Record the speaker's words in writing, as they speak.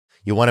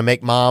You want to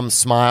make mom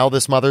smile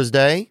this Mother's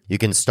Day? You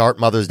can start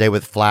Mother's Day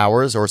with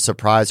flowers or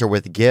surprise her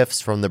with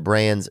gifts from the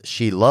brands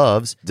she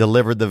loves,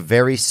 delivered the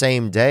very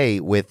same day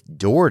with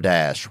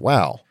DoorDash.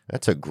 Wow,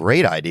 that's a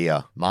great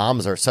idea.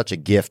 Moms are such a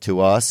gift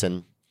to us,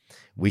 and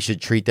we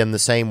should treat them the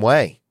same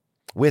way,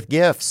 with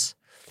gifts,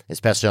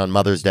 especially on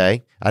Mother's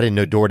Day. I didn't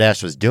know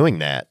DoorDash was doing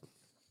that.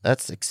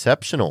 That's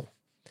exceptional.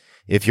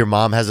 If your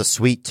mom has a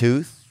sweet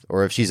tooth,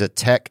 or if she's a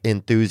tech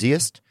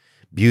enthusiast,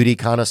 beauty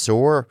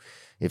connoisseur,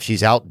 if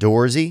she's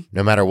outdoorsy,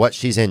 no matter what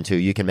she's into,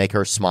 you can make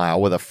her smile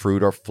with a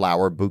fruit or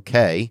flower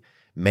bouquet,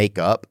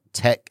 makeup,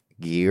 tech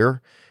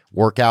gear,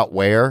 workout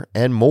wear,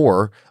 and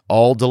more,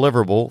 all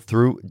deliverable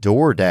through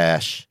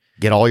DoorDash.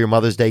 Get all your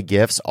Mother's Day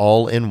gifts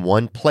all in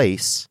one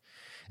place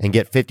and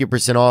get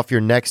 50% off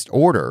your next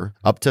order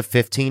up to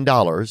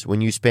 $15 when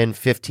you spend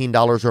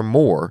 $15 or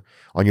more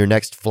on your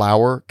next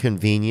flower,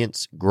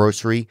 convenience,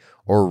 grocery,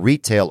 or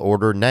retail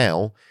order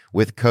now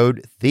with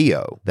code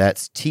THEO.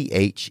 That's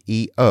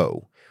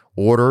THEO.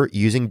 Order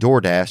using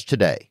DoorDash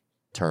today.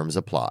 Terms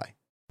apply.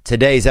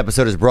 Today's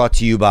episode is brought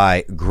to you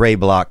by Gray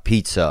Block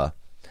Pizza,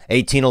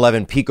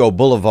 1811 Pico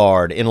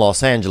Boulevard in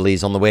Los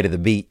Angeles on the way to the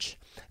beach.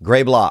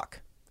 Gray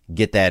Block,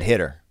 get that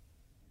hitter.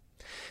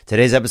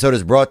 Today's episode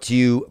is brought to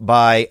you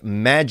by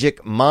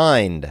Magic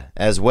Mind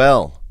as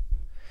well.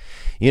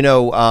 You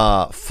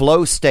know,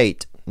 flow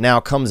state now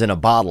comes in a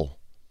bottle.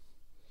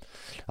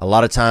 A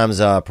lot of times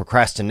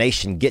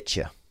procrastination gets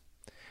you.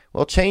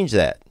 Well, change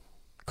that.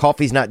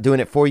 Coffee's not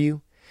doing it for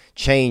you.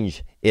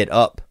 Change it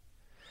up.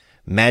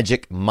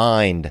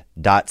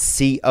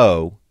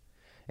 magicmind.co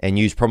and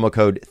use promo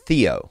code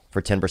THEO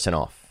for 10%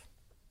 off.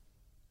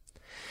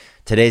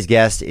 Today's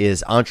guest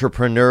is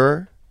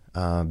entrepreneur,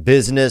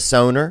 business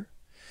owner,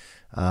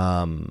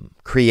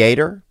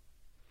 creator,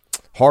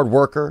 hard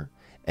worker,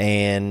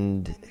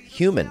 and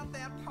human,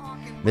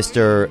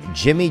 Mr.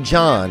 Jimmy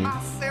John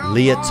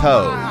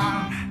Liautaud.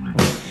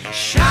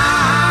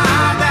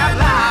 Shine that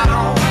light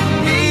on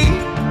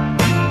me.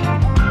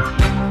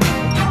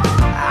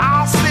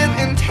 I'll sit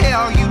and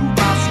tell you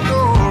my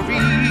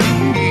stories.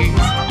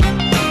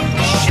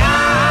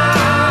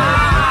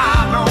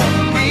 Shine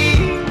on me,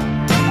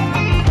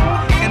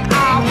 and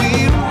I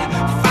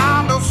will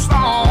find a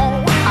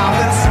song. I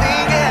will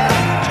sing it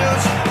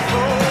just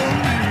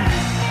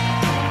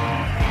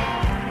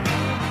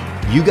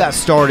for you. You got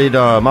started,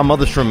 my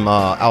mother's from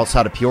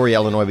outside of Peoria,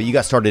 Illinois, but you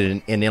got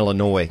started in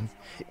Illinois.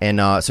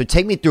 And so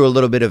take me through a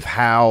little bit of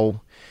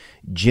how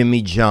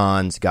Jimmy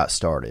John's got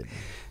started.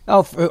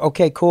 Oh,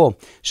 okay, cool.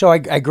 So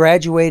I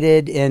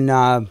graduated in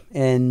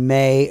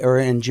May or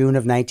in June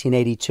of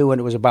 1982, and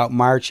it was about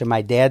March. And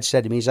my dad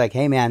said to me, he's like,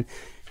 "Hey, man,"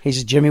 he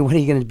said, "Jimmy, what are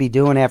you going to be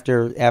doing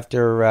after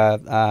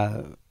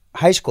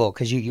high school?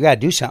 Because you got to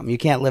do something. You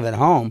can't live at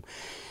home."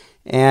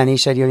 And he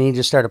said, "You need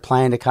to start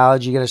applying to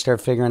college. You got to start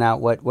figuring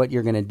out what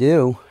you're going to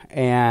do."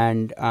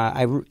 And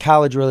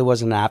college really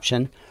wasn't an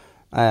option.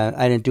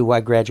 I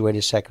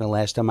graduated second to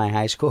last in my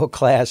high school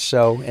class.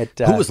 So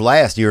who was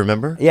last? Do you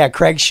remember? Yeah,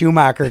 Craig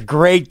Schumacher,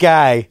 great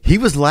guy. He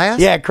was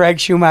last? Yeah, Craig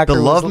Schumacher. The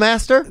Love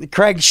Master?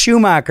 Craig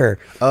Schumacher.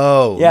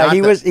 Oh, yeah,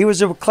 he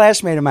was a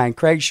classmate of mine,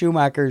 Craig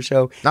Schumacher.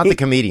 So not the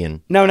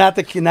comedian. No, not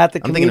the comedian. I'm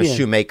thinking of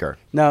Shoemaker.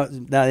 No,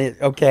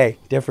 okay,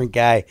 different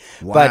guy.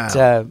 Wow. But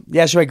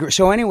yeah,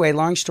 so anyway,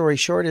 long story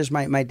short is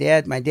my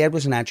dad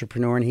was an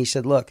entrepreneur, and he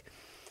said, "Look,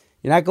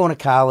 you're not going to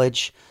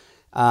college.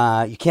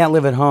 You can't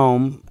live at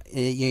home.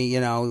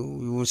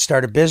 You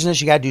start a business,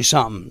 you got to do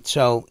something."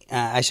 So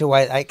I said,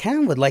 "Well, I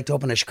kind of would like to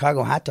open a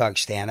Chicago hot dog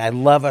stand. I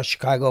love a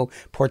Chicago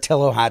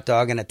Portillo hot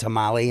dog and a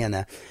tamale and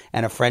a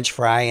French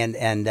fry."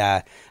 And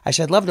I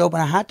said, "I'd love to open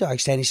a hot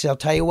dog stand." He said, "I'll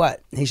tell you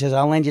what." He says,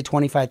 "I'll lend you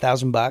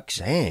 $25,000.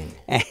 Dang,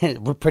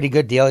 and a pretty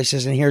good deal." He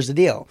says, "And here's the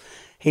deal."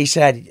 He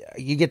said,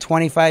 "You get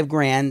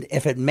 $25,000.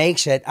 If it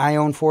makes it, I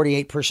own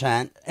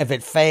 48%. If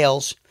it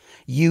fails,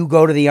 you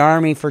go to the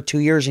Army for 2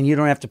 years and you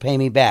don't have to pay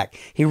me back."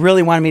 He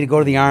really wanted me to go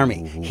to the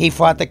Army. Ooh. He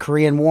fought the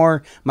Korean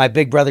War. My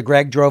big brother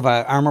Greg drove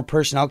an armored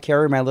personnel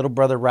carrier. My little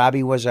brother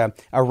Robbie was a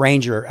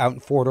ranger out in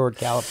Fort Ord,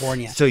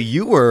 California. So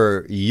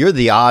you're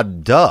the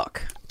odd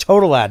duck.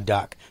 Total odd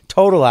duck.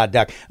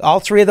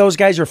 All three of those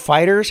guys are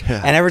fighters,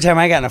 and every time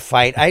I got in a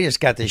fight, I just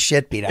got the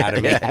shit beat out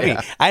of me. I mean,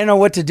 I didn't know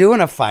what to do in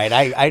a fight.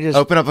 I just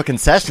open up a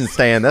concession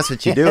stand. That's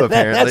what you do,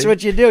 apparently. That's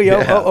what you do. You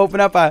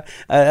open up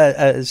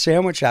a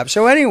sandwich shop.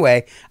 So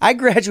anyway, I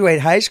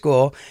graduate high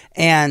school,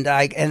 and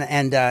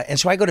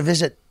so I go to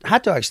visit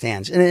hot dog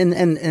stands. And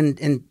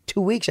in 2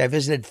 weeks, I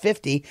visited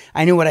 50.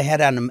 I knew what I had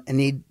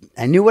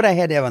I knew what I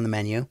had to have on the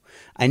menu.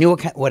 I knew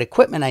what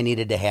equipment I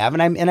needed to have,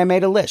 and I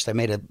made a list. I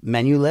made a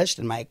menu list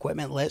and my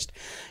equipment list,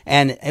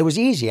 and it was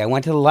easy. I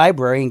went to the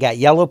library and got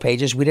yellow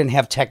pages. We didn't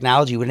have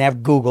technology. We didn't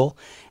have Google,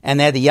 and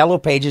they had the yellow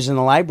pages in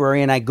the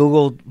library, and I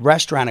Googled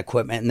restaurant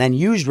equipment and then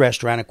used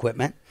restaurant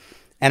equipment,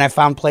 and I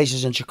found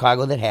places in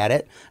Chicago that had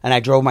it, and I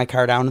drove my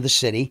car down to the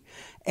city,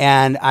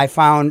 and I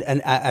found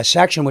a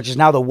section, which is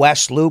now the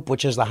West Loop,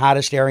 which is the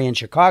hottest area in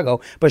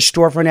Chicago, but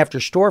storefront after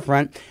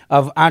storefront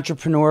of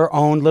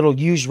entrepreneur-owned little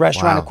used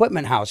restaurant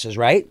equipment houses,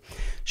 right?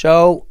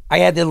 So I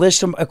had to list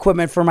some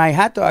equipment for my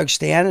hot dog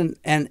stand,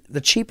 and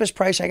the cheapest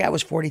price I got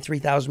was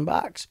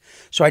 $43,000.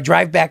 So I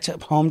drive back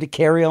home to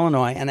Cary,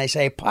 Illinois, and I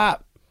say,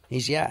 Pop.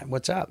 He's, yeah,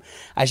 what's up?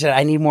 I said,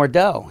 I need more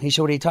dough. He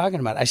said, what are you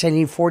talking about? I said, I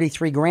need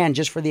 43 grand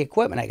just for the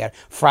equipment. I got a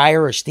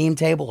fryer, a steam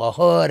table, a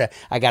hood,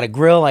 I got a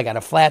grill, I got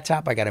a flat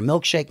top, I got a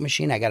milkshake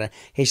machine,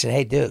 he said,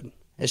 hey, dude,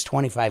 it's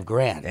 25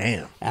 grand.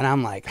 Damn. And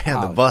I'm like, Man,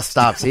 the bus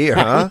stops here,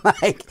 huh? I'm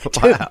like,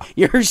 dude,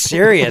 you're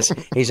serious.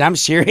 I'm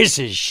serious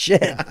as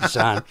shit,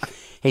 son.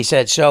 He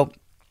said, so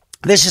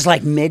this is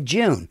like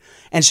mid-June.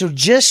 And so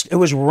it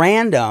was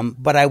random,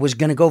 but I was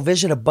going to go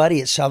visit a buddy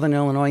at Southern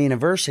Illinois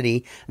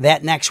University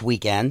that next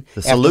weekend.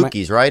 The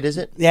Salukis, right, is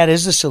it? Yeah, it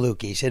is the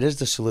Salukis. It is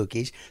the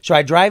Salukis. So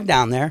I drive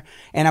down there,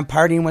 and I'm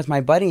partying with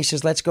my buddy. He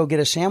says, let's go get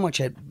a sandwich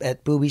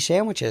at Booby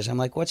Sandwiches. I'm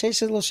like, what's this?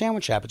 It's a little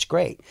sandwich shop. It's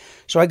great.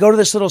 So I go to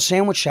this little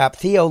sandwich shop.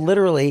 Theo,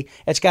 literally,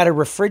 it's got a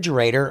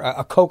refrigerator,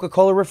 a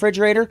Coca-Cola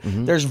refrigerator.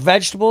 Mm-hmm. There's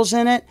vegetables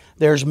in it,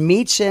 there's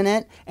meats in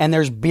it, and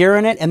there's beer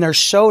in it, and there's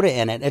soda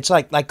in it. It's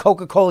like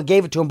Coca-Cola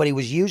gave it to him, but he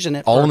was using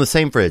it. All in the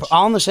same fridge.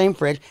 All in the same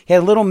fridge. He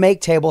had a little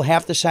make table,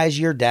 half the size of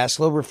your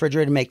desk, little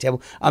refrigerated make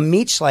table, a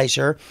meat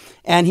slicer,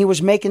 and he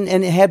was making,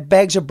 and it had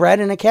bags of bread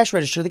and a cash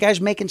register. The guy's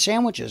making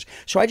sandwiches.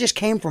 So I just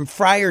came from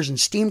fryers and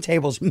steam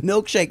tables,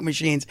 milkshake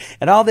machines,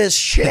 and all this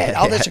shit,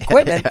 all this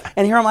equipment.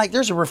 And here I'm like,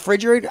 there's a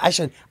refrigerator. I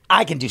said,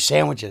 I can do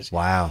sandwiches.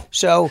 Wow.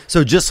 So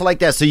just like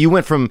that. So you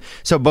went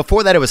so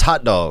before that it was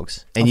hot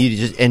dogs, and you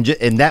just,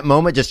 and that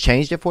moment just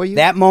changed it for you?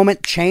 That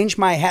moment changed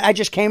my head. I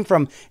just came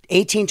from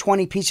 18,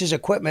 20 pieces of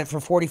equipment for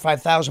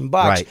 $45,000.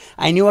 Right.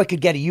 I knew I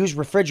could get a used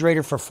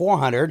refrigerator for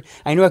 $400.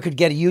 I knew I could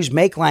get a used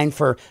make line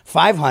for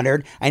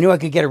 $500. I knew I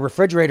could get a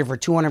refrigerator for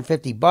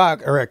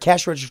 $250 or a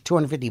cash register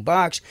for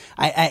 $250.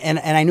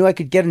 And I knew I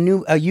could get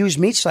a used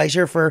meat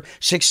slicer for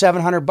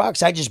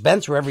 $600-700. I just been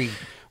through every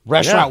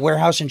restaurant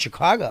warehouse in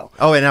Chicago.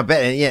 Oh, and I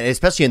bet, yeah,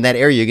 especially in that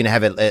area, you're going to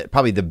have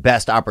probably the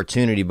best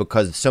opportunity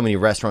because so many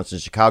restaurants in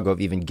Chicago of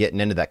even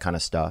getting into that kind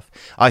of stuff.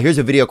 Here's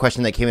a video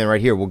question that came in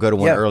right here. We'll go to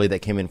one early that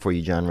came in for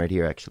you, John, right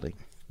here, actually.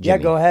 Jimmy. Yeah,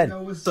 go ahead.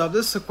 Yo, what's up?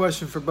 This is a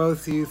question for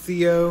both of you,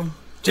 Theo,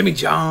 Jimmy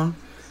John.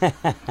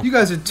 You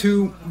guys are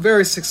two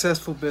very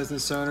successful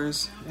business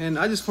owners, and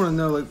I just want to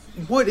know, like,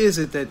 what is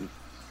it that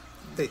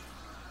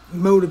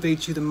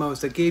motivates you the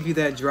most, that gave you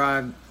that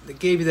drive, that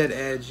gave you that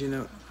edge, you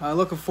know?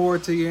 Looking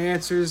forward to your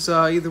answers.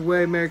 Either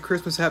way, Merry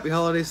Christmas, Happy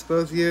Holidays to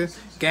both of you.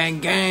 Gang,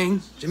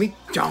 gang, Jimmy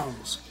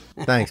Jones.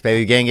 Thanks,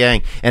 baby. Gang,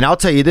 gang. And I'll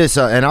tell you this,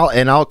 and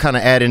I'll kind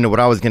of add into what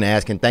I was going to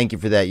ask, and thank you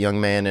for that,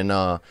 young man. And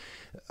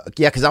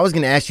yeah, because I was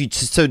going to ask you,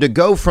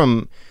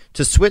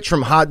 to switch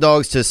from hot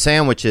dogs to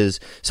sandwiches,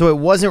 so it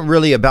wasn't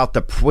really about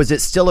was it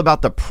still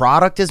about the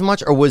product as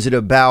much, or was it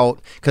about,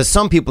 because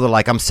some people are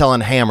like, I'm selling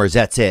hammers,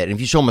 that's it. And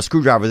if you show them a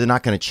screwdriver, they're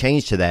not going to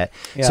change to that.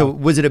 Yeah. So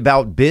was it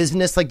about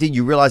business? Like, did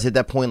you realize at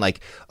that point, like,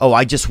 oh,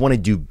 I just want to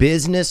do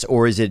business,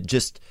 or is it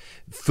just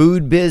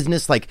food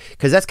business? Like,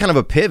 because that's kind of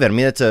a pivot. I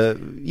mean, it's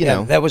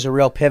that was a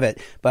real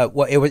pivot, but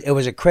it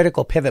was a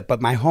critical pivot.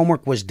 But my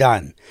homework was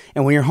done,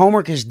 and when your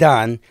homework is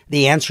done,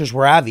 the answers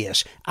were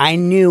obvious. I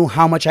knew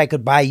how much I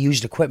could buy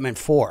used equipment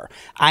for.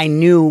 I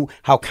knew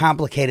how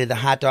complicated the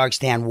hot dog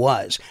stand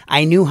was.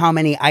 I knew how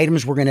many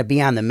items were going to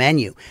be on the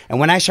menu.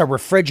 And when I saw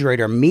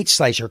refrigerator, meat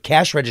slicer,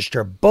 cash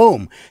register,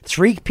 boom,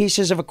 3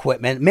 pieces of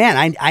equipment,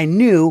 man, I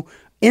knew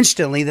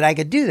instantly that I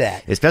could do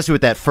that. Especially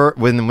with that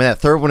when that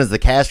third one is the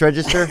cash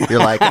register, you're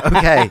like,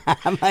 okay.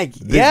 I'm like,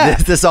 yeah.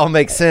 This all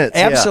makes sense.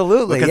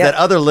 Absolutely. Yeah. Because that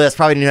other list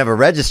probably didn't have a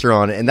register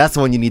on it, and that's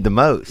the one you need the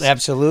most.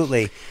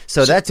 Absolutely.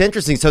 So that's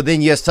interesting. So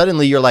then,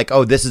 suddenly you're like,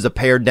 oh, this is a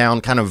pared down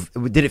kind of,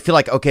 did it feel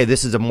like, okay,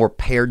 this is a more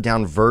pared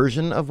down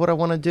version of what I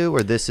want to do,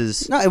 or this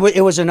is? No,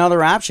 it was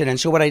another option. And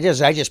so what I did is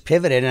I just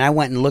pivoted, and I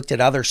went and looked at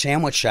other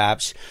sandwich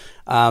shops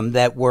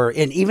that were,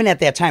 and even at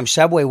that time,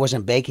 Subway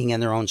wasn't baking in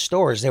their own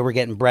stores. They were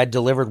getting bread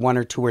delivered 1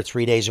 or 2 or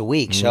 3 days a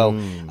week. So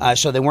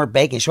they weren't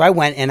baking. So I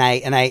went and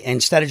I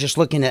instead of just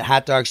looking at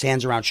hot dog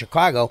stands around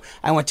Chicago,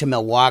 I went to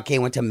Milwaukee, I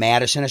went to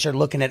Madison. I started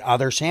looking at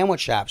other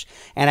sandwich shops,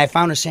 and I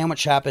found a sandwich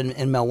shop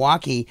in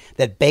Milwaukee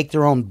that baked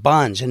their own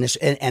buns, and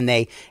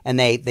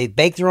they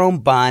baked their own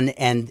bun,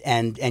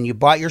 and you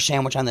bought your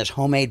sandwich on this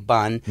homemade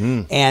bun,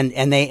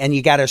 and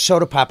you got a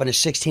soda pop in a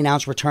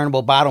 16-ounce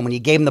returnable bottle. When you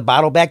gave them the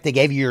bottle back, they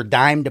gave you your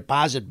dime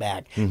deposit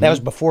back. That was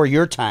before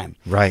your time,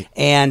 right?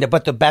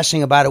 But the best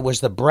thing about it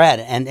was the bread,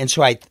 and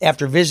so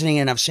after visiting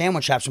enough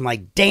sandwich shops, I'm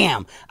like,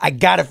 damn, I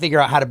got to figure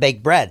out how to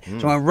bake bread.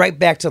 So I went right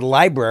back to the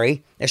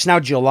library. It's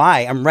now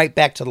July. I'm right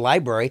back to the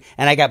library,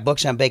 and I got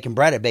books on baking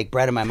bread. I bake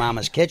bread in my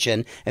mama's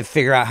kitchen and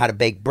figure out how to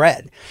bake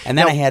bread. And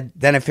then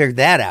I figured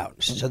that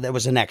out. So that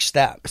was the next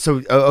step. So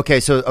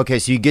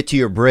you get to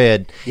your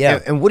bread.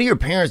 Yeah. And what are your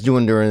parents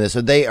doing during this?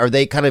 Are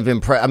they kind of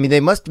impressed? I mean, they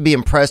must be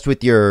impressed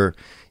with your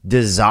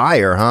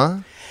desire, huh?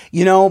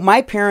 You know,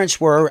 my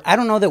parents were, I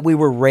don't know that we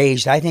were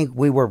raised. I think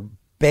we were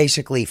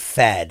basically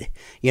fed.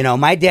 You know,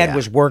 my dad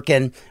was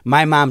working.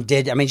 My mom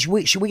did. I mean,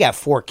 we got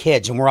 4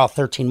 kids, and we're all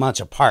 13 months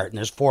apart. And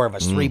there's 4 of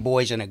us, 3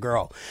 boys and a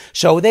girl.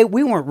 So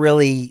we weren't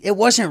really. It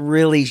wasn't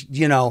really.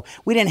 You know,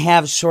 we didn't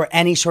have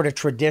any sort of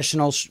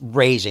traditional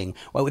raising.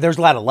 Well, there's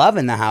a lot of love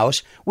in the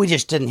house. We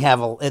just didn't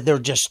have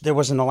there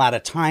wasn't a lot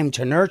of time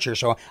to nurture.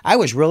 So I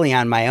was really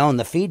on my own.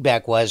 The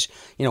feedback was,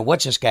 you know,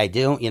 what's this guy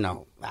doing? You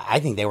know, I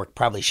think they were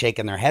probably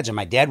shaking their heads, and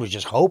my dad was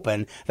just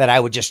hoping that I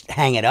would just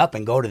hang it up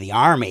and go to the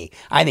Army.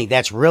 I think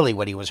that's really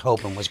what he was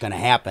hoping was going to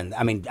happen.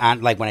 I mean,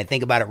 like when I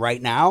think about it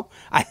right now,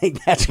 I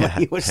think that's what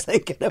he was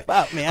thinking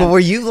about, man. But were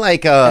you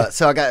like,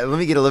 let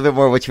me get a little bit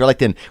more of what you were like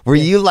then. Were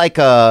you like,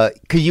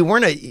 because you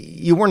weren't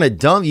a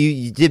dumb,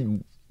 you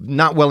did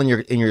not well in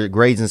your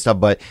grades and stuff,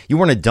 but you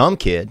weren't a dumb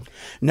kid.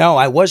 No,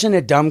 I wasn't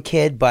a dumb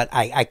kid, but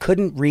I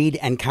couldn't read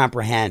and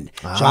comprehend.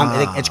 So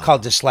it's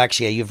called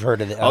dyslexia. You've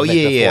heard of it.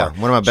 Yeah.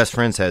 One of my best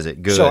friends has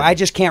it. Good. So I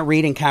just can't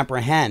read and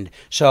comprehend.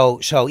 So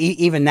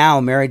even now,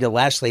 I'm married to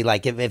Leslie.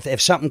 Like if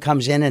something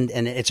comes in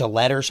and it's a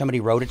letter,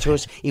 somebody wrote it to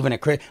us. Even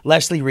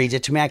Leslie reads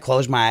it to me. I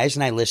close my eyes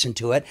and I listen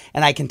to it,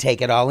 and I can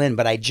take it all in.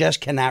 But I just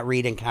cannot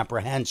read and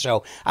comprehend.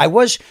 So I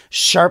was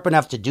sharp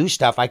enough to do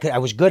stuff. I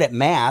was good at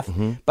math,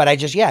 but I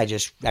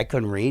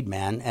couldn't read,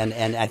 man,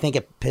 and I think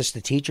it pissed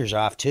the teachers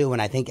off too.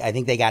 And I think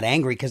they got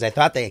angry because I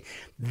thought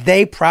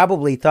they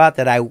probably thought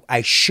that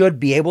I should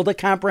be able to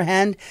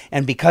comprehend,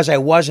 and because I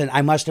wasn't,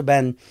 I must have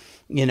been,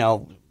 you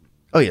know.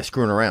 Oh, yeah,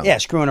 screwing around. Yeah,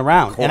 screwing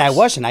around. And I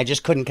wasn't. I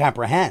just couldn't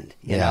comprehend,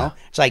 you know?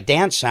 It's like,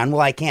 dance, son. Well,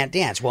 I can't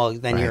dance. Well,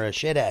 then you're a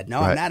shithead. No,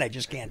 I'm not. I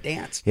just can't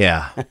dance.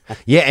 Yeah.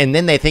 Yeah, and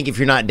then they think if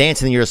you're not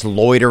dancing, then you're just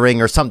loitering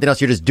or something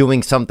else. You're just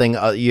doing something.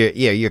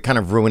 You're kind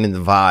of ruining the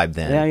vibe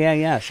then.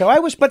 Yeah. So I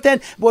was, but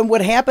then what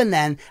happened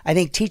then, I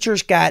think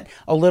teachers got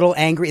a little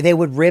angry. They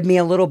would rib me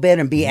a little bit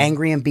and be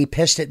angry and be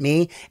pissed at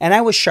me. And I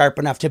was sharp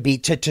enough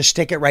to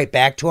stick it right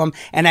back to them.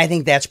 And I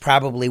think that's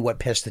probably what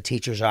pissed the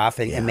teachers off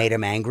and made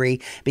them angry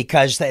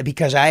because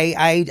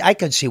I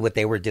could see what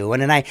they were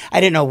doing, and I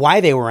didn't know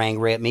why they were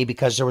angry at me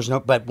because there was no.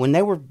 But when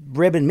they were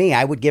ribbing me,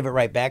 I would give it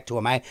right back to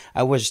them. I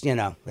was, you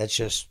know, that's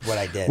just what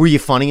I did. Were you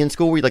funny in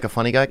school? Were you like a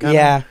funny guy? Kind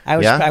of? I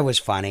was. Yeah? I was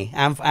funny.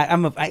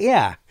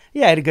 Yeah,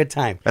 I had a good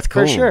time. That's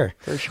cool. For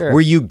sure.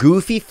 Were you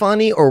goofy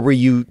funny, or were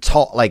you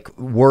like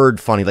word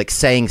funny, like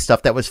saying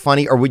stuff that was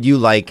funny, or were you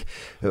like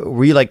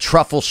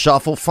truffle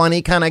shuffle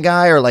funny kind of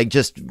guy, or like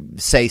just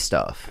say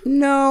stuff?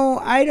 No,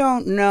 I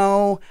don't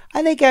know.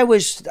 I think I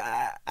was.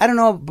 I don't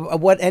know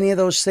what any of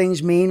those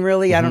things mean,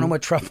 really. I don't know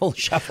what truffle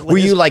shuffle is. Were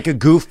you like a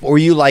goof, or were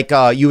you like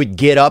you would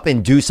get up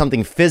and do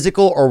something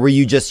physical, or were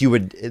you just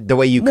the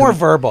way you more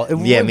verbal?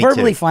 Yeah, me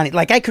verbally too. Funny.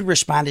 Like I could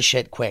respond to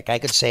shit quick. I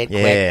could say it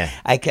quick.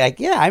 I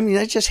mean,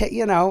 it's just,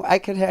 you know, I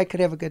could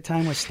have a good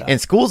time with stuff. And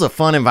school's a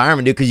fun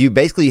environment, dude, because you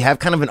basically have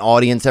kind of an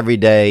audience every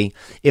day.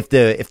 If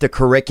the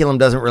curriculum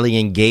doesn't really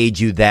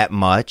engage you that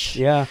much,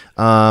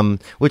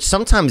 which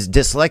sometimes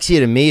dyslexia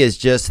to me is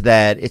just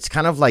that it's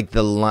kind of like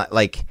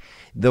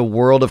the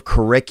world of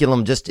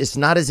curriculum, just it's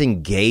not as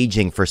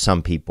engaging for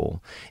some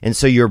people, and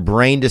so your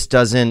brain just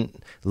doesn't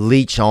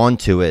leech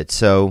onto it.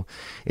 So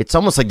it's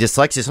almost like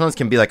dyslexia sometimes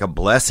can be like a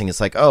blessing.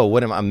 It's like, oh,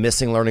 what am I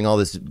missing learning all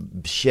this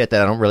shit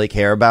that I don't really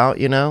care about,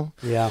 you know?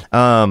 Yeah.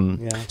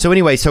 So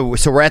anyway, so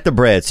we're at the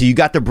bread. So you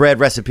got the bread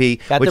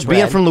recipe, which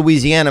being from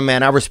Louisiana,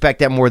 man, I respect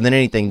that more than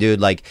anything, dude.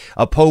 Like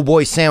a po'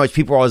 boy sandwich,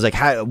 people are always like,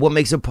 what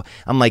makes it?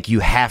 I'm like, you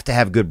have to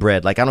have good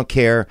bread. Like, I don't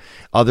care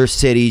other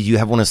cities. You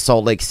have one in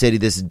Salt Lake City.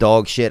 This is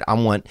dog shit.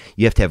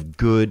 You have to have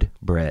good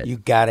bread. You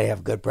got to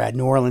have good bread.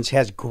 New Orleans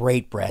has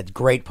great bread,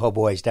 great po'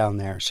 boys down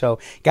there. So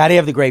got to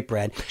have the great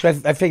bread. So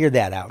I figured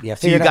that out. Yeah.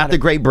 So you got the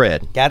great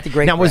bread. Got the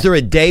great bread. Now, was there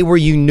a day where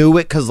you knew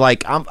it? Because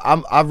like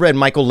I've read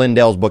Michael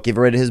Lindell's book. You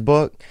ever read his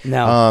book?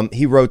 No.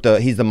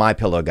 He's the My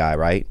Pillow guy,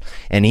 right?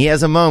 And he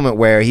has a moment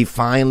where he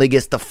finally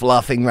gets the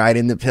fluffing right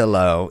in the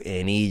pillow,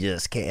 and he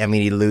just can't. I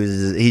mean, he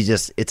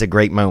loses. It's a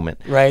great moment.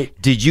 Right.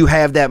 Did you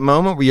have that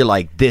moment where you're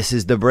like, this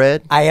is the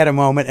bread? I had a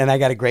moment, and I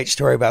got a great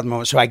story about the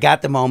moment. So I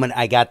got the moment.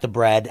 I got the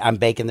bread. I'm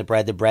baking the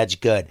bread. The bread's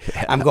good.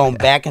 I'm going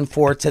back and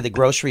forth to the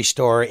grocery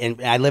store,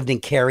 and I lived in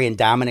Cary, and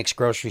Dominic's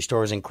grocery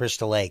store was in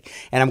Crystal Lake.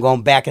 And I'm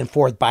going back and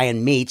forth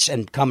buying meats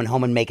and coming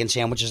home and making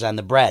sandwiches on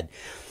the bread.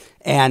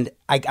 And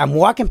I'm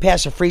walking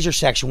past the freezer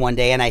section one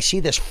day, and I see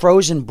this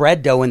frozen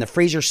bread dough in the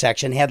freezer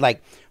section. It had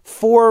like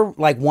 4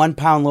 1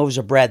 pound loaves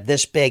of bread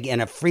this big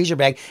in a freezer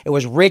bag. It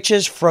was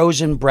Rich's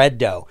frozen bread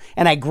dough.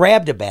 And I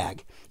grabbed a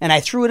bag and I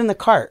threw it in the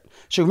cart.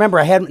 So remember,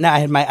 I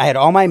had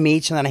all my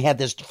meats, and then I had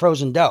this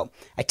frozen dough.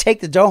 I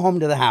take the dough home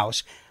to the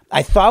house.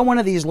 I thaw one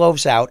of these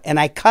loaves out, and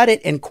I cut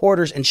it in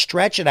quarters and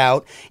stretch it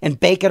out and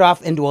bake it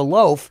off into a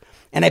loaf.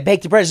 And I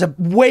baked the bread. It's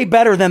way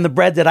better than the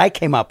bread that I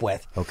came up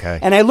with. Okay.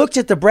 And I looked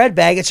at the bread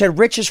bag. It said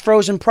Rich's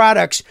Frozen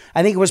Products.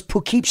 I think it was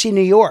Poughkeepsie,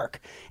 New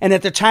York. And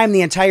at the time,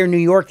 the entire New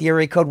York, the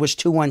area code was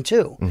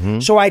 212.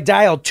 Mm-hmm. So I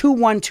dialed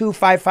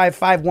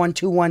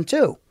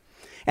 212-555-1212.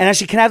 And I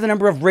said, can I have the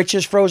number of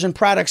Rich's Frozen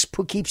Products,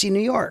 Poughkeepsie,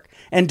 New York?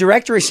 And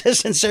directory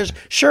assistant says,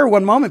 sure,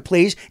 one moment,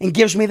 please, and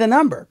gives me the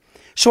number.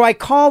 So I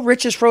call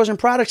Rich's Frozen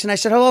Products and I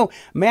said, hello,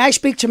 may I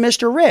speak to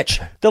Mr. Rich?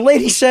 The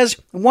lady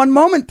says, one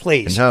moment,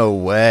 please. No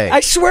way. I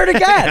swear to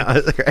God.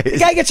 That's crazy. The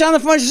guy gets on the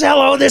phone and says,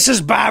 hello, this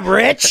is Bob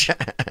Rich.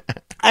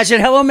 I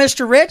said, hello,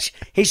 Mr. Rich.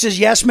 He says,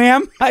 yes,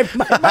 ma'am. My voice,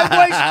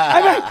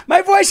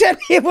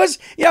 it was,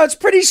 it's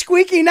pretty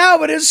squeaky now,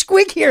 but it was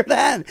squeakier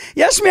then.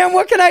 Yes, ma'am,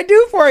 what can I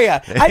do for you?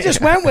 I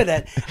just went with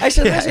it. I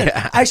said, listen,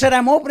 I said,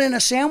 I'm opening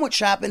a sandwich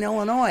shop in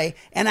Illinois,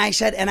 and I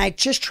said, and I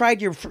just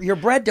tried your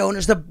bread dough, and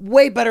it's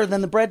way better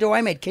than the bread dough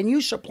I made. Can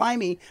you supply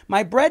me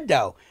my bread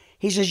dough?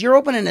 He says, you're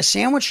opening a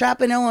sandwich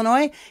shop in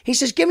Illinois? He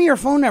says, give me your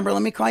phone number.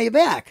 Let me call you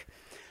back.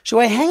 So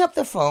I hang up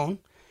the phone.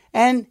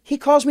 And he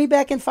calls me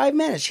back in 5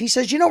 minutes. He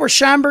says, you know where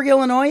Schaumburg,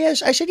 Illinois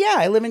is? I said, yeah,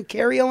 I live in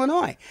Cary,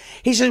 Illinois.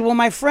 He says, well,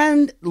 my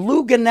friend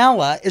Lou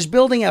Ganella is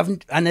building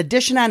an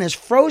addition on his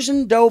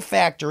frozen dough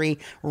factory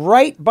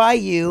right by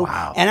you.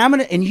 Wow.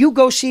 And you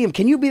go see him.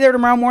 Can you be there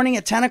tomorrow morning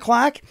at 10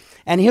 o'clock?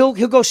 And he'll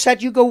go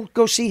set you,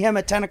 go see him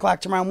at 10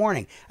 o'clock tomorrow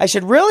morning. I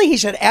said, really? He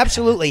said,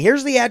 absolutely.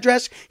 Here's the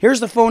address. Here's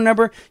the phone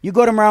number. You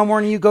go tomorrow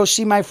morning, you go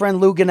see my friend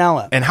Lou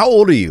Ganella. And how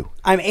old are you?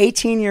 I'm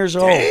 18 years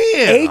old.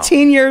 Damn.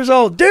 18 years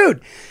old.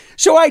 Dude.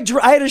 So I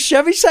had a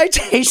Chevy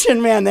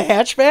Citation, man, the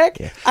hatchback.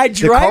 Yeah.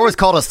 The car was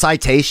called a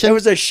Citation? It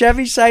was a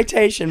Chevy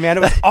Citation, man.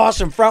 It was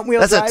awesome. Front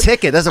wheel That's drive. a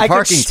ticket. That's a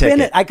parking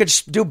ticket. I could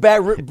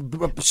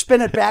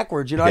spin it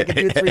backwards. I could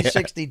do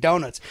 360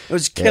 donuts. It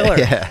was killer.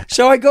 Yeah.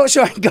 So I go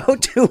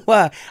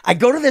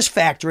to this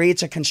factory.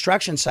 It's a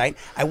construction site.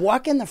 I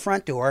walk in the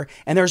front door,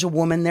 and there's a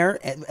woman there,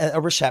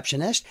 a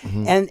receptionist,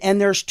 and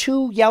there's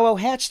 2 yellow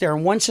hats there,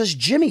 and one says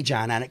Jimmy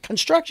John on it,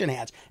 construction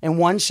hats, and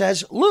one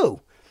says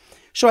Lou.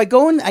 So I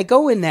go in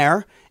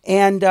there,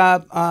 and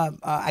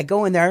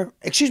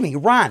excuse me,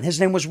 Ron. His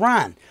name was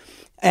Ron,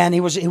 and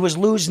he was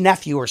Lou's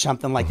nephew or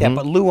something like that.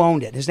 But Lou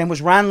owned it. His name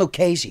was Ron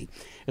Lucchese. It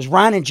was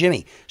Ron and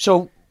Jimmy.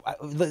 So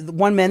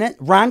 1 minute,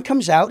 Ron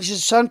comes out. He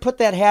says, "Son, put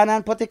that hat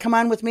on. Come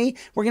on with me.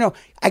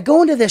 I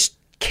go into this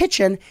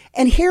kitchen,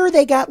 and here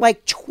they got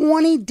like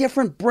 20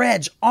 different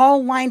breads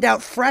all lined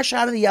out fresh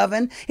out of the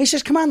oven. He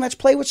says, come on, let's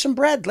play with some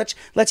bread.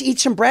 Let's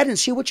eat some bread and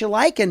see what you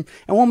like, and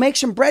we'll make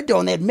some bread dough.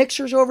 And they had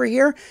mixers over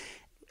here.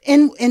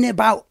 In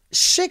about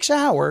 6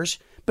 hours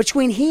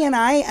between he and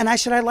I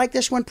said, I like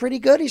this one pretty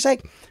good. He's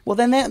like, well,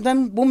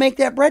 then we'll make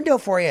that bread dough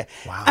for you.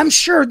 Wow. I'm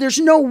sure there's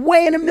no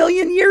way in a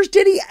million years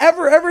did he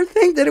ever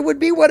think that it would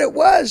be what it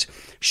was.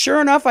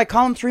 Sure enough, I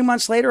call him 3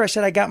 months later. I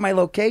said, I got my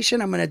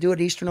location. I'm going to do it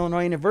at Eastern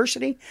Illinois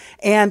University.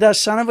 And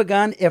son of a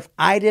gun, if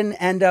I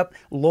didn't end up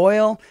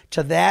loyal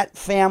to that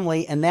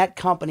family and that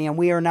company, and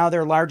we are now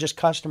their largest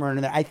customer.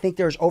 And I think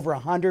there's over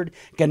 100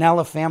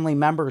 Ganella family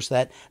members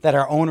that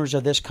are owners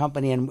of this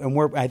company. And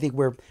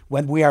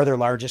we are their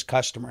largest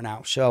customer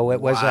now. So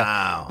it was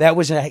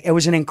it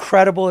was an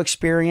incredible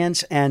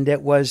experience. And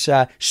it was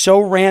so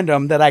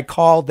random that I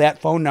called that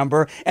phone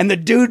number, and the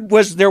dude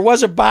there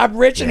was a Bob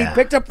Rich, and he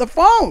picked up the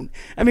phone.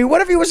 I mean,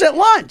 what if he was at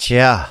lunch?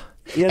 Yeah.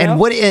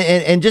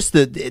 And just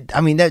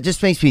that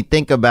just makes me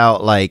think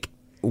about, like,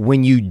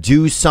 when you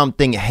do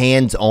something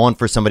hands-on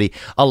for somebody,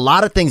 a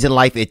lot of things in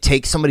life, it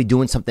takes somebody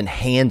doing something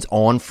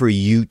hands-on for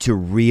you to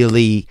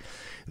really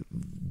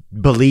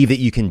believe that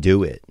you can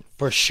do it.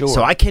 For sure.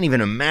 So I can't even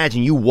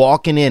imagine you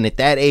walking in at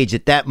that age,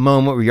 at that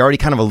moment where you're already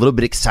kind of a little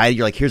bit excited.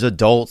 You're like, here's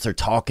adults. They're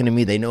talking to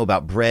me. They know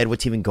about bread.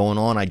 What's even going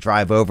on? I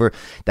drive over.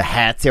 The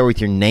hat's there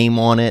with your name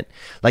on it.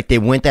 Like, they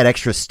went that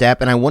extra step.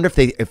 And I wonder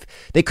if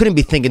they couldn't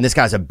be thinking this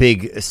guy's a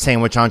big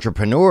sandwich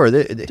entrepreneur.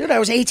 Dude, I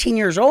was 18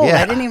 years old.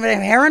 Yeah. I didn't even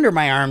have hair under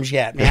my arms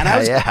yet, man. I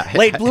was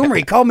late bloomer.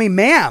 He called me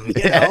ma'am.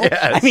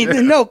 I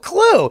mean, no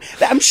clue.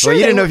 I'm sure. Well,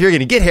 you didn't know if you're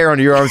going to get hair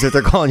under your arms if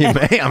they're calling you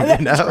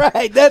ma'am. That's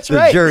right.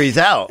 The jury's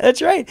out.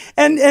 That's right.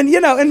 And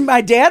and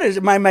my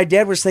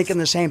dad was thinking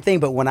the same thing.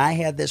 But when I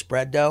had this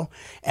bread dough,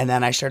 and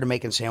then I started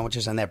making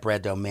sandwiches on that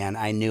bread dough, man,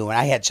 I knew. And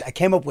I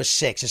came up with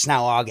 6. It's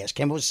now August.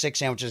 Came up with 6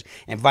 sandwiches.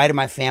 Invited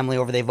my family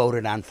over. They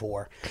voted on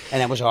 4,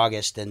 and that was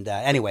August. And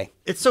anyway,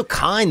 it's so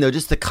kind, though.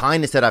 Just the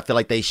kindness that I feel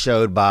like they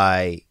showed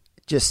by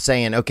just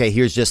saying, okay,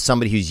 here's just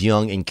somebody who's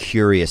young and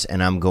curious,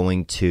 and I'm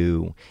going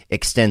to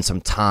extend some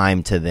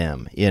time to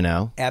them,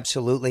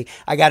 Absolutely.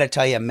 I got to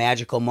tell you a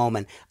magical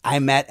moment. I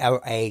met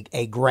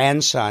a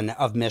grandson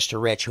of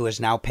Mr. Rich, who has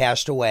now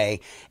passed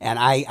away, and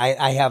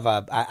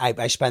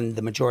I spend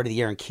the majority of the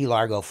year in Key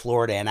Largo,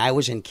 Florida, and I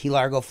was in Key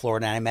Largo,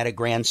 Florida, and I met a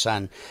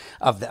grandson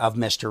of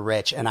Mr.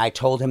 Rich, and I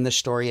told him the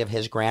story of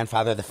his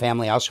grandfather. The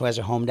family also has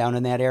a home down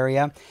in that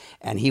area,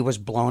 and he was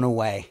blown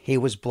away. It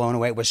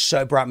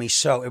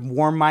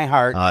warmed my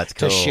heart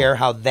to share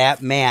how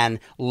that man,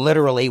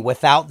 literally,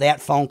 without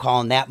that phone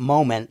call in that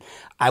moment,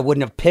 I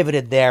wouldn't have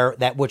pivoted there,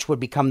 that which would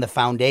become the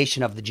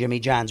foundation of the Jimmy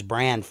John's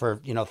brand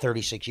for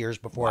 36 years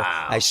before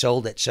I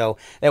sold it. So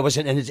it was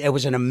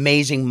an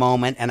amazing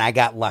moment, and I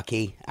got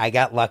lucky.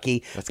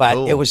 That's but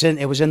cool. it was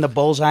in the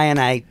bullseye, and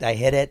I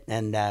hit it.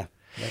 And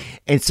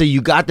so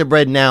you got the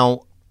bread.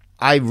 Now,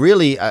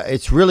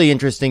 it's really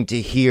interesting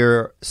to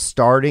hear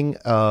starting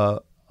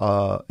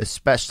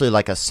especially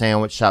like a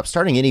sandwich shop,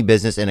 starting any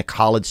business in a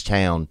college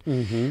town.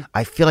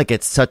 I feel like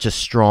it's such a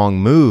strong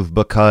move,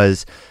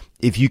 because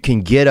if you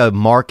can get a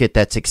market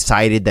that's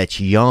excited, that's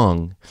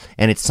young,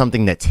 and it's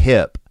something that's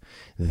hip,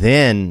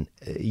 then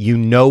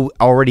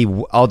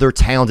already other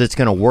towns it's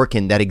going to work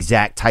in that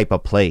exact type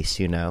of place,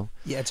 Yeah,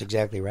 that's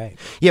exactly right.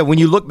 Yeah, when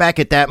you look back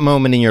at that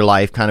moment in your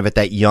life, kind of at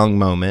that young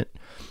moment,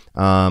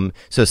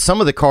 so some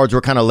of the cards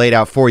were kind of laid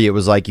out for you. It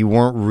was like you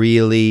weren't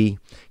really...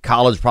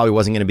 College probably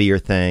wasn't going to be your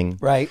thing,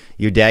 right?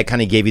 Your dad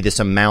kind of gave you this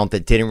amount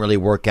that didn't really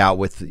work out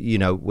with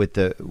with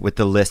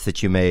the list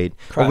that you made.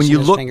 Crossing but when you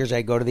his look, fingers,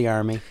 I go to the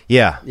Army.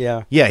 Yeah.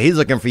 He's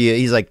looking for you.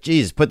 He's like,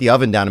 geez, put the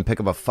oven down and pick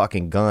up a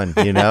fucking gun,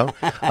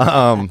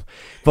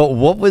 But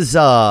what was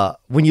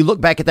when you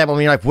look back at that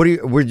moment in your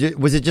life?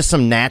 Was it just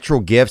some natural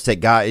gifts that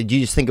got? Did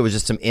you just think it was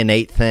just some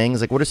innate things?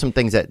 Like, what are some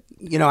things that?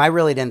 I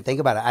really didn't think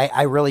about it.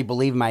 I really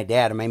believe my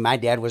dad. I mean, my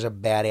dad was a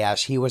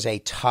badass. He was a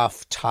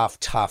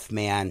tough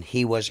man.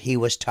 He was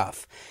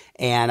tough.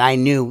 And I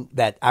knew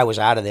that I was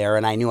out of there,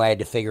 and I knew I had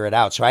to figure it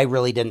out. So I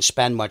really didn't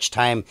spend much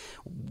time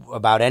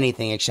about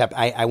anything except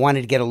I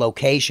wanted to get a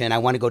location. I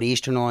wanted to go to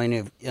Eastern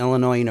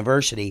Illinois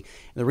University.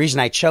 The reason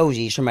I chose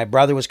Eastern, my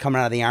brother was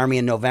coming out of the Army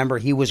in November.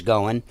 He was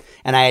going,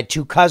 and I had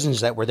two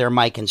cousins that were there,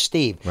 Mike and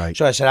Steve. Right.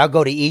 So I said, I'll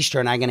go to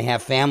Eastern. I'm going to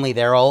have family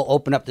there. I'll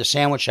open up the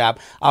sandwich shop.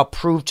 I'll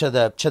prove to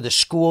the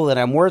school that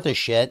I'm worth a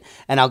shit,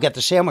 and I'll get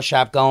the sandwich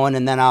shop going,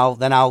 and then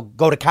I'll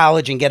go to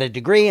college and get a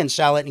degree and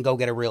sell it and go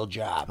get a real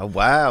job. Oh,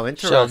 wow,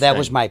 interesting. So that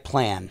was my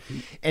plan.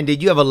 And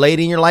did you have a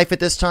lady in your life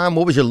at this time?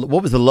 What was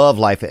the love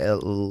life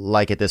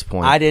like at this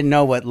point? I didn't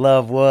know what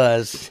love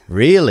was.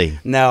 Really?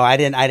 No, I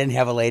didn't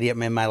have a lady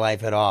in my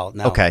life at all.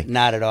 No, okay,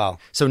 not at all.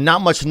 So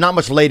not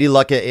much lady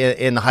luck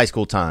in the high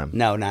school time.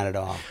 No, not at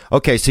all.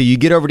 Okay, so you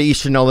get over to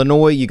Eastern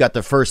Illinois. You got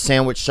the first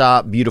sandwich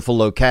shop, beautiful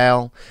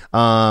locale.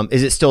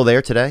 Is it still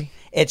there today?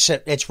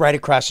 It's right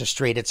across the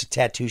street. It's a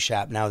tattoo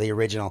shop now. The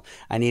original.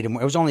 I needed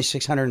more. It was only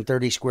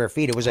 630 square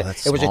feet. It was a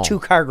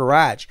 2-car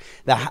garage.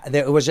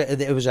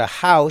 It was a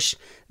house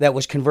that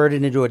was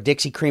converted into a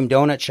Dixie Cream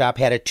donut shop.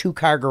 Had a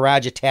 2-car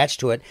garage attached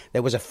to it.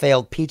 That was a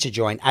failed pizza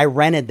joint. I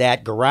rented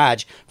that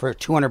garage for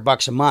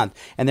 $200 a month.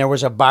 And there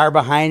was a bar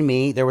behind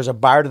me. There was a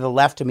bar to the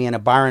left of me and a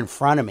bar in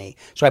front of me.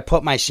 So I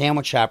put my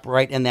sandwich shop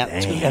right in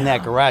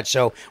that garage.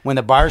 So when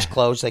the bars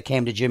closed, they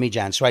came to Jimmy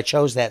John's. So I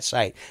chose that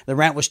site. The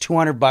rent was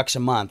 $200 a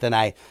month, and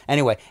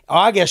anyway,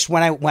 August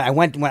when I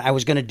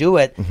was going to do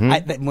it,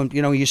 when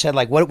you said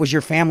like, what was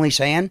your family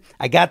saying?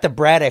 I got the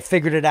bread, I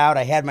figured it out,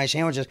 I had my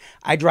sandwiches.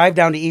 I drive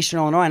down to Eastern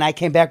Illinois, and I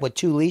came back with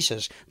 2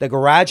 leases, the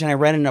garage, and I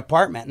rented an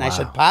apartment. And I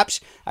said,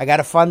 Pops, I got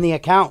to fund the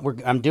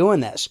account. I'm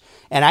doing this,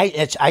 and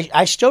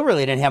I still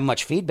really didn't have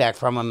much feedback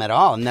from him at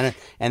all. And then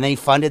he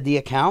funded the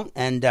account,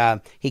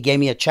 and he gave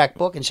me a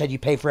checkbook and said, you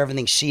pay for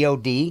everything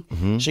COD,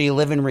 so you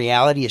live in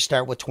reality. You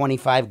start with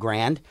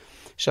 $25,000.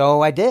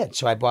 So I did.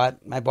 So I bought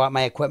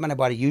my equipment. I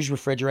bought a used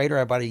refrigerator.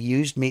 I bought a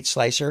used meat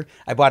slicer.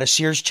 I bought a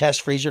Sears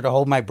chest freezer to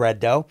hold my bread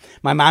dough.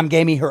 My mom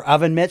gave me her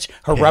oven mitts,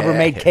 her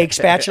Rubbermaid cake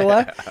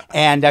spatula,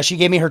 and she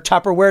gave me her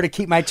Tupperware to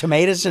keep my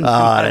tomatoes and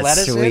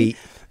lettuce sweet.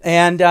 in.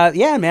 And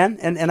yeah, man.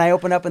 And I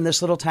opened up in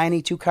this little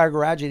tiny 2-car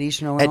garage at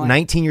Eastern Illinois. At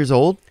 19 years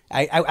old?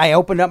 I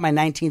opened up my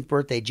 19th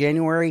birthday,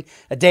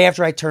 a day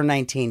after I turned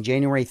 19,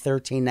 January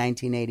 13,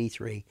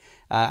 1983.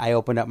 I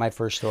opened up my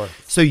first store.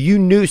 So you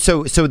knew,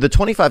 so the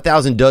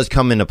 $25,000 does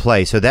come into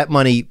play. So that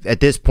money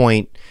at this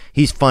point,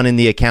 he's funding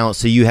the account,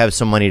 so you have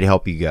some money to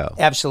help you go.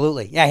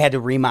 Absolutely. Yeah, I had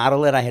to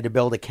remodel it. I had to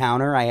build a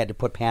counter. I had to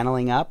put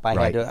paneling up.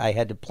 I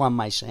had to plumb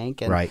my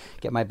sink and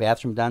get my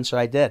bathroom done. So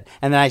I did,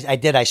 and then I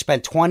did. I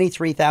spent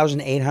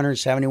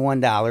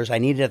 $23,871. I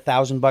needed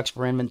 $1,000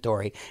 for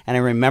inventory, and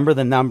I remember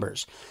the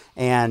numbers.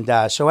 And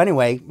so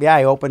anyway, yeah,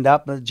 I opened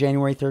up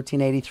January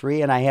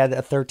 1383, and I had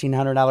a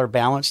 $1,300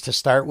 balance to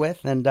start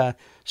with, and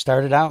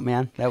started out,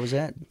 man. That was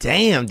it.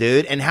 Damn,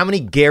 dude. And how many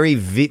Gary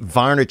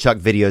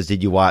Vaynerchuk videos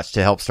did you watch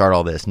to help start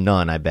all this?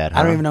 None, I bet. Huh?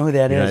 I don't even know who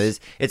that is.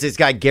 It's this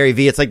guy, Gary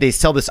V. It's like they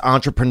sell this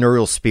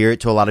entrepreneurial spirit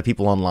to a lot of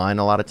people online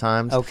a lot of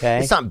times. Okay.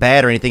 It's not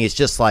bad or anything. It's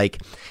just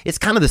like, it's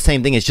kind of the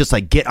same thing. It's just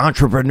like, get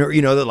entrepreneur,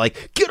 they're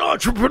like, get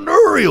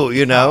entrepreneurial,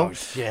 Oh,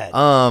 shit.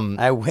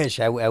 I wish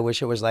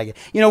it was like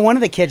it. One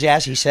of the kids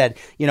asked, he said,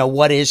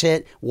 what is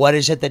it? What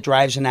is it that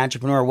drives an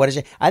entrepreneur? What is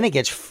it? I think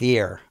it's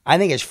fear. I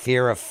think it's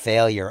fear of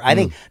failure. I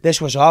think this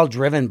was all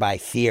driven by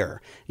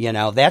fear.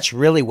 That's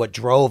really what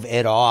drove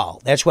it all.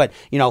 That's what,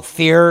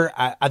 fear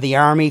of the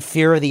Army,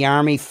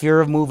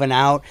 fear of moving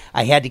out.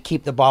 I had to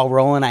keep the ball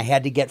rolling. I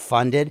had to get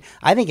funded.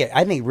 I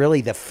think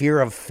really the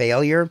fear of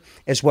failure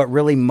is what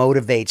really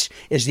motivates,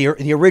 is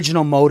the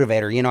original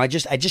motivator.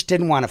 I just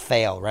didn't want to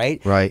fail,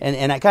 right? Right.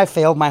 And I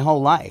failed my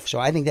whole life. So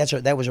I think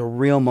that was a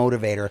real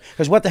motivator,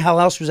 because what the hell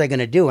else was I going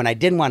to do? And I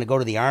didn't want to go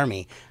to the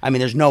Army. I mean,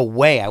 there's no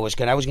way I was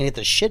going to get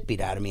the shit beat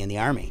out of me in the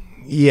Army.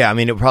 Yeah, I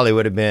mean, it probably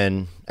would have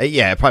been.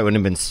 It probably wouldn't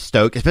have been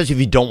stoked, especially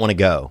if you don't want to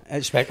go.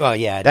 Well,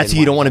 yeah, that's who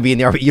you don't want to be in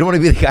the Army. You don't want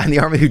to be the guy in the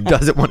Army who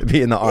doesn't want to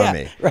be in the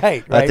Army. Yeah,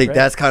 right. I think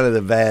that's kind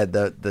of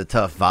the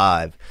tough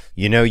vibe.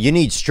 You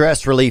need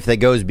stress relief that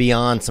goes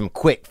beyond some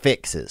quick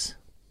fixes,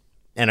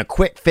 and a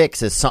quick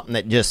fix is something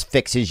that just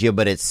fixes you.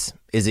 But is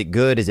it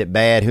good? Is it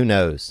bad? Who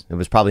knows? It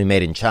was probably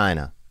made in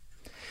China.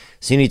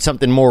 So you need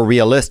something more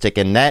realistic,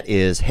 and that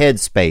is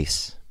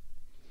Headspace.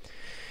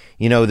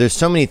 You know, there's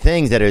so many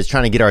things that is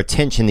trying to get our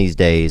attention these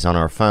days on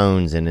our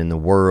phones and in the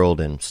world,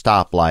 and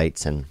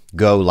stoplights and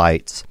go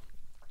lights,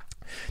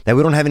 that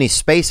we don't have any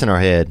space in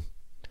our head.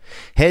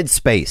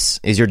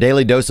 Headspace is your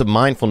daily dose of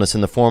mindfulness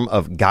in the form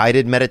of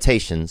guided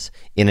meditations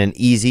in an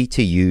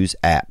easy-to-use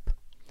app.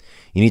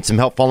 You need some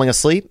help falling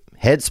asleep?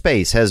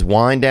 Headspace has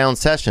wind-down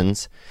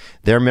sessions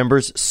their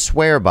members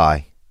swear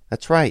by.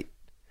 That's right.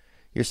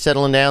 You're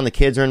settling down, the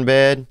kids are in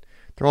bed,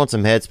 throw on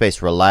some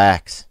Headspace,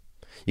 relax.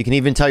 You can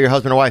even tell your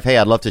husband or wife, hey,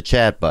 I'd love to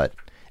chat, but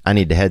I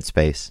need the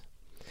Headspace.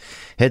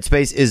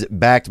 Headspace is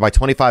backed by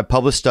 25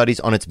 published studies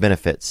on its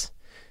benefits,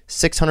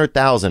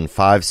 600,000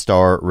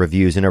 five-star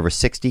reviews, and over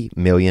 60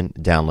 million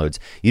downloads.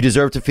 You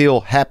deserve to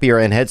feel happier,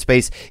 and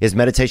Headspace is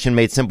meditation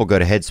made simple. Go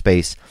to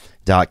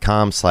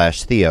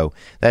headspace.com/Theo.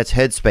 That's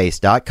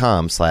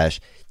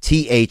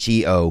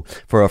headspace.com/THEO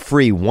for a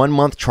free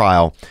 1-month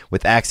trial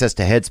with access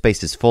to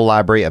Headspace's full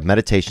library of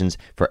meditations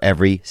for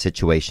every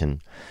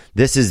situation.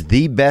 This is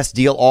the best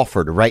deal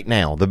offered right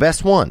now, the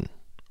best one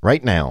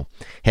right now.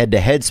 Head to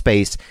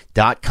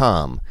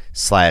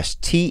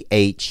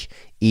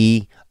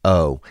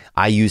headspace.com/THEO.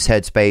 I use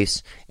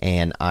Headspace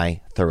and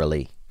I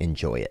thoroughly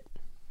enjoy it.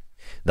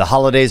 The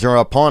holidays are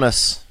upon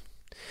us,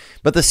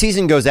 but the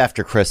season goes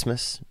after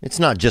Christmas. It's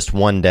not just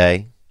one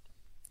day.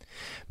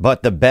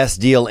 But the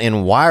best deal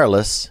in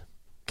wireless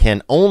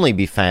can only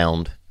be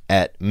found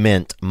at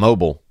Mint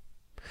Mobile.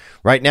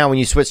 Right now, when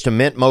you switch to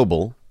Mint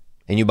Mobile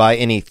and you buy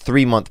any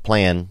 3-month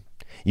plan,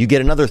 you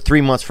get another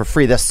 3 months for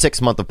free. That's 6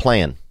 months of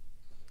plan.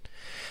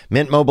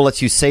 Mint Mobile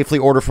lets you safely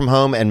order from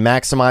home and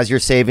maximize your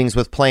savings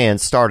with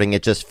plans starting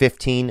at just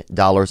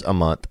 $15 a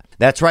month.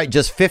 That's right,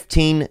 just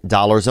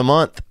 $15 a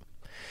month.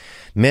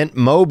 Mint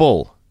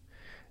Mobile.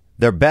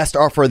 Their best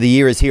offer of the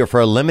year is here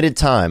for a limited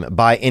time.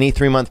 Buy any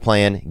 3-month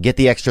plan, get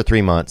the extra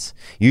 3 months.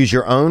 Use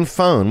your own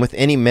phone with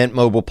any Mint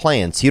Mobile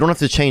plan, so you don't have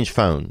to change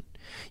phone.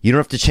 You don't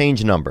have to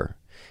change number.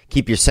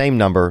 Keep your same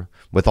number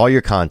with all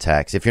your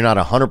contacts. If you're not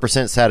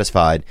 100%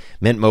 satisfied,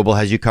 Mint Mobile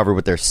has you covered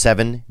with their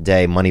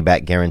 7-day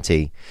money-back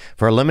guarantee.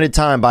 For a limited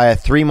time, buy a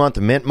 3-month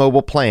Mint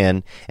Mobile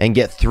plan and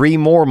get 3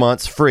 more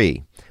months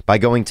free by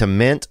going to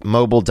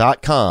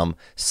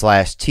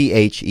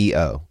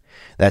mintmobile.com/THEO.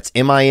 That's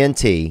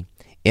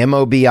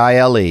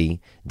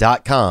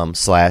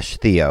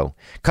MINTMOBILE.com/Theo.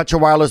 Cut your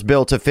wireless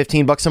bill to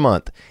 $15 a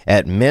month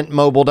at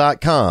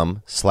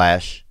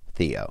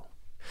mintmobile.com/Theo.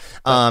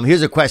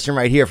 Here's a question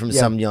right here from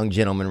some young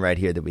gentleman right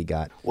here that we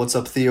got. What's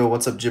up, Theo?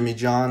 What's up, Jimmy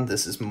John?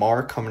 This is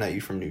Mark coming at you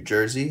from New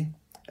Jersey.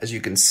 As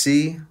you can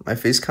see, my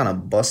face kind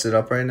of busted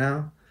up right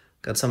now.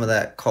 Got some of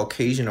that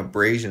Caucasian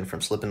abrasion from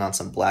slipping on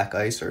some black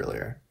ice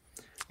earlier.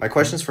 My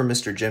question's for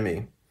Mr.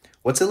 Jimmy.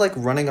 What's it like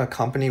running a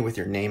company with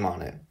your name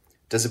on it?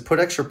 Does it put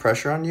extra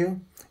pressure on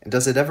you? And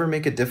does it ever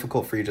make it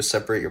difficult for you to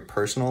separate your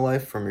personal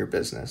life from your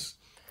business?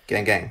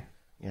 Gang, gang.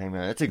 Yeah,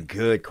 man, that's a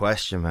good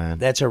question, man.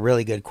 That's a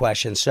really good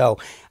question. So,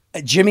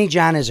 Jimmy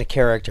John is a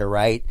character,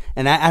 right?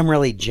 And I'm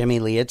really Jimmy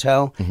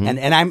Liautaud,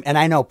 and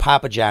I know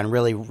Papa John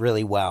really,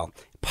 really well.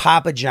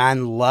 Papa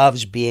John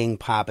loves being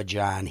Papa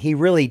John. He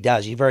really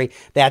does.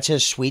 That's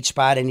his sweet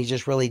spot, and he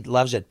just really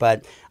loves it.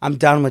 But I'm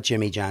done with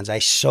Jimmy John's. I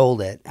sold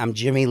it. I'm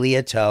Jimmy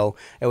Liautaud.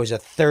 It was a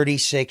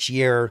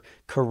 36-year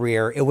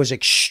career. It was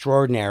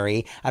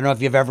extraordinary. I don't know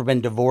if you've ever been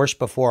divorced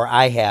before.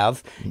 I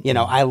have. You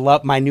know, I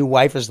love my new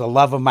wife is the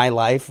love of my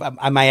life.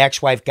 My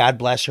ex-wife, God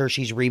bless her,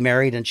 she's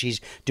remarried and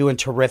she's doing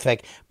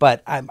terrific.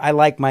 But I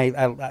like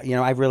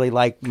I really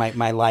like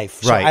my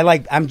life. So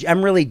right.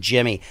 I'm really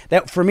Jimmy.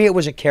 That for me, it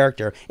was a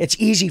character. It's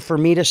easy for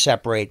me to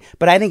separate,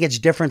 but I think it's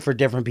different for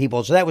different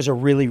people. So that was a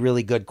really,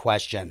 really good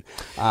question.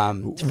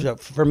 So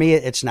for me,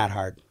 it's not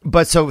hard.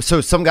 But so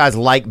some guys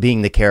like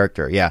being the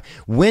character. Yeah.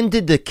 When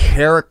did the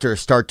character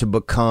start to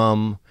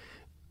become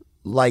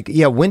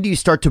when do you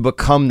start to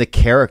become the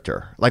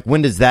character? Like,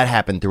 when does that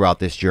happen throughout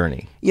this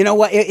journey? You know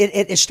what?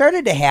 It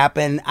started to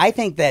happen. I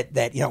think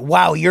that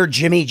wow, you're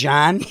Jimmy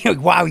John.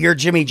 Wow, you're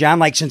Jimmy John.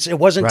 Like, since it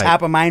wasn't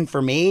top of mind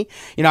for me,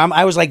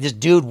 I was like this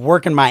dude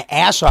working my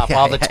ass off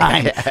all the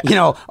time.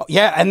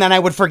 And then I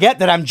would forget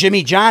that I'm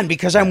Jimmy John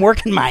because I'm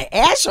working my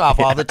ass off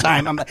all the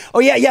time. I'm like, oh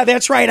yeah,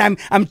 that's right.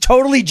 I'm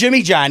totally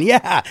Jimmy John.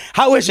 Yeah.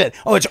 How is it?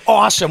 Oh, it's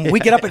awesome.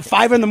 We get up at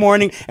 5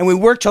 a.m. and we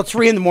work till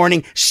 3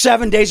 a.m.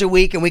 7 days a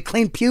week, and we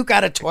clean puke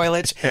out of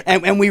toilets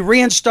and we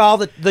reinstall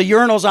the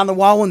urinals on the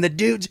wall when the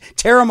dudes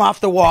tear them off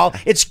the wall.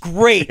 It's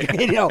great.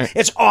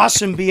 It's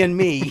awesome being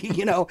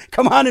me.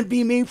 Come on and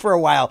be me for a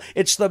while.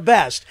 It's the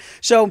best.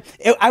 So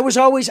I was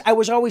always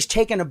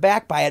taken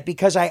aback by it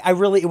because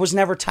it was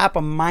never top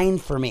of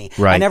mind for me.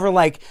 Right. I never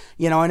I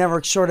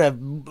never sort of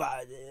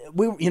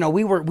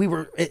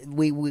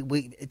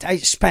I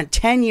spent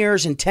 10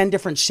 years in 10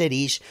 different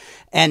cities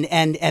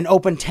and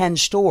opened 10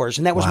 stores.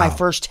 And that was my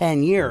first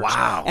 10 years.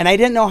 Wow. And I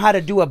didn't know how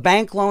to do a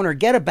bank loan or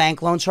get a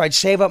bank loan. So I'd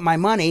save up my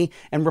money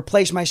and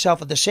replace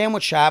myself at the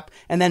sandwich shop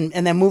and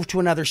then move to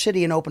another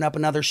city and open up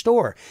another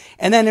store.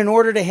 And then in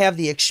order to have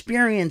the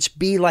experience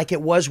be like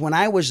it was when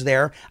I was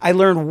there, I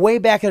learned way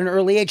back at an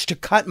early age to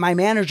cut my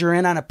manager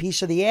in on a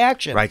piece of the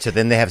action. Right. So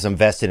then they have some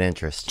vested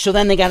interest. So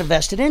then they got a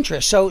vested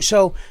interest. So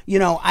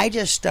I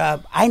just,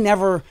 I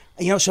never,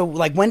 so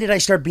like when did I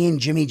start being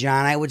Jimmy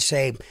John? I would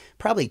say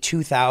probably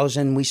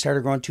 2000. We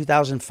started growing.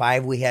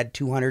 2005, we had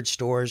 200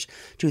 stores.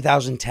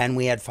 2010,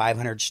 we had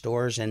 500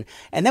 stores. And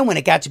then when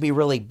it got to be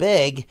really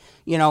big,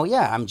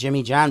 I'm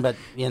Jimmy John, but,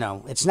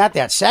 it's not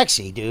that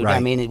sexy, dude. Right. I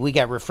mean, we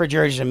got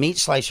refrigerators and meat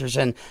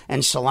slicers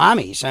and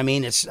salamis. I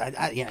mean, it's,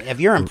 if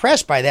you're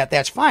impressed by that,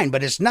 that's fine,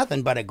 but it's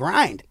nothing but a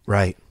grind.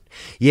 Right.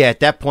 Yeah,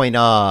 at that point,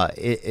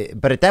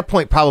 but at that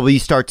point, probably you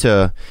start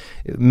to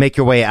make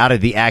your way out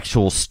of the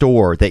actual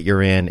store that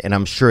you're in, and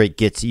I'm sure you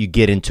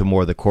get into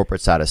more of the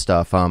corporate side of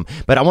stuff.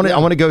 But I want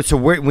to go. So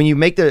when you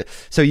make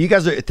so you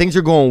guys things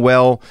are going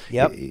well.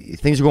 Yep.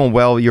 Things are going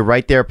well. You're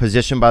right there,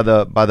 positioned by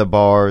the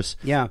bars.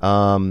 Yeah.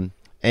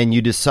 And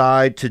you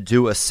decide to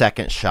do a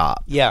second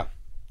shop. Yeah.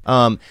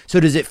 So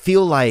does it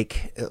feel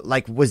like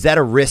was that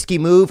a risky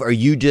move? Or were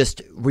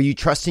you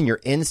trusting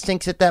your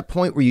instincts at that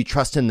point? Were you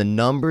trusting the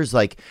numbers?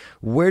 Like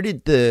where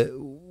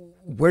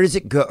does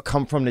it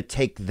come from to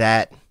take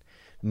that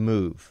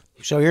move?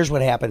 So here's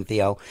what happened,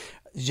 Theo.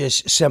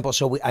 Just simple.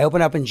 So I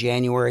opened up in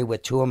January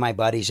with two of my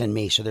buddies and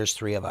me. So there's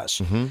three of us.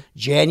 Mm-hmm.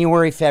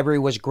 January, February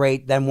was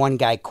great. Then one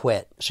guy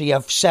quit. So you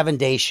have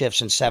 7-day shifts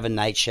and 7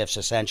 night shifts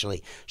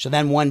essentially. So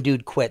then one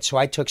dude quit. So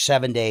I took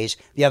 7 days.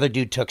 The other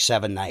dude took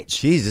 7 nights.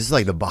 Jeez, this is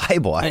like the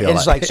Bible. I feel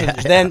it's like so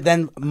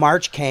then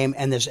March came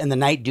and the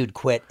night dude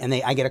quit and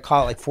I get a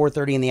call at like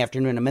 4:30 in the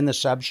afternoon. I'm in the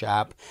sub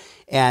shop.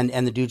 And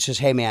the dude says,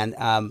 "Hey man,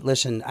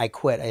 listen, I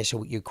quit." I said,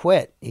 "You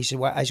quit?" He said,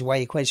 "Why?" I said, "Why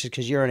you quit?" He said,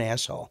 "Because you're an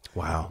asshole."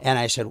 Wow. And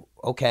I said,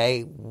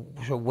 "Okay,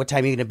 so what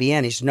time are you going to be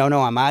in?" He said, No,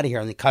 I'm out of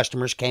here. And the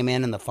customers came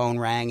in and the phone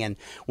rang and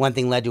one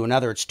thing led to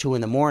another. It's 2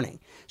 a.m.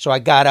 So I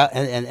got up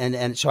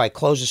and so I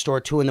closed the store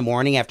at 2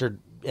 a.m. after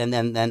and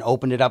then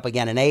opened it up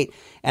again at 8.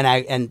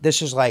 And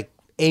this is like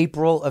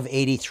April of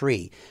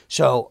 '83.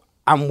 So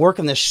I'm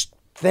working this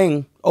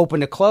thing open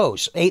to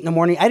close 8 a.m.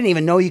 I didn't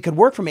even know you could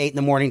work from 8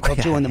 a.m. till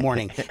 2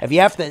 a.m. If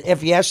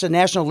you ask the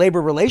National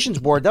Labor Relations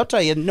Board, they'll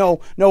tell you no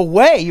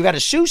way. You got to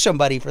sue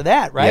somebody for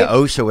that, right? Yeah,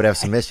 OSHA would have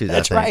some issues.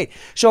 That's right.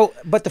 So,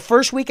 but the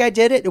first week I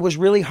did it, it was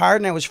really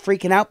hard and I was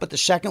freaking out. But the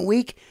second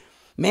week,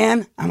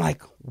 man, I'm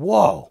like,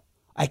 whoa,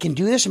 I can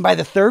do this. And by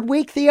the third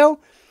week,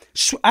 Theo,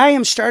 I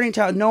am starting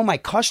to know my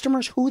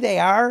customers, who they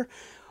are,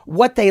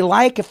 what they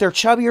like. If they're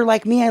chubbier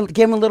like me, I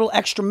give them a little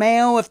extra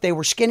mayo. If they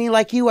were skinny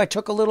like you, I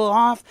took a little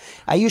off.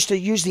 I used to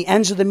use the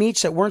ends of the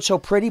meats that weren't so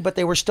pretty, but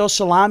they were still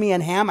salami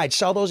and ham. I'd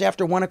sell those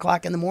after 1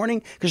 o'clock in the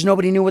morning because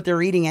nobody knew what they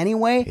were eating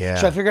anyway. Yeah.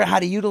 So I figured out how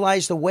to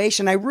utilize the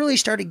waste, and I really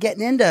started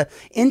getting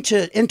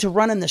into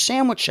running the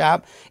sandwich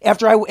shop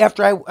after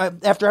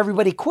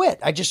everybody quit.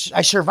 I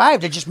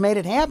survived. I just made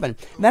it happen.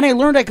 Then I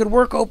learned I could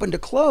work open to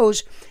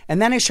close,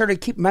 and then I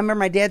started remember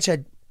my dad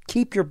said,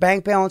 keep your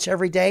bank balance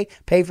every day,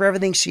 pay for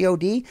everything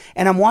COD.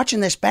 And I'm watching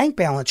this bank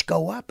balance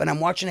go up, and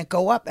I'm watching it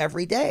go up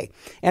every day.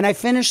 And I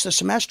finished the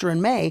semester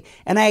in May,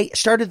 and I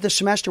started the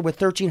semester with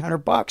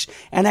 $1,300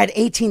 and I had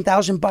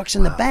 $18,000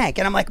 in the bank.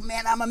 And I'm like,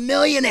 man, I'm a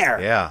millionaire.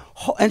 Yeah.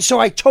 And so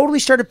I totally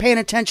started paying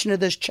attention to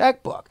this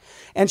checkbook.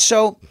 And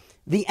so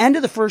the end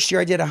of the first year,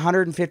 I did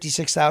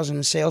 $156,000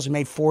 in sales and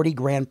made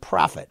 $40,000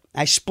 profit.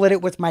 I split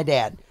it with my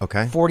dad.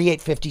 Okay.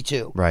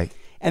 48.52. Right.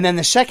 And then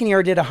the second year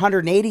I did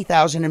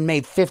 $180,000 and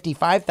made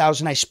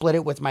 $55,000. I split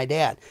it with my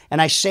dad,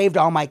 and I saved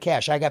all my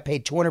cash. I got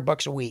paid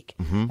 $200 a week.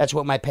 Mm-hmm. That's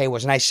what my pay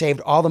was, and I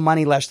saved all the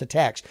money less the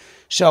tax.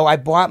 So I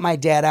bought my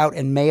dad out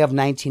in May of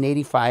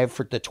 1985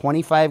 for the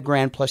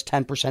 $25,000 plus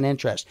 10%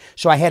 interest.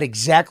 So I had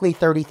exactly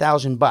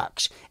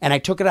 $30,000, and I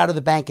took it out of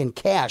the bank in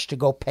cash to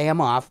go pay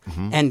him off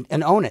and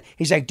own it.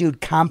 He's like,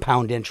 dude,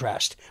 compound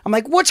interest. I'm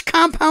like, what's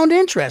compound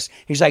interest?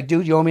 He's like,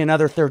 dude, you owe me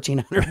another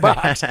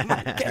 $1,300. I'm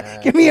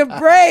like, give me a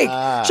break.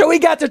 So we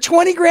got to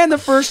 $20,000 the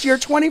first year,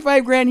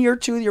 $25,000 year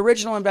 2, the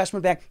original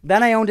investment back.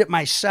 Then I owned it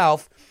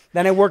myself.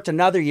 Then I worked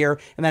another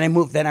year, and then I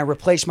moved. Then I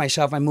replaced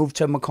myself. I moved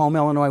to Macomb,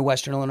 Illinois,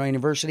 Western Illinois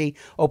University,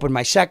 opened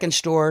my second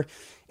store.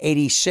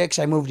 86,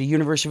 I moved to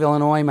University of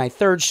Illinois, my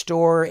third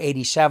store.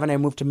 87, I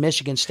moved to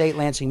Michigan State,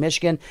 Lansing,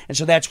 Michigan. And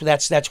so that's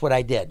what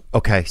I did.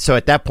 Okay, so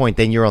at that point,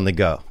 then you're on the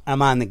go.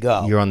 I'm on the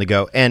go. You're on the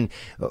go. And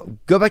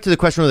go back to the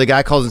question where the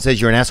guy calls and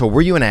says you're an asshole.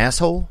 Were you an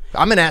asshole?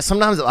 I'm an ass.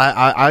 Sometimes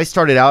I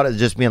started out as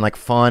just being like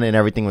fun and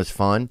everything was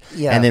fun.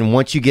 Yeah. And then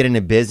once you get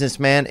into business,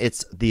 man,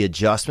 it's the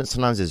adjustment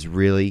sometimes is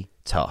really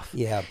tough.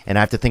 Yeah. And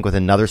I have to think with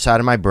another side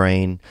of my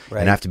brain,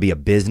 Right. and I have to be a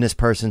business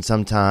person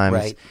sometimes.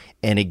 Right.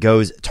 And it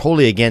goes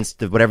totally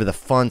against whatever the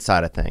fun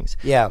side of things.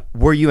 Yeah.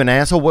 Were you an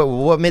asshole?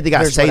 What made the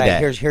guy say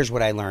that? Here's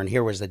what I learned.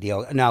 Here was the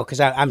deal. No,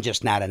 because I'm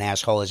just not an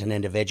asshole as an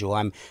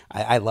individual.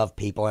 I love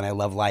people and I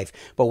love life.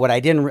 But what I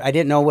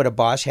didn't know what a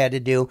boss had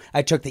to do.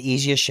 I took the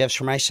easiest shifts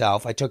for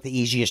myself. I took the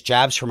easiest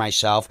jobs for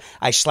myself.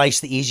 I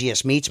sliced the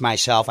easiest meats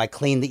myself. I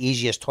cleaned the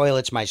easiest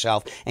toilets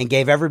myself, and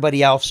gave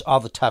everybody else all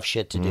the tough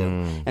shit to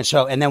do.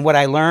 And then what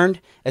I learned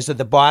is that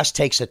the boss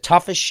takes the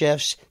toughest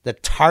shifts, the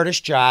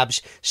hardest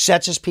jobs,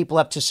 sets his people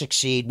up to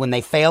succeed. When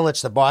they fail,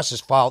 it's the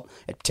boss's fault.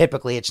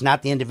 Typically, it's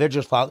not the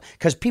individual's fault,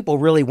 because people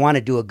really want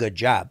to do a good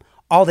job.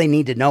 All they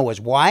need to know is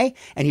why,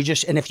 and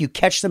if you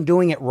catch them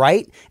doing it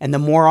right, and the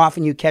more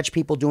often you catch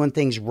people doing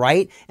things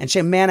right, and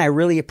say, man, I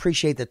really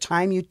appreciate the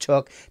time you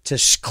took to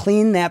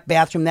clean that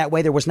bathroom that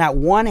way. There was not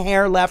one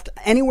hair left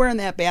anywhere in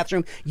that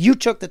bathroom. You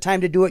took the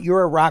time to do it.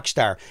 You're a rock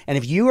star. And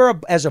if you are,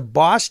 as a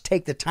boss,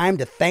 take the time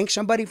to thank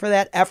somebody for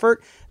that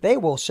effort, they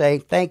will say,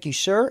 thank you,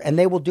 sir, and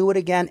they will do it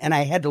again. And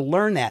I had to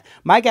learn that.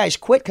 My guys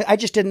quit because I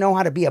just didn't know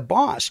how to be a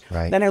boss.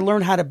 Right. Then I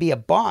learned how to be a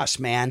boss,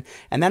 man.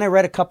 And then I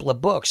read a couple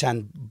of books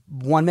on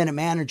 1 Minute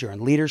Manager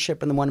and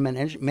leadership in the 1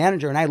 Minute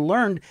Manager. And I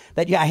learned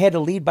that, I had to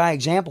lead by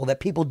example, that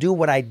people do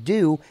what I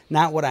do,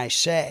 not what I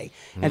say.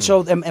 And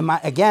so,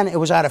 again, it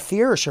was out of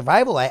fear or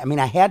survival. I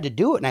had to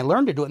do it, and I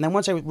learned to do it. And then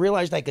once I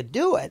realized I could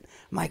do it,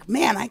 I'm like,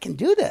 man, I can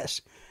do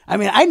this.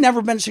 I'd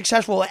never been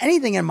successful at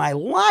anything in my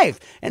life,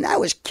 and I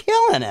was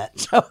killing it.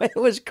 So it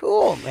was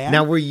cool, man.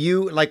 Now, were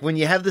you, like, when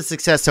you have the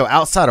success, so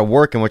outside of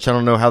working, which I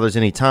don't know how there's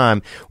any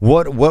time,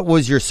 what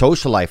was your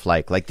social life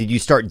like? Like, did you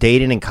start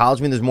dating in college?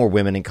 I mean, there's more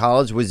women in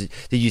college.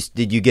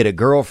 Did you get a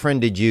girlfriend?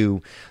 Did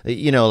you,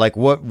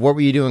 what were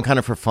you doing kind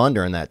of for fun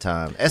during that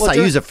time?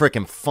 SIU's a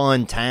freaking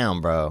fun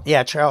town, bro.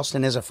 Yeah,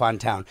 Charleston is a fun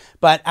town.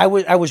 But I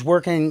was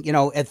working,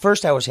 at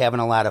first I was having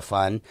a lot of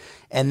fun.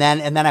 And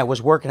then I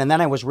was working, and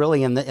then I was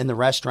really in the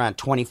restaurant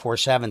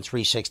 24/7,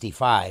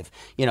 365.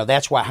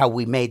 That's how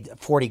we made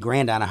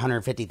 $40,000 on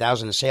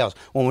 $150,000 of sales.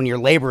 Well, when your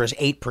labor is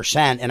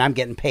 8% and I'm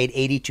getting paid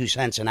 82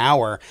 cents an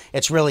hour,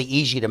 it's really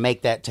easy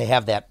to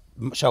have that.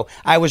 So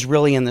I was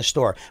really in the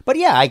store. But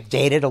yeah, I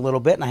dated a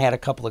little bit, and I had a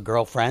couple of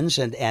girlfriends,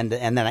 and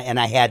then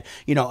I had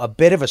a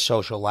bit of a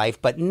social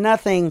life, but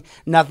nothing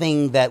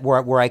that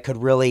where I could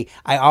really.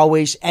 I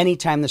always,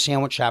 anytime the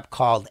sandwich shop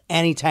called,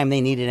 anytime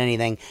they needed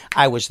anything,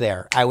 I was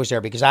there.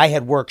 Because I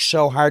had worked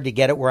so hard to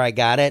get it where I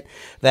got it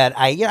that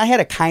I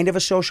had a kind of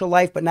a social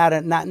life, but not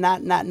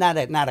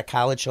a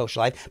college social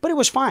life. But it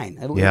was fine.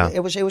 It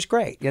was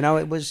great.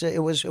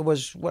 It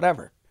was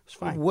whatever.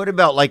 Fine. What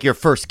about, like, your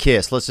first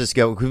kiss? Let's just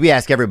go, because we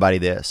ask everybody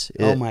this.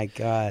 Oh my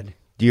God.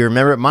 Do you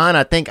remember it? Mine,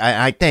 I think,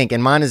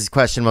 and mine is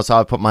questionable, so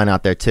I'll put mine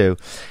out there too.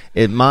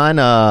 This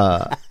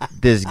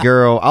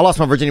girl, I lost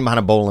my virginity behind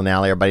a bowling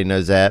alley. Everybody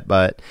knows that.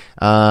 But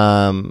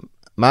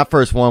my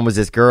first one was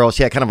this girl.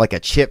 She had kind of like a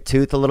chipped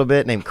tooth a little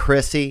bit, named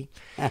Chrissy.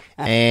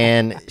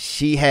 And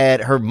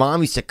her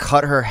mom used to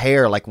cut her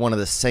hair like one of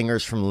the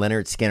singers from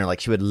Lynyrd Skynyrd.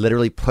 Like, she would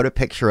literally put a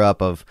picture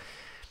up of,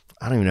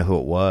 I don't even know who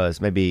it was,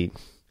 maybe...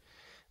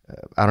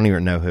 I don't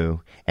even know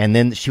who. And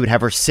then she would have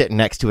her sit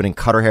next to it and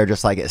cut her hair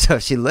just like it. So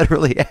she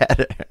literally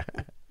had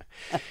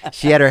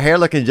her hair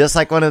looking just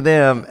like one of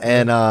them.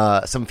 And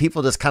some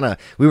people just kind of,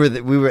 we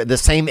were the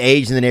same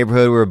age in the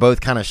neighborhood. We were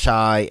both kind of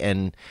shy,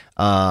 and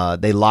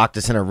they locked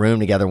us in a room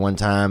together one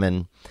time,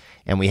 and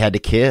we had to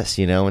kiss,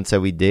 and so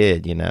we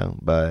did,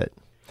 but.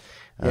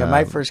 Yeah,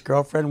 my first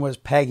girlfriend was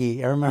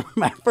Peggy. I remember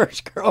my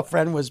first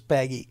girlfriend was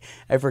Peggy.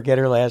 I forget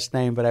her last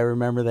name, but I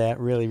remember that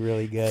really,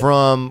 really good.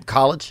 From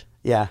college?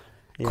 Yeah.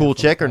 Cool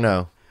chick or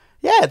no?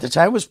 Yeah, at the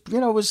time it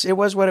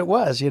was what it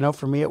was.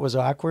 For me it was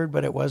awkward,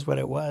 but it was what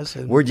it was.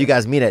 And, where'd you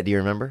guys meet at? Do you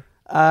remember?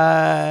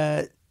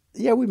 Yeah,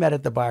 we met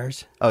at the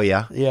bars. Oh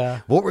yeah, yeah.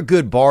 What were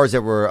good bars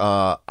that were?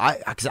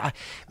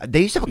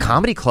 They used to have a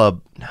comedy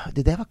club. No,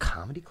 did they have a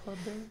comedy club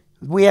there?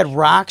 We had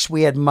Rocks,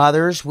 we had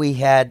Mothers, we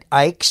had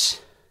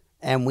Ike's,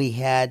 and we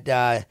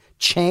had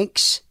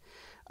Chinks.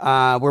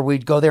 Where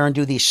we'd go there and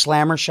do these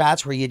slammer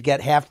shots where you'd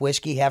get half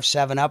whiskey, half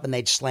 7-Up, and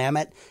they'd slam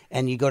it,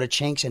 and you go to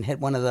Chinks and hit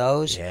one of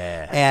those.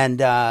 Yeah. And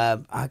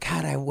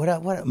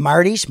what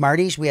Marty's.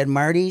 We had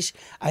Marty's.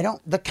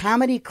 The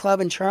comedy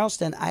club in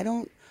Charleston. I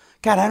don't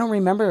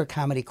remember a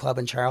comedy club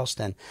in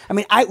Charleston.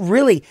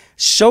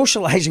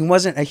 Socializing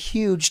wasn't a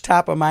huge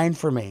top of mind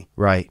for me.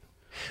 Right.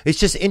 It's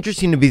just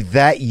interesting to be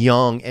that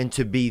young and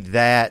to be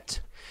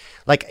that.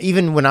 Like,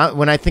 even when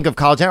I think of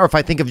college now, or if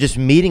I think of just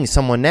meeting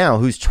someone now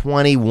who's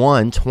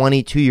 21,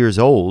 22 years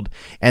old,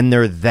 and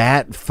they're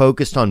that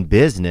focused on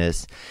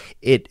business,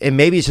 and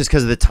maybe it's just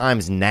because of the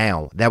times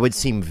now, that would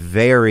seem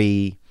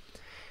very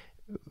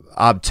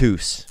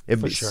obtuse. It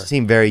would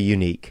seem very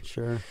unique.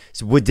 Sure.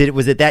 So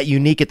was it that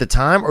unique at the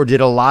time, or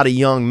did a lot of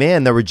young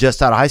men that were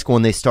just out of high school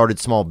and they started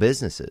small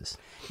businesses?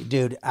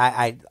 Dude,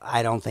 I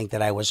don't think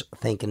that I was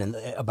thinking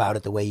about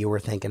it the way you were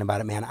thinking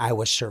about it, man. I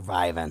was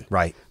surviving.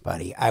 Right.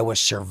 Buddy, I was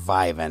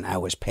surviving. I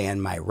was paying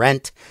my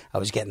rent. I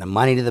was getting the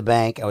money to the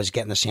bank. I was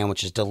getting the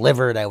sandwiches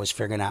delivered. I was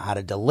figuring out how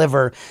to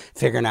deliver,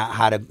 figuring out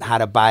how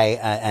to buy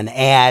an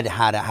ad,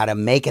 how to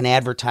make an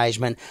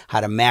advertisement,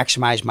 how to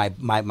maximize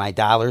my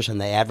dollars and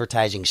the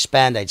advertising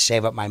spend. I'd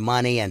save up my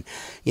money, and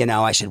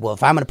I said, well,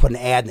 if I'm going to put an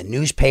ad in the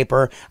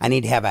newspaper, I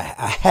need to have a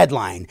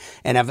headline,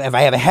 and if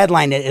I have a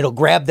headline, it'll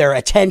grab their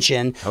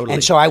attention. Totally.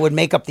 And so I would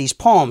make up these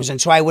poems,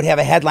 and so I would have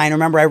a headline.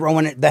 Remember, I wrote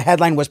when the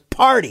headline was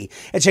 "Party."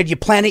 It said, "You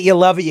plan it, you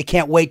love it, you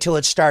can't wait till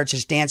it starts.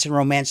 It's dance and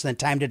romance, and then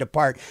time to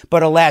depart.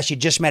 But alas, you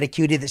just met a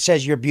cutie that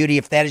says you're beauty.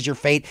 If that is your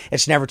fate,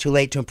 it's never too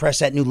late to impress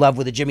that new love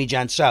with a Jimmy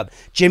John sub.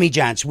 Jimmy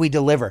John's, we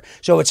deliver."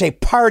 So it's a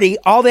party,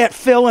 all that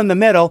fill in the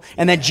middle,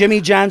 and then Jimmy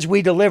John's,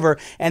 we deliver,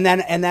 and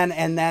then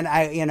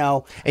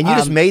I, And you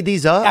just made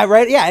these up? I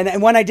read, yeah,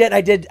 and when I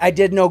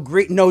did no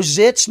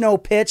zits, no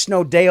pits,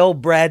 no day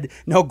old bread,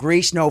 no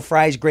grease, no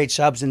fries, great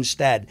subs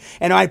instead.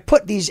 And I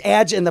put these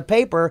ads in the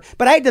paper,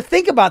 but I had to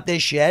think about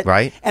this shit,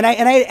 right? And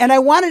I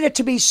wanted it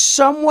to be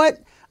somewhat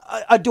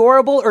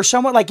adorable or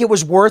somewhat like it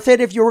was worth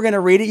it. If you were going to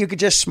read it, you could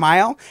just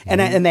smile,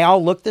 and they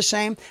all looked the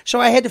same. So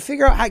I had to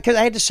figure out how, because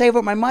I had to save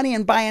up my money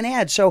and buy an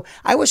ad. So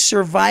I was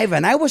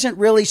surviving. I wasn't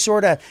really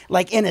sort of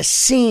like in a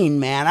scene,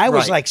 man. I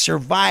was like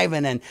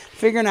surviving and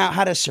figuring out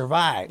how to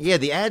survive. Yeah,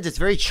 the ads, it's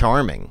very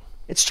charming.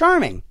 It's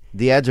charming.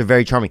 The ads are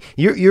very charming.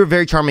 You're a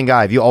very charming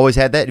guy. Have you always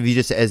had that?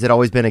 Has it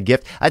always been a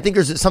gift? I think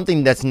there's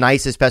something that's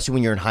nice, especially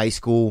when you're in high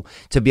school,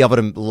 to be able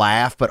to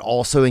laugh, but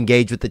also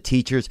engage with the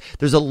teachers.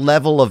 There's a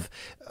level of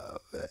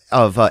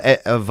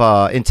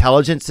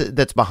intelligence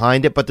that's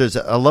behind it, but there's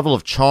a level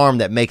of charm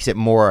that makes it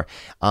more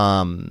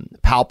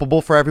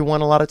palpable for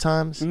everyone a lot of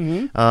times.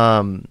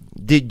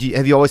 Mm-hmm.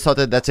 Have you always thought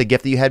that that's a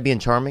gift that you had, being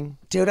charming?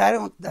 Dude, I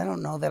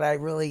don't know that I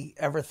really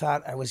ever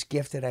thought I was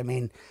gifted. I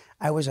mean,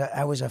 I was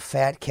a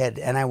fat kid,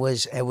 and I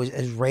was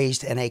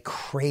raised in a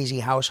crazy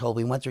household.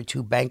 We went through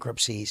 2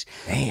 bankruptcies.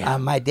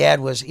 Damn. My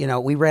dad was,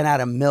 we ran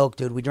out of milk,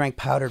 dude. We drank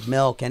powdered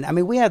milk, and I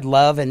mean, we had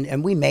love,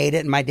 and we made it.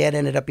 And my dad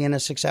ended up being a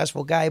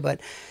successful guy.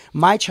 But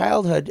my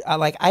childhood,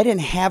 I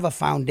didn't have a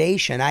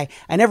foundation. I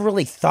never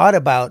really thought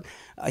about,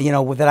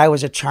 that I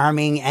was a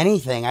charming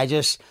anything. I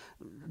just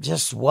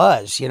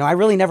was, I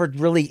really never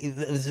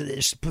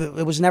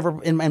it was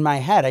never in my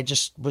head. I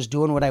just was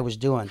doing what I was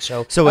doing.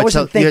 So I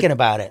wasn't thinking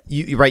about it.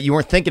 You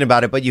weren't thinking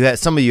about it, but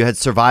some of you had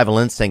survival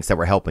instincts that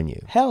were helping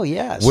you. Hell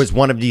yes. Was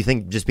one of, do you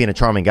think, just being a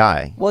charming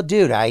guy? Well,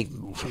 dude,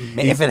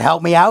 if it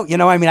helped me out,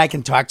 I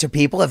can talk to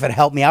people. If it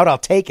helped me out, I'll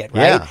take it,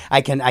 right? Yeah.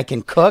 I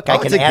can cook, I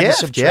can add and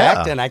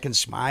subtract, and I can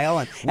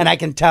smile, and I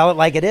can tell it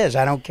like it is.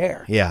 I don't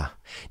care. Yeah.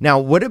 Now,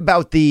 what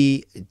about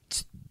the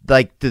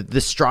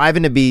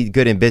striving to be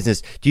good in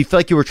business? Do you feel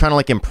like you were trying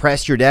to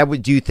impress your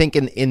dad? Do you think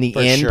in the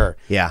end? For sure.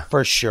 Yeah.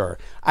 For sure.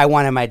 I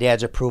wanted my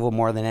dad's approval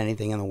more than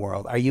anything in the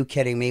world. Are you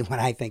kidding me when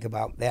I think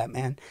about that,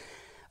 man?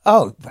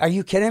 Oh, are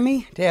you kidding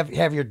me? To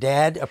have your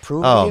dad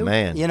approve of you? Oh,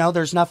 man.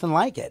 There's nothing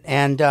like it.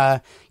 And,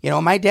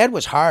 my dad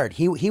was hard.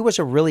 He was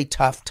a really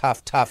tough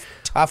guy.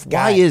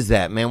 Why is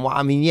that, man? Well,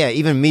 I mean, yeah,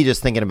 even me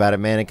just thinking about it,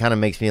 man, it kind of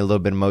makes me a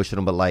little bit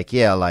emotional. But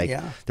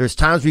there's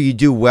times where you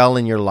do well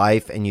in your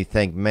life and you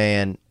think,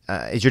 man,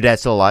 is your dad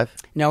still alive?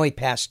 No, he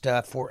passed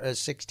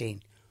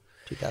 2016.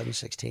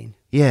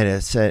 Yeah,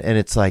 and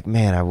it's like,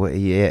 man,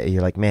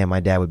 you're like, man, my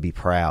dad would be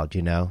proud,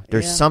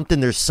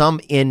 There's some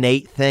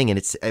innate thing, and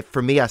it's,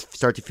 for me, I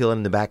start to feel it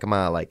in the back of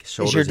my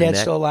shoulders. Is your dad and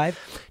neck. still alive?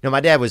 No,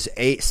 my dad was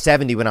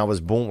 70 when I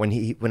was born.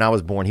 When I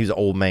was born, he was an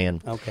old man.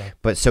 Okay,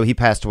 but so he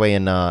passed away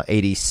in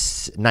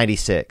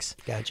 96.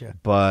 Gotcha.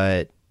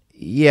 But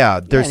yeah,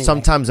 there's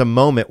sometimes a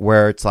moment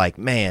where it's like,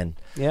 man,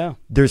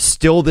 there's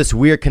still this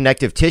weird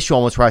connective tissue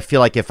almost where I feel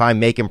like if I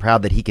make him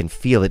proud, that he can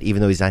feel it,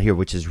 even though he's not here,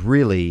 which is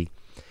really,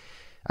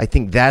 I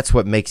think that's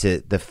what makes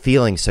the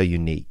feeling so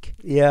unique.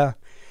 Yeah.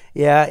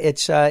 Yeah,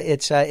 it's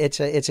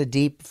a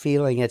deep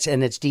feeling.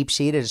 It's deep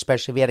seated,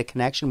 especially if you had a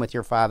connection with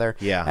your father.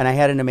 Yeah, and I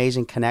had an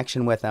amazing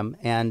connection with him,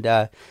 and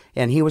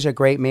he was a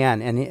great man.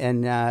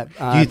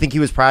 Do you think he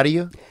was proud of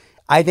you?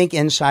 I think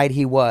inside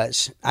he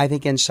was. I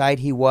think I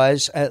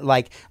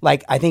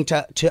think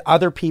to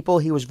other people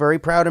he was very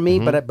proud of me,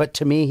 but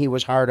to me he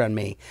was hard on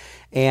me,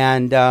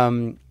 and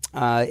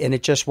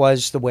it just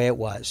was the way it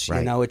was.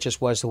 Right. It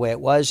just was the way it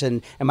was.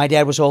 And my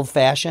dad was old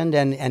fashioned,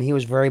 and he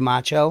was very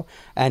macho,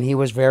 and he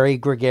was very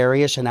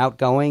gregarious and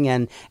outgoing,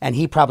 and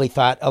he probably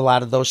thought a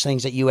lot of those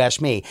things that you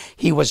asked me.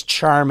 He was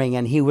charming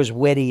and he was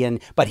witty,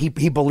 but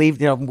he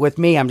believed, with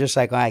me, I'm just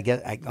like,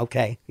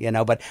 okay,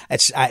 but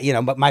it's,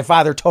 but my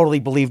father totally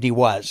believed he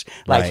was.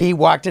 Like, he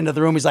walked into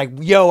the room, he's like,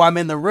 yo, I'm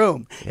in the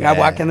room. And I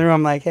walk in the room,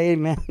 I'm like, hey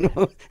man,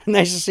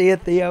 nice to see you,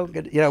 Theo.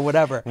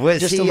 Whatever. Was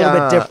just he, a little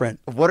bit different.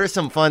 What are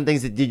some fun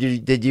things that did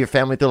did your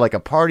family throw like a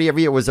party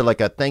every year? Was there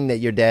like a thing that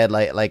your dad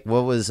like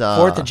what was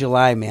 4th of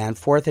July, man.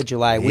 4th of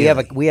July.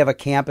 Really? We have a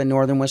camp in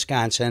northern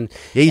Wisconsin.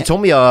 Yeah, you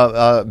told me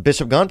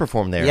Bishop Gunn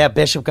performed there. Yeah,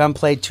 Bishop Gunn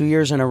played 2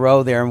 years in a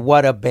row there, and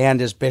what a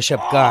band is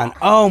Bishop Gunn.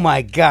 Oh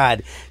my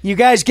God. You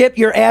guys get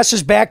your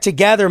asses back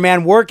together,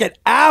 man. Work it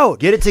out.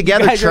 Get it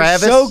together, you guys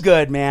Travis. Are so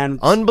good, man.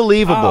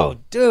 Unbelievable. Oh,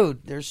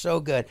 dude, they're so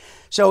good.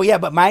 So yeah,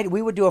 but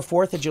we would do a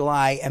 4th of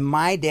July, and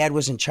my dad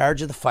was in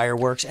charge of the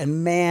fireworks.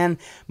 And man,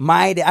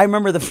 I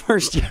remember the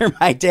first year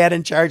my dad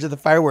in charge of the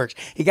fireworks.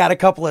 He got a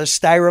couple of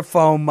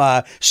styrofoam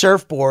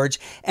surfboards,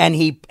 and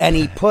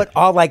he put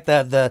all like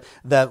the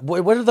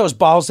what are those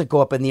balls that go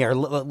up in the air?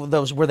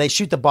 Those where they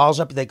shoot the balls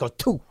up, they go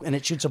too, and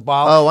it shoots a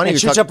ball. Oh, I know and it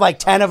shoots up like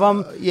 10 of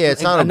them. Yeah,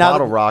 it's not a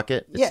bottle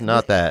rocket. It's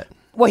not that.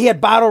 Well, he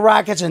had bottle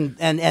rockets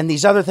and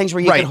these other things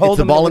where you could hold it's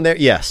the them. ball in there.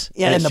 Yes.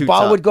 Yeah, and the shoots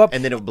ball would go up,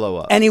 and then it would blow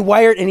up. And he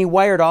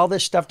wired all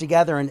this stuff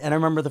together. And I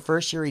remember the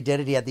first year he did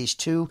it, he had these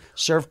 2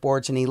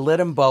 surfboards, and he lit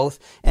them both.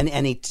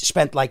 And he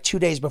spent like 2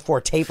 days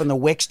before taping the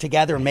wicks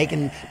together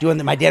and doing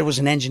them. My dad was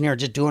an engineer,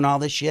 just doing all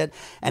this shit.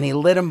 And he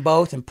lit them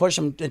both and pushed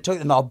them,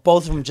 and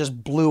both of them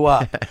just blew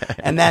up.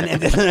 and then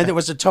it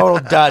was a total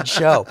dud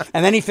show.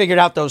 And then he figured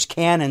out those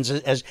cannons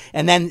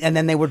and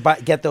then they would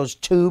get those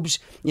tubes,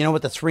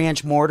 with the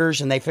 3-inch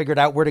mortars, and they figured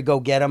out where to go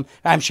get them.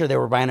 I'm sure they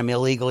were buying them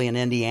illegally in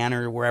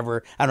Indiana or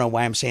wherever. I don't know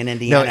why I'm saying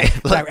Indiana.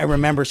 No, I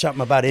remember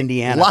something about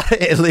Indiana. A lot of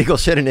illegal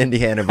shit in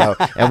Indiana, bro.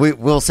 And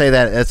we'll say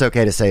that. It's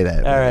okay to say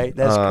that. All right,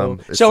 that's cool.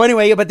 So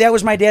anyway, but that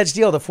was my dad's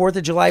deal. The 4th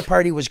of July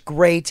party was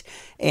great,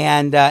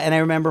 and I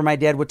remember my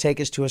dad would take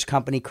us to his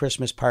company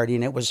Christmas party,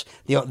 and it was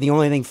the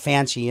only thing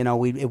fancy.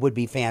 It would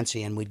be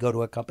fancy, and we'd go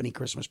to a company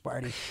Christmas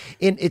party.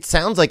 And it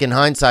sounds like in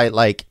hindsight,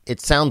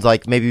 it sounds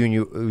like maybe when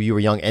you were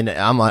young, and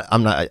I'm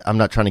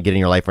not trying to get in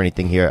your life or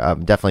anything here.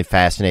 I'm definitely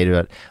fascinated,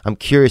 but I'm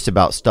curious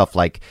about stuff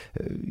like,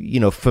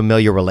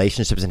 familiar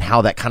relationships and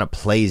how that kind of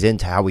plays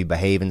into how we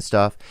behave and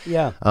stuff.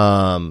 Yeah.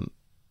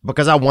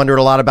 Because I wondered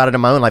a lot about it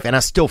in my own life, and I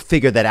still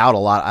figured that out a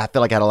lot. I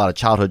feel like I had a lot of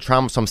childhood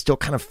trauma, so I'm still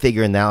kind of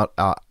figuring that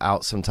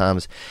out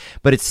sometimes.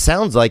 But it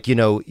sounds like,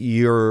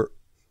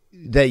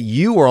 that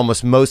you were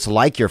almost most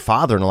like your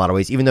father in a lot of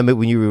ways, even though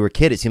when you were a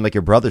kid, it seemed like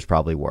your brothers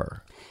probably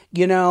were.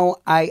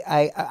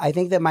 I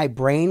think that my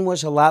brain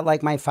was a lot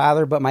like my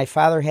father, but my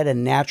father had a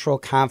natural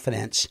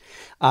confidence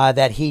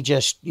that he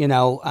just, we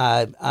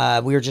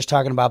were just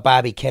talking about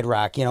Bobby Kid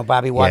Rock.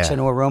 Bobby walks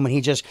into a room and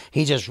he just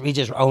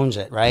owns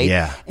it, right?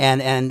 Yeah.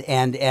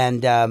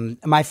 And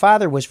my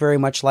father was very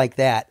much like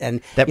that,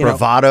 and that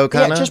bravado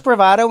kind of. Yeah, just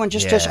bravado and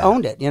just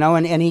owned it,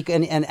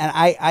 and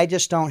I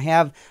just don't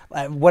have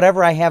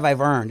whatever I have. I've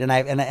earned, and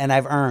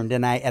I've earned,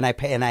 and I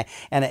pay,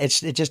 and it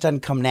just doesn't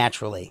come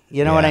naturally.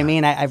 You know what I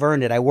mean? I've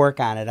earned it. I work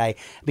on it.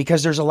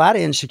 Because there's a lot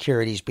of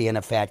insecurities being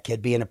a fat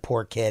kid, being a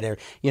poor kid, or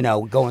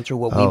going through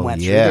what we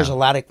went through. There's a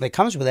lot that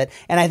comes with it,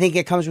 and I think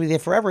it comes with you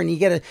forever. And you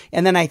get it.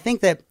 And then I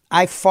think that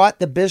I fought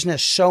the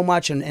business so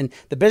much, and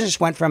the business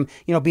went from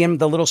being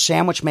the little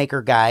sandwich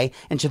maker guy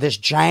into this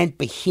giant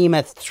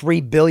behemoth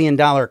 $3 billion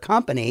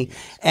company,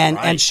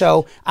 and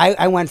so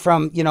I went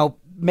from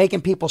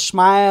making people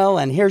smile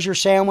and here's your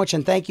sandwich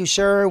and thank you,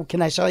 sir.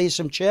 Can I sell you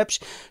some chips?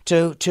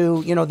 To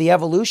the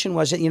evolution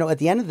was that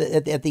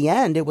at the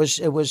end it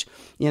was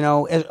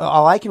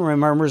all I can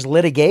remember is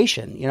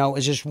litigation. It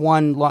was just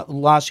one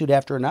lawsuit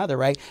after another.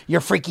 Right?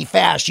 You're freaky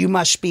fast. You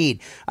must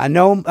speed.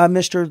 No,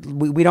 Mister,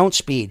 we don't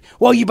speed.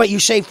 Well, but you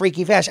say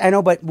freaky fast. I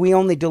know, but we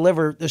only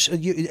deliver this.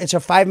 It's a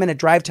 5-minute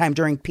drive time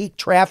during peak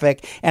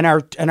traffic, and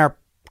our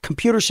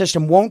computer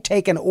system won't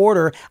take an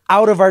order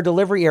out of our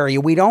delivery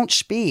area. We don't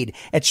speed.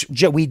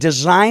 We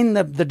design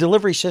the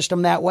delivery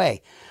system that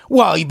way.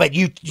 Well, but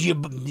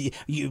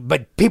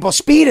but people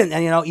speed,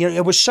 and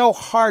it was so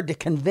hard to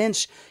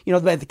convince,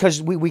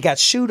 because we got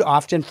sued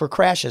often for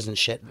crashes and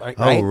shit. Right?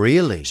 Oh,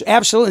 really? So,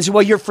 absolutely. So,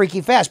 well, you're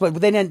freaky fast, but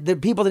then the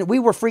people that we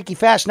were freaky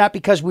fast, not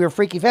because we were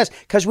freaky fast,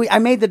 because I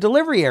made the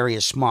delivery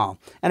areas small,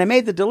 and I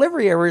made the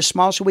delivery areas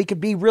small so we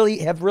could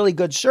have really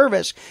good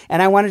service,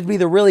 and I wanted to be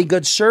the really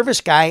good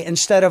service guy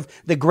instead of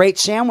the great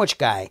sandwich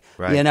guy,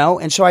 right.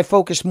 And so I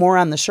focused more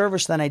on the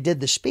service than I did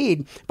the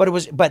speed.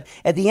 But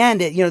at the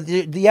end,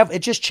 it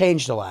just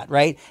changed a lot,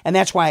 right? And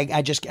that's why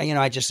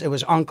it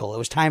was uncle. It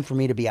was time for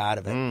me to be out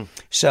of it.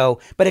 So,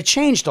 but it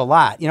changed a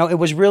lot. It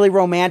was really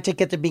romantic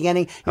at the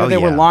beginning.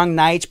 There were long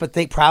nights, but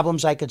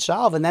problems I could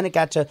solve, and then it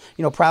got to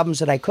problems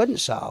that I couldn't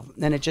solve.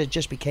 Then it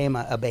just became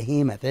a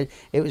behemoth. It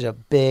was a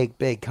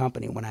big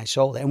company when I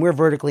sold it, and we're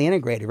vertically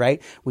integrated,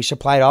 right? We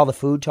supplied all the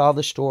food to all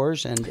the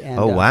stores, and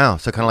oh wow,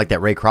 so kind of like that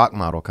Ray Kroc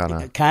model,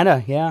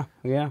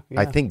 yeah.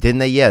 I think didn't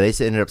they? Yeah,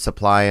 they ended up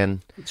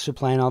supplying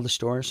all the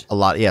stores. A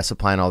lot,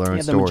 supplying all their own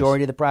the stores.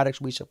 Majority of the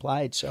products we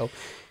supplied. So,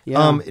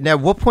 yeah. Now,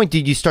 at what point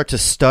did you start to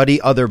study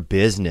other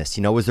business?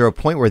 Was there a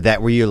point where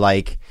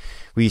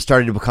you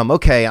started to become,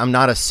 okay, I'm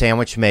not a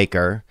sandwich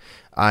maker.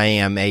 I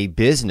am a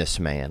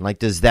businessman. Like,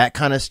 does that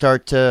kind of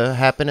start to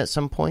happen at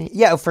some point?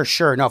 Yeah, for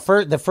sure. No,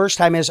 the first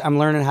time is I'm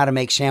learning how to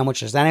make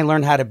sandwiches. Then I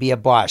learned how to be a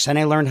boss. Then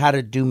I learned how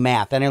to do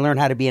math. Then I learned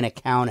how to be an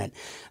accountant.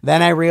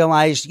 Then I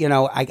realized,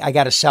 I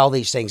got to sell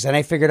these things. Then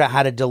I figured out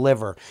how to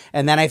deliver.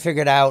 And then I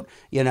figured out,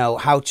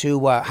 how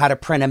to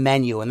print a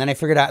menu. And then I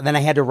figured out, then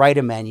I had to write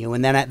a menu.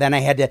 And then I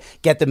had to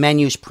get the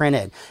menus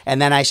printed.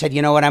 And then I said,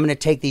 you know what, I'm going to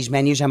take these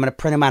menus, I'm going to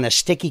print them on a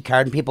sticky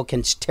card, and people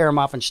can tear them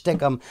off and stick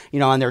them,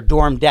 on their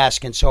dorm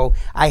desk. And so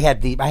I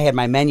had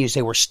my menus.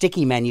 They were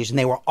sticky menus, and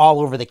they were all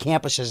over the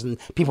campuses, and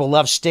people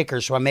love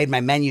stickers. So I made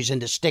my menus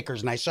into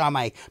stickers, and I saw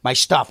my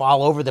stuff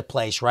all over the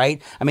place,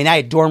 right? I mean, I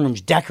had dorm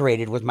rooms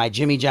decorated with my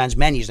Jimmy John's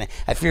menus, and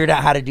I figured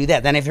out how to do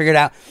that. Then I figured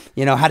out,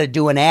 how to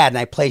do an ad, and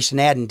I placed an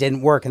ad and it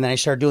didn't work. And then I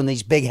started doing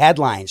these big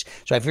headlines.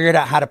 So I figured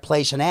out how to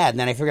place an ad, and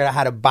then I figured out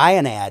how to buy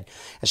an ad.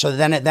 And so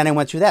then I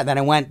went through that.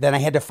 Then I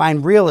had to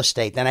find real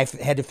estate. Then I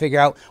had to figure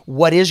out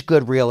what is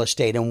good real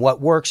estate and what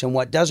works and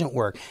what doesn't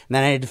work. And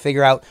then I had to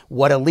figure out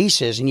what a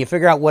lease is. And you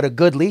figure out what a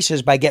good lease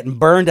is by getting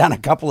burned on a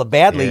couple of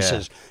bad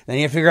leases. Then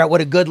you figure out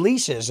what a good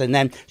lease is. And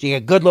then so you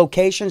get good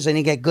locations, then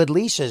you get good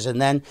leases.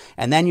 And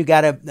then you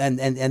got to,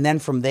 and then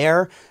from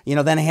there,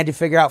 then I had to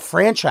figure out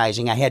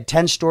franchising. I had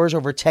 10 stores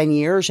over 10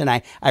 years, and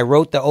I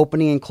wrote the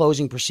opening and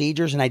closing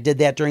procedures, and I did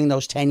that during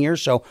those 10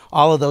 years. So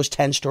all of those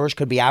 10 stores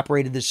could be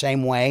operated the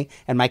same way,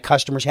 and my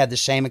customers had the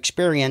same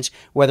experience,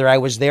 whether I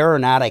was there or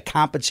not. I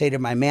compensated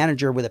my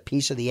manager with a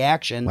piece of the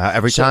action. Wow,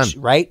 every time.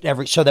 Right?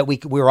 So that we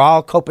were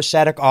all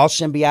copacetic, all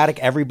symbiotic,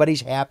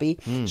 everybody's happy.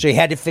 So you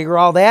had to figure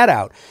all that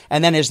out.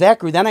 And then as that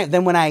grew,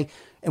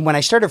 when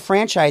I started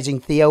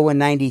franchising, Theo, in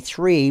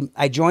 93,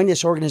 I joined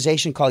this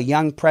organization called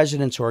Young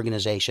Presidents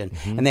Organization.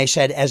 And they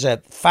said, as a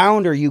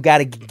founder, you got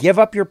to give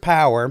up your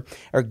power,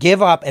 or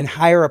give up and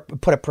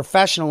put a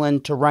professional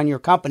in to run your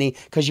company,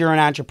 because you're an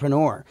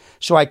entrepreneur.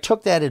 So I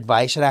took that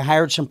advice, and I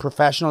hired some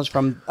professionals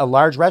from a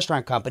large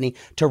restaurant company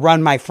to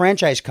run my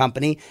franchise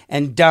company,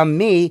 and dumb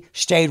me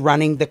stayed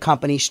running the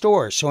company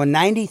stores. So in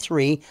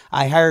 93,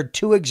 I hired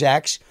 2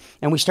 execs,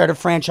 and we started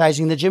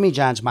franchising the Jimmy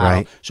John's model.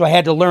 Right. So I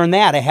had to learn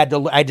that. I had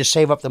to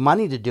save up the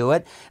money to do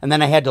it, and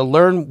then I had to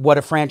learn what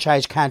a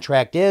franchise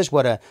contract is,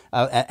 what a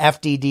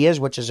FDD is,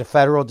 which is a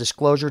federal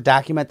disclosure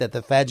document that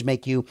the feds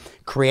make you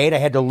create. I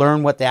had to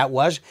learn what that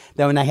was.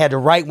 Then when I had to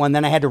write one,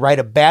 then I had to write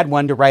a bad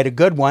one to write a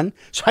good one.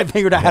 So I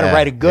figured out how to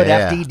write a good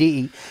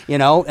FDD,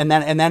 and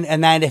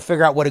then I had to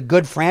figure out what a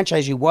good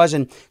franchisee was.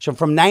 And so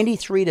from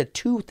 93 to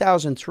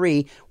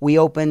 2003, we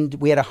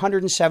had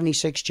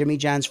 176 Jimmy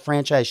John's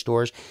franchise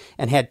stores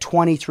and had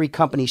 23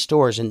 company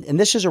stores. And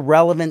this is a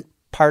relevant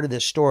part of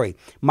this story.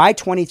 My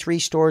 23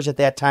 stores at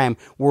that time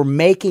were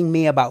making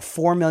me about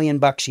 $4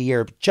 million a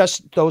year,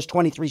 just those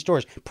 23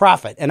 stores,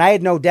 profit. And I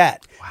had no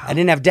debt. Wow. I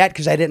didn't have debt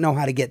because I didn't know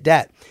how to get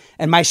debt.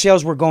 And my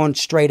sales were going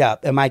straight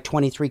up in my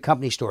 23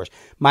 company stores.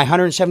 My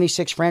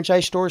 176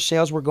 franchise stores,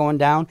 sales were going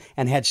down,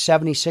 and had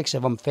 76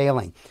 of them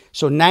failing.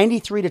 So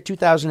 93 to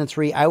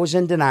 2003, I was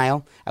in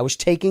denial. I was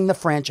taking the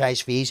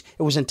franchise fees.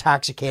 It was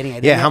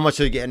intoxicating. How much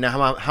do you get?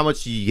 Now, how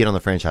much do you get on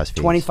the franchise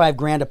fees?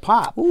 $25,000 a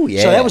pop. Ooh,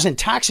 yeah. So that was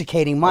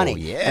intoxicating money. Oh,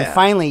 yeah. And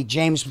finally,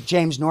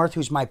 James North,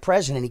 who's my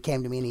president, he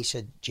came to me and he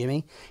said,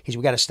 Jimmy, we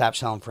got to stop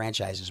selling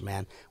franchises,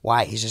 man.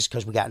 Why? He says,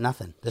 because we got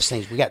nothing.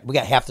 We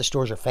got half the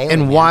stores are failing.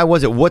 And why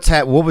was it?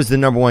 What was the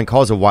number one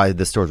cause of why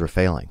the stores were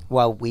failing?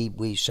 Well,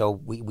 we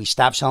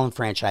stopped selling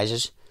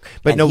franchises.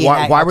 But no,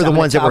 why were the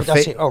ones that were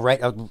failing? Oh, right.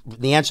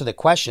 The answer to the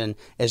question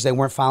is they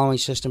weren't following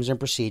systems and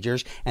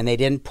procedures, and they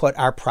didn't put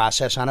our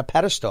process on a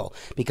pedestal,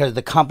 because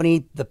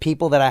the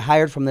people that I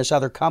hired from this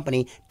other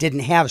company didn't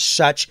have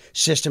such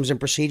systems and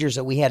procedures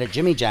that we had at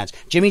Jimmy John's.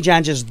 Jimmy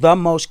John's is the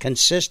most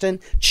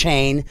consistent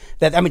chain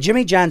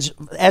Jimmy John's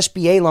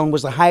SBA loan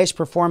was the highest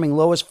performing,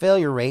 lowest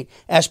failure rate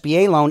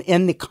SBA loan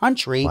in the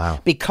country. Wow.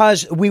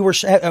 Because we were.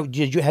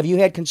 Have you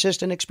had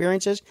consistent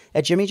experiences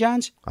at Jimmy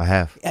John's? I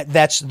have.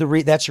 That's the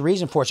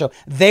reason for it. So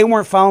they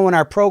weren't following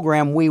our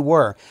program. We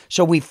were.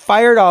 So we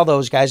fired all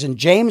those guys. And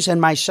James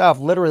and myself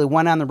literally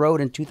went on the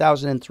road in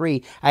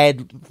 2003.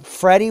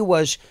 Freddie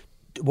was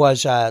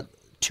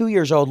 2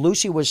 years old.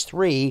 Lucy was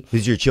 3.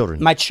 These are your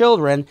children. My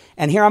children.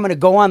 And here I'm going to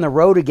go on the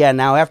road again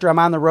now. After I'm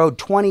on the road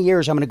 20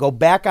 years, I'm going to go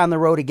back on the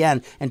road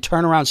again and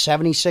turn around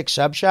 76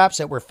 sub shops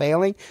that were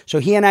failing. So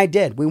he and I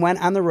did. We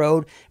went on the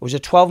road. It was a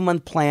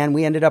 12-month plan.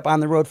 We ended up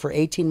on the road for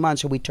 18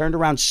 months, and we turned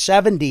around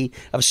 70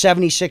 of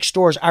 76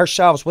 stores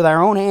ourselves with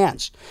our own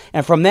hands.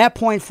 And from that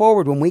point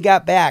forward, when we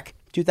got back,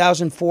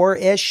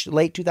 2004-ish,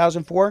 late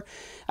 2004,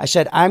 I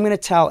said, I'm going to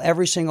tell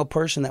every single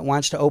person that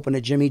wants to open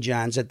a Jimmy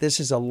John's that this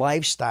is a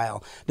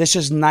lifestyle. This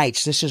is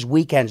nights. This is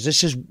weekends.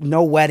 This is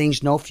no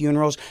weddings, no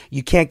funerals.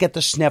 You can't get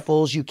the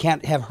sniffles. You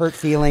can't have hurt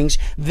feelings.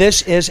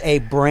 This is a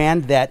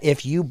brand that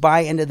if you buy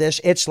into this,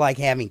 it's like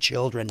having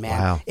children, man.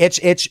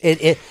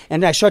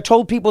 Wow. So I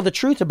told people the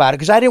truth about it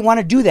because I didn't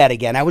want to do that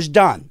again. I was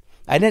done.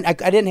 I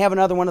didn't have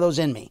another one of those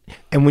in me.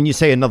 And when you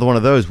say another one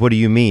of those, what do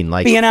you mean?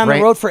 Like being on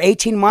the road for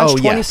 18 months, Oh,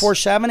 yes.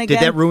 24/7 again. Did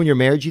that ruin your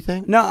marriage, you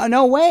think?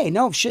 No way.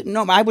 No shit.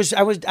 No,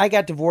 I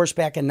got divorced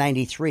back in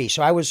 '93,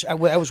 so I was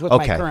with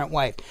my current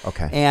wife.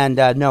 Okay. And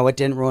no, it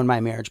didn't ruin my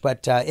marriage,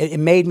 but it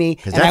made me.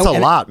 Because that's a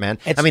lot, man.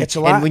 It's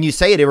a lot. And when you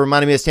say it, it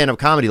reminded me of stand-up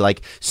comedy.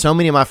 Like so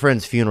many of my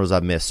friends' funerals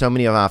I've missed, so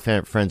many of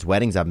my friends'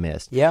 weddings I've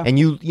missed. Yeah. And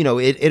you know,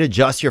 it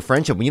adjusts your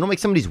friendship. When you don't make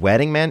somebody's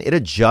wedding, man, it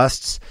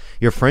adjusts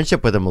your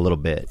friendship with them a little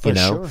bit. For you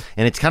know, sure.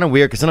 and it's kind of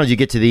weird because sometimes you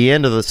get to the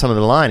end of some of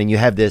the line and you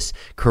have this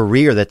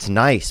career that's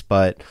nice,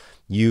 but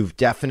you've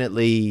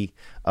definitely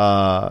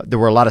there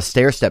were a lot of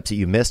stair steps that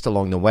you missed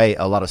along the way,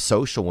 a lot of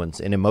social ones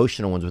and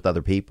emotional ones with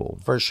other people.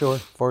 For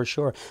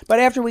sure. But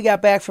after we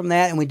got back from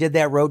that and we did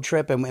that road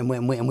trip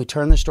and we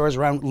turned the stores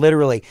around,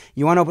 literally,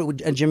 you want to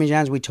open Jimmy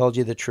John's? We told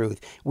you the truth.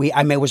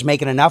 I was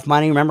making enough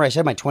money. Remember, I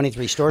said my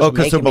 23 stores.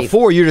 Okay, so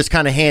before you're just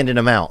kind of handing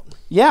them out.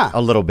 Yeah,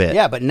 a little bit.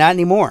 Yeah, but not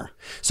anymore.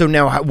 So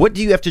now, what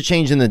do you have to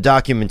change in the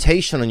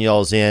documentation on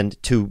y'all's end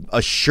to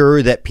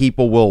assure that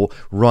people will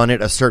run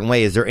it a certain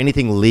way? Is there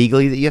anything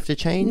legally that you have to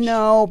change?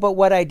 No, but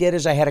what I did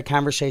is I had a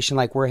conversation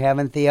like we're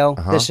having, Theo.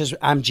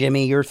 I'm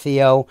Jimmy, you're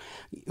Theo.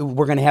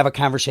 We're going to have a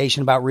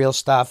conversation about real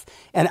stuff.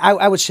 And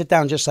I would sit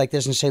down just like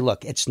this and say,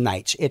 look, it's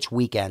nights, it's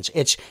weekends,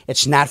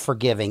 it's not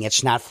forgiving,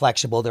 it's not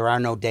flexible, there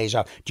are no days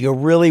off. Do you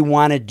really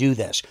want to do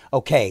this?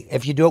 Okay,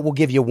 if you do it, we'll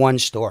give you one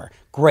store.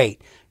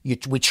 Great.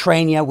 We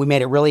train you. We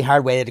made it really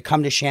hard. We had to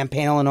come to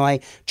Champaign, Illinois,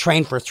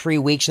 train for 3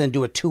 weeks, and then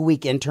do a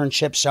 2-week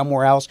internship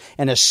somewhere else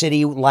in a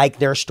city like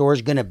their store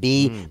is going to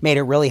be. Made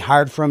it really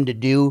hard for them to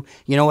do.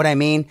 You know what I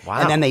mean? Wow.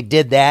 And then they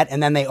did that,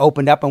 and then they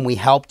opened up, and we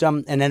helped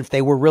them. And then if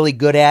they were really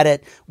good at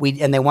it,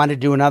 and they wanted to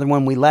do another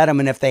one, we let them.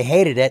 And if they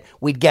hated it,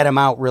 we'd get them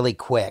out really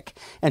quick.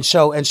 And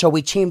so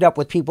we teamed up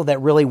with people that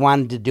really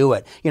wanted to do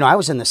it. You know, I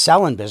was in the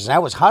selling business. I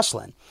was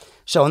hustling.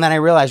 So and then I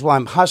realized, well,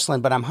 I'm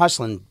hustling, but I'm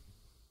hustling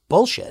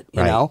bullshit,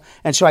 you know?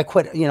 And so I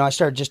quit, I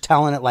started just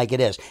telling it like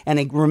it is. And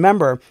I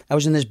remember I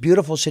was in this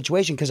beautiful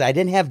situation because I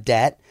didn't have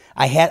debt.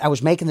 I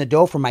was making the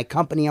dough for my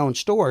company-owned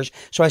stores.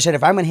 So I said,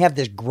 if I'm going to have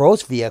this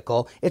growth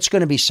vehicle, it's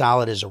going to be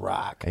solid as a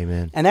rock.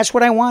 Amen. And that's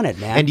what I wanted,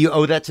 man. And do you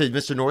owe that to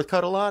Mr.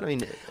 Northcutt a lot? I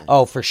mean,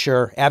 oh, for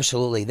sure,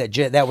 absolutely.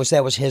 That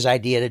was his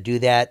idea to do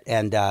that.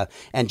 And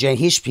Jay,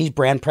 he's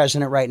brand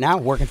president right now,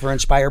 working for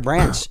Inspire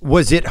Brands.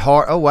 Was it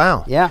hard? Oh,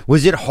 wow. Yeah.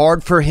 Was it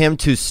hard for him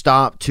to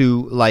stop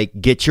to like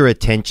get your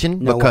attention?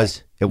 No Because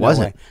way. it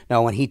wasn't.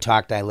 No, when he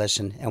talked, I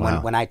listened, and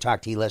Wow. when I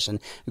talked, he listened.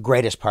 The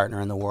greatest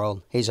partner in the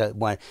world. He's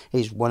one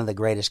of the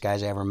greatest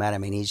guys I ever met. I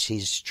mean,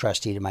 he's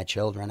trustee to my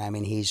children. I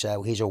mean, he's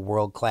a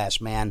world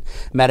class man.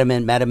 Met him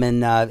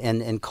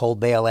in Cold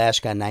Bay,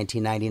 Alaska, in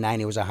 1999.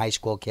 He was a high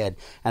school kid,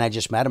 and I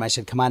just met him. I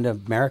said, "Come on to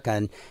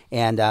America,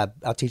 and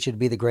I'll teach you to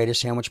be the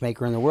greatest sandwich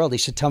maker in the world." He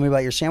said, "Tell me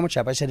about your sandwich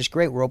shop." I said, "It's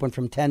great. We're open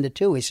from 10 to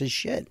 2." He says,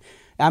 "Shit.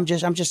 I'm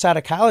just out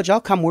of college. I'll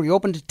come. Were you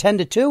open to 10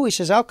 to 2? He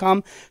says, "I'll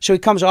come." So he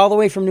comes all the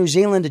way from New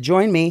Zealand to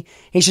join me.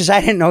 He says,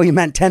 "I didn't know you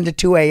meant 10 to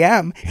 2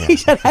 a.m. He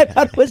said, "I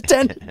thought it was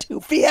 10 to 2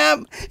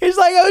 p.m. He's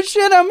like, "Oh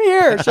shit, I'm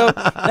here." So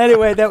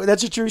anyway,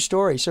 that's a true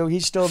story. So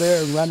he's still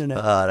there and running it.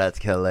 Oh, that's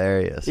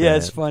hilarious. Yeah, man.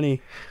 it's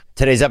funny.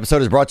 Today's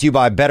episode is brought to you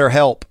by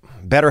BetterHelp.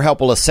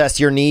 BetterHelp will assess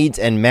your needs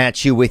and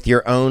match you with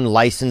your own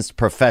licensed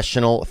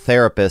professional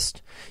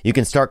therapist. You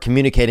can start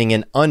communicating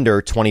in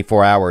under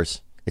 24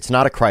 hours. It's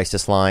not a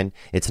crisis line.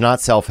 It's not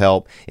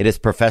self-help. It is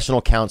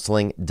professional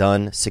counseling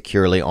done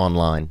securely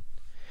online.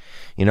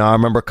 You know, I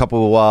remember a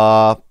couple,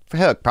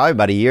 probably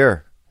about a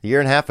year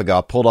and a half ago,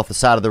 I pulled off the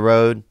side of the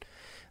road.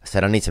 I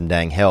said, I need some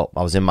dang help.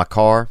 I was in my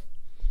car,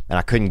 and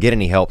I couldn't get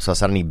any help, so I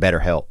said, I need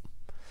better help.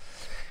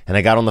 And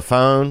I got on the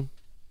phone.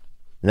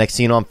 Next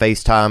thing you know, I'm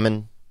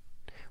FaceTiming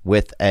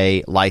with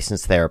a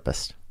licensed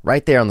therapist.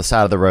 Right there on the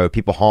side of the road,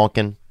 people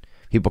honking.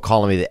 People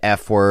calling me the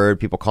F word.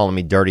 People calling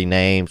me dirty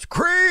names.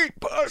 Creep,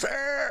 pussy.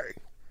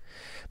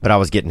 But I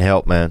was getting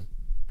help, man.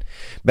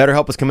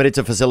 BetterHelp is committed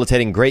to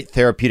facilitating great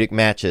therapeutic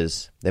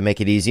matches. They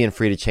make it easy and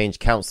free to change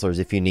counselors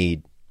if you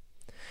need.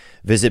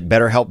 Visit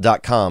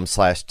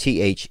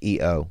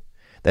BetterHelp.com/THEO.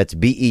 That's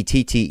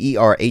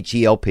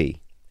BETTERHELP.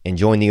 And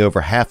join the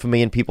over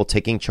 500,000 people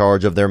taking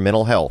charge of their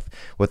mental health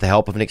with the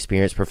help of an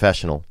experienced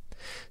professional.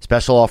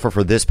 Special offer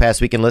for this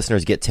past weekend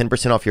listeners. Get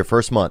 10% off your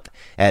first month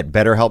at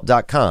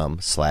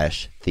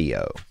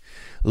BetterHelp.com/Theo.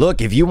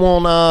 Look, if you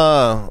want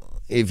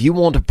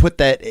to put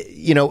that,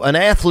 an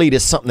athlete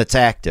is something that's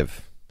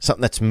active,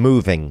 something that's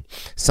moving,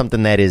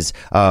 something that is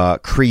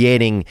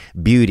creating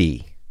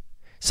beauty,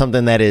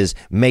 something that is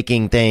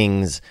making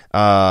things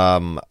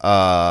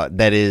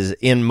that is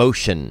in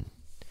motion.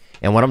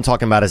 And what I'm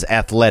talking about is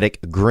athletic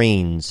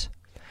greens.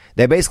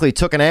 They basically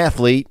took an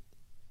athlete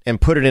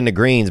and put it into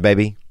greens,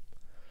 baby.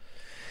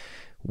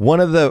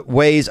 One of the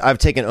ways I've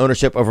taken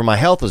ownership over my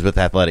health is with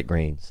athletic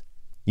greens.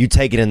 You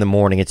take it in the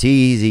morning. It's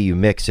easy. You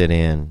mix it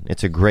in.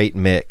 It's a great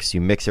mix.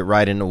 You mix it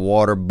right into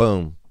water.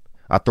 Boom.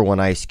 I throw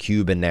an ice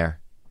cube in there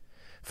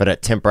for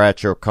that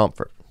temperature of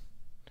comfort.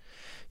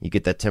 You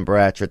get that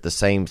temperature at the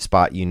same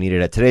spot you need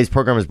it at. Today's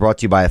program is brought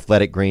to you by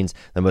Athletic Greens,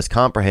 the most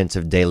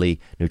comprehensive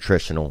daily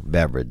nutritional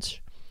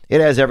beverage.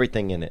 It has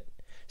everything in it.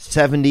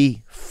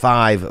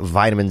 75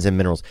 vitamins and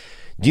minerals.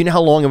 Do you know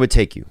how long it would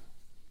take you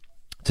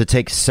to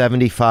take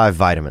 75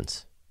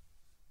 vitamins?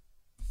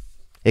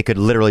 It could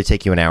literally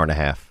take you an hour and a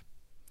half.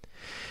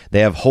 They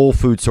have whole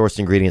food sourced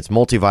ingredients,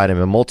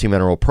 multivitamin,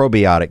 multimineral,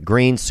 probiotic,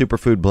 green,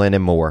 superfood blend,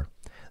 and more.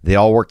 They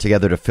all work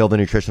together to fill the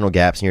nutritional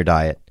gaps in your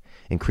diet,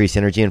 increase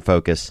energy and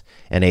focus,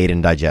 and aid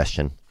in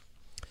digestion.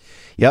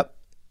 Yep.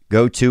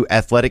 Go to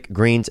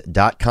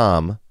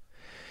athleticgreens.com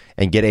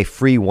and get a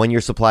free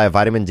 1-year supply of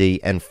vitamin D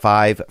and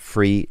 5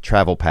 free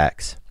travel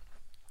packs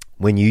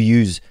when you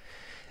use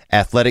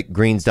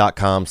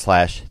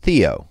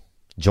athleticgreens.com/Theo.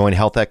 Join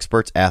health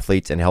experts,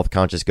 athletes, and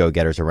health-conscious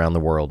go-getters around the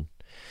world.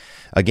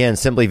 Again,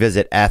 simply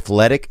visit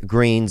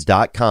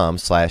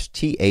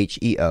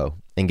athleticgreens.com/THEO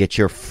and get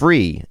your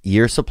free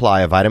year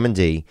supply of vitamin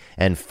D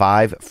and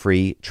 5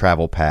 free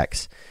travel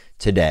packs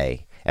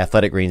today.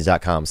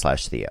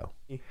 athleticgreens.com/Theo.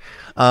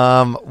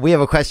 We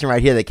have a question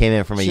right here that came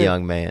in from a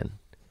young man.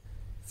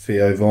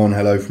 Theo Vaughan,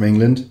 hello from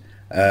England.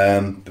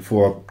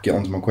 Before I get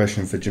on to my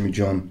question for Jimmy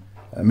John,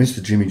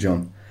 Mr. Jimmy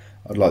John,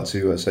 I'd like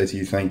to say to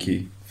you thank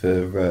you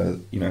for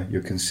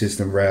your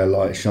consistent rare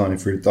light shining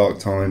through the dark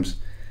times,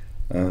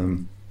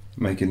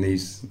 making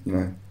these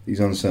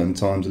uncertain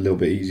times a little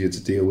bit easier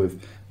to deal with,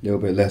 a little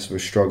bit less of a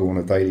struggle on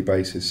a daily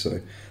basis. So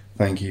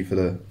thank you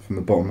from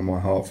the bottom of my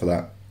heart for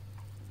that.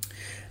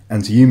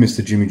 And to you,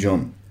 Mr. Jimmy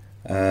John,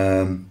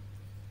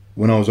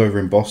 when I was over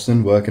in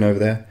Boston working over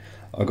there,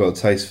 I got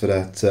a taste for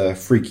that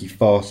freaky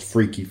fast,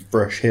 freaky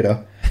fresh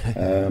hitter,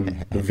 the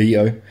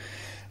Vito.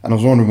 And I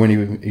was wondering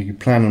when you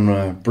plan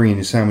on bringing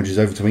your sandwiches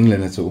over to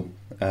England at all.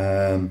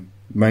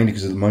 Mainly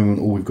because at the moment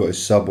all we've got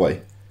is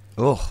Subway,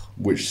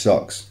 which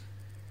sucks.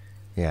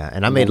 Yeah,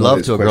 and I made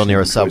love to a girl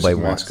near a Subway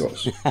once.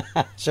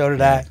 So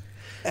did I.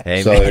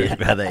 Hey, So, man,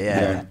 brother,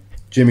 yeah.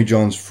 Jimmy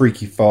John's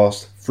freaky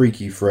fast,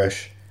 freaky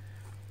fresh,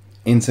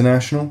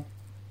 international.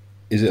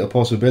 Is it a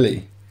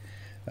possibility?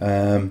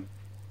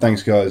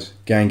 Thanks, guys.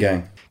 Gang,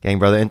 gang. Gang,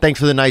 brother. And thanks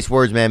for the nice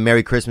words, man.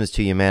 Merry Christmas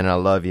to you, man. And I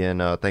love you.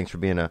 And thanks for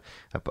being a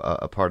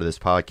part of this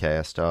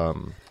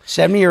podcast.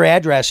 Send me your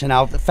address and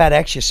I'll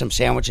FedEx you some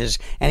sandwiches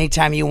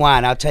anytime you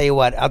want. I'll tell you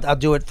what, I'll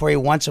do it for you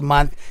once a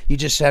month. You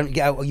just you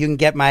can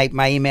get my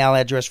email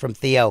address from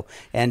Theo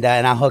and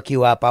I'll hook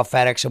you up. I'll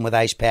FedEx them with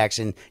ice packs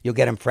and you'll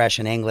get them fresh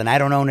in England. I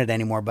don't own it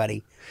anymore,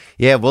 buddy.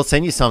 Yeah, we'll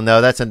send you some, though.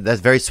 That's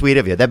very sweet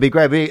of you. That'd be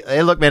great.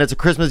 Hey, look, man, it's a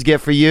Christmas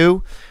gift for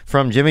you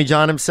from Jimmy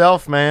John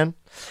himself, man.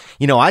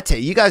 You know, I tell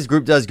you guys'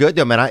 group does good,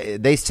 though,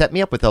 man. They set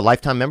me up with a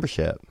lifetime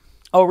membership.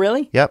 Oh,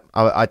 really? Yep.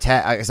 I've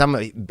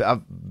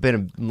been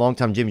a long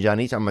time Jimmy John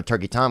eater. I'm a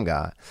Turkey Tom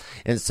guy.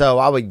 And so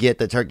I would get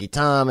the Turkey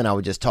Tom and I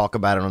would just talk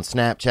about it on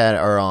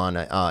Snapchat or on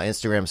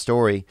Instagram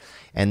story.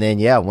 And then,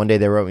 one day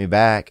they wrote me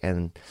back.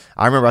 And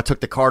I remember I took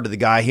the card to the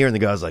guy here and the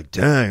guy was like,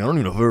 dang, I don't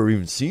even know if I've ever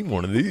even seen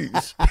one of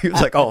these. He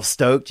was like all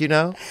stoked, you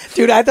know?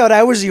 Dude, I thought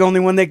I was the only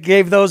one that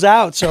gave those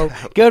out. So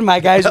good. My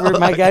guys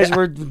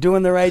were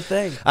doing the right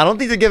thing. I don't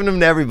think they're giving them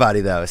to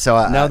everybody, though.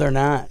 So no, they're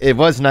not. It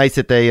was nice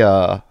that they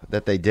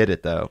did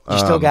it, though. You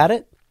still got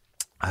it?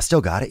 I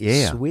still got it,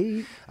 yeah.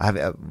 Sweet.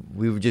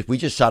 We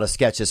just shot a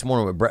sketch this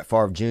morning with Brett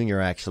Favre Jr.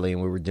 actually,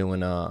 and we were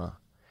doing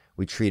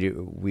we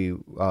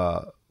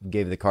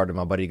gave the card to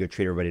my buddy to go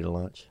treat everybody to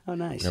lunch. Oh,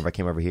 nice. Whenever I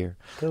came over here.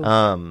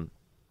 Cool.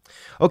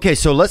 Okay,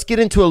 so let's get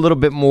into a little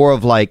bit more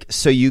of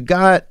so you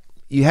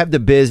have the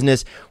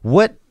business.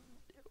 What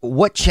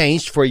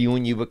changed for you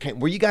when you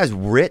were you guys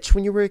rich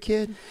when you were a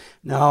kid?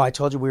 No, I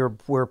told you we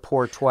were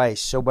poor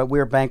twice. So, but we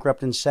were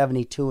bankrupt in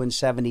 72 and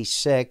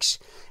 76,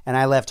 and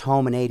I left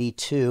home in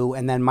 82.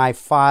 And then my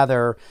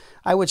father,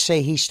 I would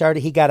say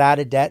he got out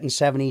of debt in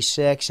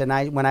 76.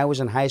 And when I was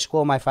in high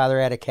school, my father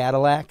had a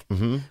Cadillac.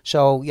 Mm-hmm.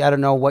 So I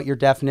don't know what your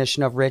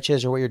definition of rich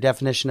is or what your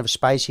definition of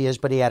spicy is,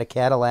 but he had a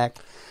Cadillac.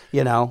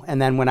 You know, and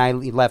then when I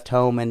left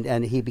home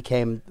and he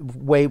became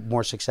way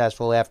more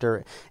successful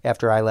after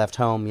I left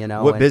home, you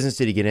know. What business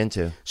did he get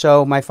into?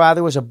 So my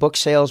father was a book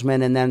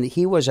salesman and then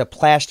he was a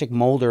plastic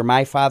molder.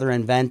 My father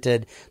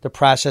invented the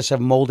process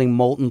of molding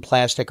molten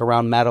plastic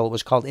around metal. It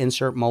was called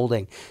insert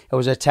molding. It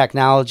was a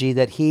technology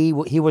that he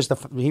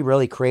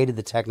really created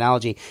the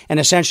technology. And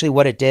essentially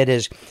what it did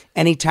is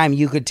anytime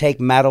you could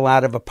take metal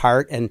out of a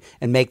part and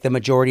make the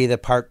majority of the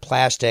part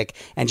plastic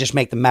and just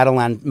make the metal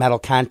on metal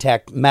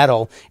contact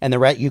metal and the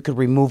rest you could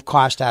remove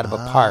cost out of a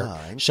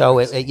part. So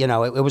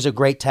it was a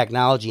great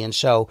technology. And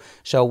so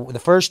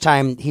the first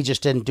time he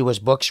just didn't do his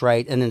books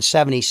right. And in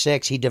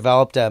 76, he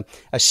developed a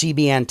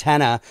CB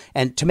antenna.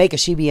 And to make a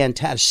CB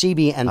antenna, I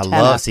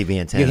love CB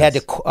antennas. You had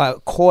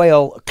to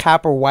coil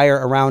copper wire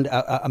around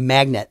a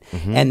magnet.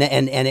 Mm-hmm.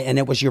 And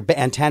it was your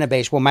antenna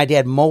base. Well, my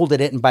dad molded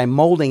it. And by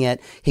molding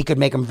it, he could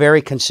make them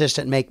very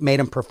consistent, made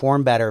them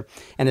perform better.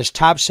 And his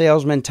top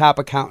salesman, top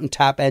accountant,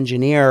 top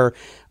engineer,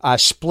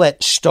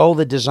 stole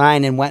the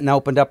design and went and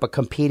opened up a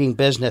competing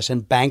business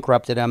and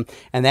bankrupted him,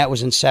 and that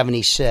was in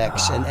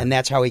 '76, and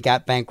that's how he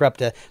got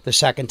bankrupt the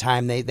second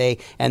time.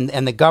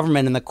 And the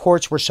government and the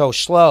courts were so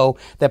slow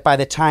that by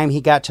the time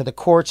he got to the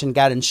courts and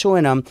got in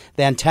suing them,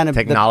 the antenna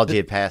Technology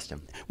had passed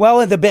him.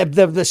 Well, the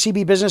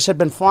CB business had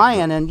been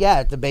flying, and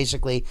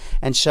basically,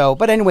 and so.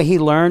 But anyway, he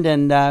learned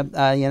and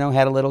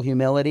had a little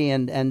humility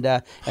and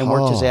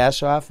worked his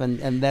ass off, and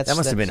that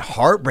must have been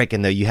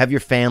heartbreaking though. You have your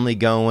family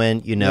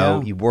going,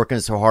 you're working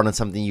so hard on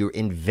something, you're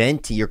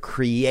inventing, you're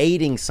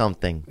creating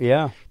something.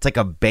 Yeah, it's like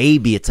a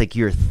baby. It's like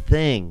your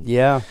thing.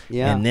 Yeah.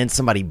 And then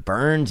somebody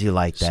burns you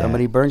like that.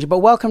 Somebody burns you, but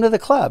welcome to the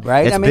club,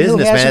 right? It's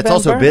business, man. It's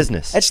also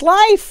business. It's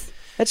life.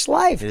 It's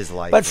life. It is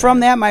life. But from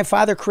that, my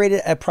father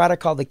created a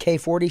product called the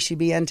K40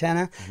 CB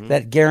antenna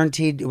that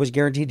was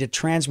guaranteed to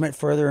transmit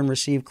further and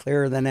receive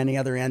clearer than any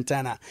other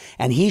antenna.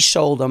 And he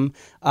sold them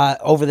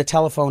over the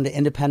telephone to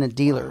independent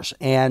dealers,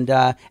 and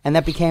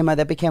that became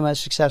a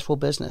successful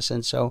business.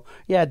 And so,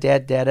 yeah,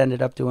 Dad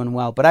ended up doing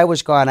well. But I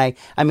was gone.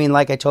 I mean,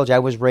 like I told you, I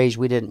was raised.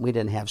 We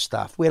didn't have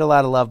stuff. We had a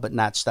lot of love, but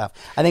not stuff.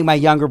 I think my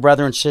younger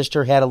brother and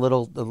sister had a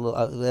little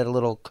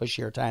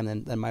cushier time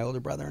than my older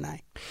brother and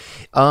I.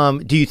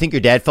 Do you think your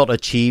dad felt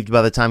achieved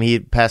by the time he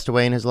had passed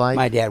away in his life?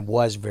 My dad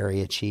was very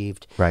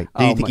achieved. Right.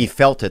 Do you think he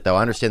felt it, though?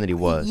 I understand that he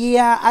was.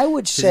 Yeah, I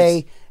would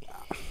say,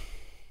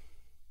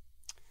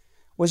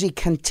 was he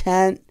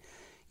content?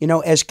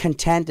 As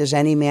content as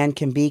any man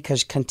can be,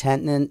 because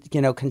contentment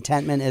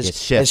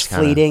is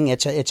fleeting.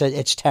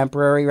 It's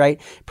temporary,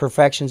 right?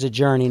 Perfection's a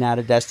journey, not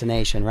a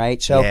destination,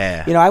 right? So,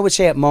 I would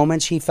say at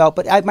moments he felt,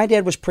 but my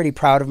dad was pretty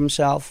proud of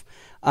himself.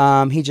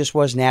 He just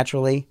was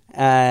naturally.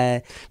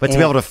 But to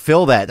be able to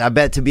fill that, I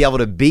bet to be able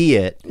to be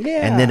it,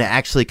 and then to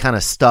actually kind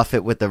of stuff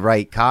it with the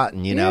right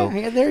cotton,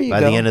 there you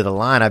by go. the end of the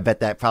line, I bet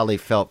that probably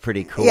felt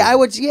pretty cool. Yeah, I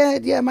would.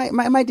 Yeah.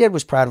 My dad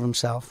was proud of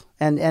himself,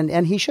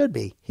 and he should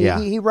be.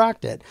 He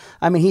rocked it.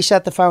 I mean, he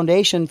set the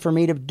foundation for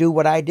me to do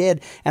what I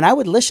did, and I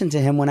would listen to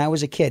him when I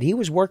was a kid. He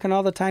was working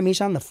all the time. He's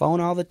on the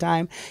phone all the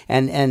time,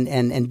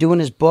 and doing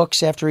his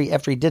books after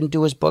he didn't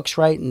do his books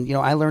right. And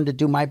I learned to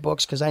do my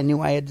books because I knew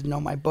I had to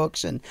know my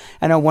books. And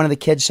I know one of the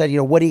kids said,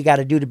 what do you got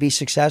to do to be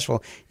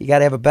successful? You got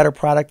to have a better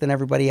product than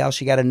everybody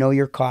else. You got to know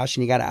your costs,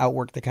 and you got to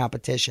outwork the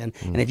competition.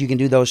 And if you can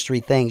do those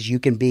three things, you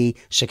can be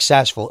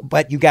successful.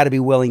 But you got to be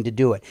willing to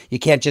do it. You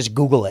can't just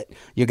Google it.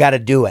 You got to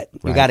do it.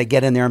 You got to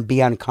get in there and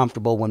be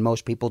uncomfortable when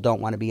most people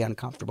don't want to be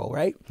uncomfortable,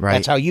 right?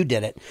 That's how you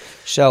did it.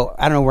 So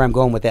I don't know where I'm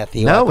going with that,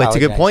 Theo. No, it's a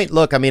good point.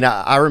 Look, I mean,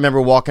 I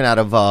remember walking out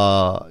of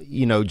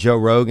Joe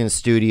Rogan's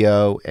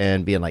studio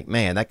and being like,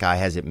 man, that guy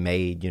has it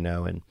made,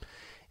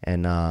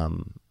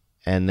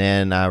 and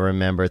then I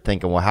remember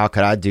thinking, well, how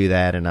could I do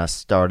that? And I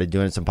started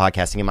doing some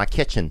podcasting in my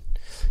kitchen,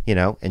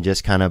 and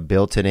just kind of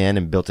built it in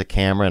and built a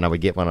camera. And I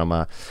would get one of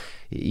my,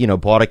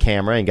 bought a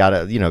camera and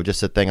got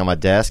just a thing on my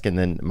desk. And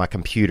then my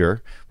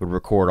computer would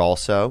record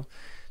also,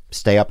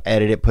 stay up,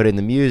 edit it, put in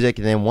the music.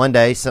 And then one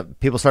day some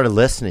people started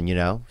listening,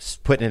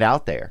 putting it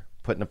out there,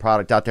 putting the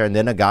product out there. And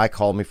then a guy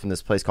called me from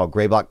this place called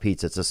Gray Block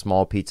Pizza. It's a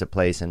small pizza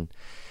place in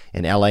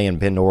LA and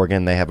Bend,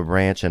 Oregon. They have a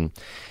branch, and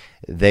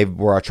they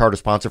were our charter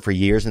sponsor for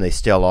years, and they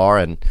still are.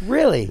 And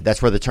really,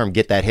 that's where the term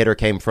 "Get That Hitter"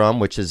 came from,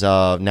 which is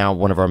now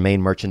one of our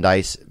main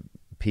merchandise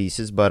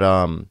pieces. But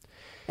and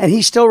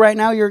he's still right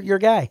now your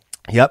guy.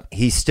 Yep,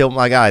 he's still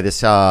my guy.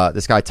 This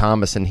guy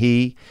Thomas, and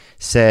he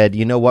said,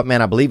 "You know what,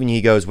 man? I believe in you."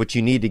 He goes, "What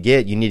you need to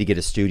get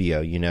a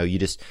studio.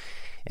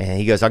 And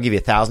he goes, "I'll give you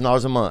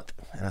 $1,000 a month."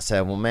 And I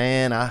said, "Well,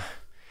 man,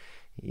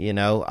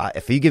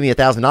 if you give me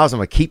 $1,000, I'm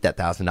going to keep that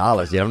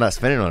 $1,000. I'm not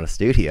spending it on a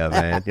studio,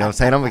 man. You know what I'm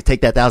saying? I'm going to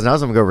take that $1,000. I'm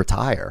going to go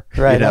retire.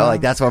 Right.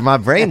 That's where my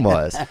brain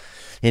was."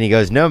 And he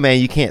goes, "No, man,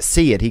 you can't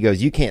see it." He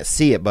goes, "You can't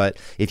see it, but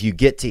if you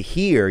get to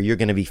here, you're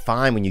going to be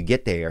fine when you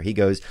get there." He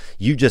goes,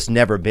 "You've just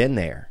never been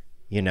there.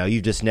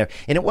 You just never."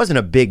 And it wasn't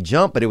a big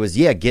jump, but it was,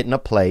 getting a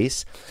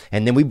place.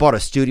 And then we bought a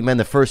studio. Man,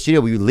 the first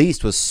studio we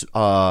leased was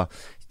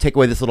take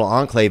away this little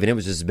enclave, and it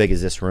was just as big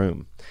as this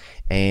room.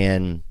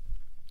 And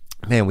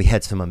man, we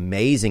had some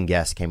amazing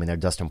guests came in there.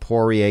 Dustin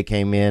Poirier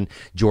came in,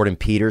 Jordan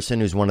Peterson,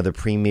 who's one of the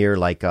premier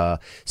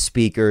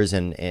speakers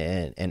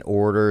and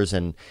orators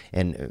and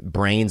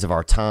brains of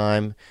our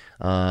time.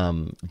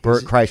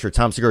 Bert Kreischer,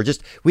 Tom Segura.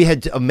 We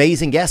had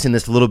amazing guests in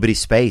this little bitty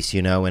space,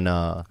 And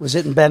was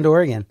it in Bend,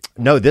 Oregon?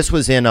 No, this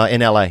was in L.A.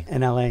 In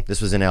L.A.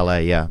 This was in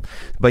L.A. Yeah,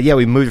 but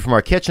we moved it from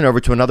our kitchen over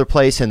to another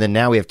place, and then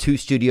now we have 2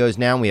 studios.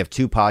 Now and we have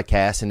 2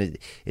 podcasts, and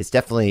it's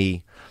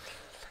definitely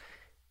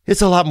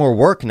a lot more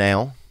work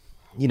now.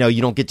 You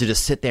don't get to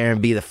just sit there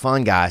and be the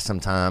fun guy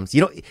sometimes.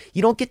 You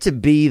don't get to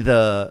be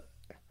the,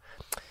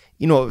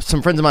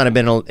 some friends of mine have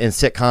been in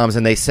sitcoms,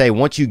 and they say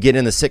once you get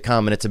in the sitcom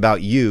and it's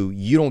about you,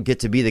 you don't get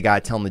to be the guy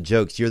telling the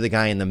jokes. You're the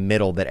guy in the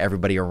middle that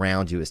everybody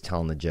around you is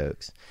telling the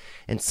jokes.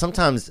 And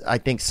sometimes I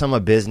think some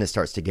of business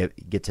starts to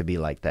get to be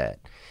like that.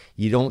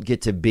 You don't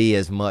get to be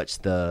as much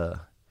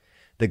the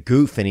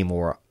goof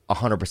anymore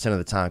 100% of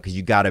the time, because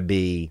you got to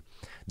be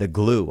the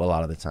glue a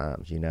lot of the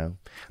times, you know,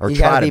 or You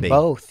try got to to be. be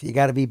both. You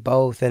got to be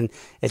both, and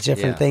it's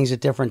different things at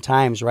different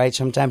times, right?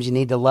 Sometimes you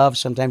need to love,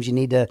 sometimes you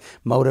need to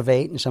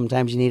motivate, and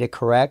sometimes you need to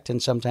correct,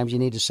 and sometimes you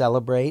need to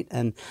celebrate,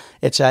 and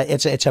it's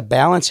a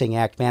balancing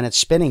act, man. It's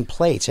spinning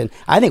plates, and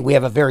I think we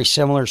have a very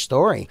similar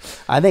story.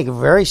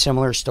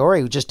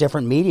 Just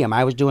different medium.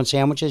 I was doing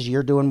sandwiches,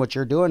 you're doing what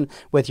you're doing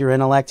with your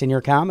intellect and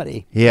your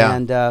comedy,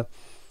 and.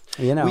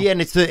 You know, Well, yeah,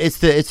 and it's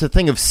the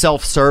thing of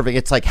self-serving.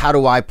 It's like, how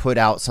do I put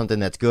out something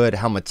that's good?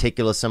 How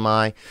meticulous am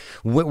I?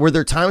 Were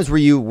there times where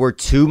you were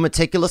too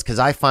meticulous? Because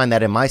I find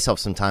that in myself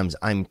sometimes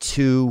I'm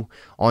too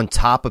on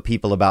top of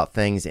people about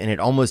things, and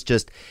it almost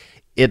just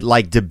it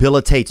like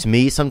debilitates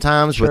me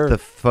sometimes with the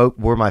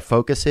where my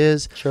focus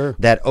is. Sure.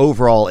 That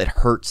overall it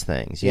hurts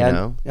things. You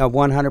know.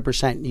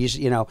 100%.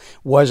 You know,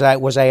 was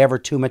I ever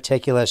too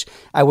meticulous?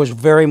 I was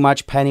very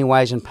much penny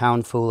wise and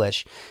pound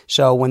foolish.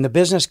 So when the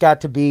business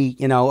got to be,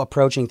 you know,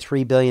 approaching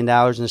 $3 billion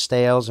in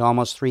sales,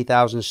 almost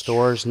 3,000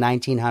 stores,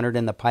 1,900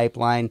 in the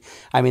pipeline.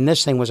 I mean,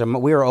 this thing was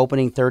we were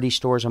opening 30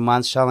 stores a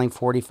month, selling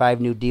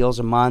 45 new deals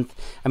a month.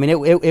 I mean,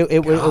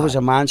 it was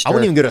a monster. I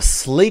wouldn't even go to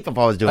sleep if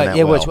I was doing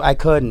that. I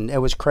couldn't. It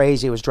was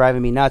crazy. It was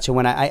driving me nuts. And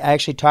when I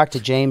actually talked to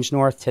James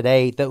North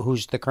today,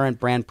 who's the current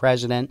brand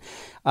president,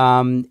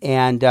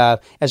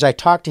 as I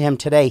talked to him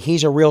today,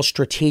 he's a real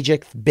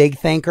strategic, big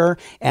thinker,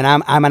 and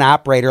I'm an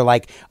operator.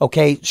 Like,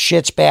 okay,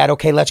 shit's bad.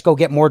 Okay, let's go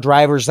get more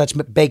drivers. Let's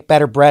bake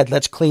better bread.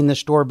 Let's clean the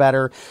store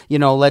better. You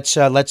know, let's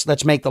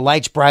make the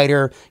lights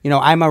brighter. You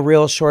know, I'm a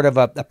real sort of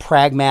a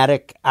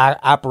pragmatic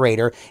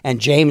operator, and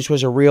James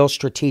was a real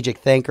strategic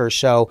thinker.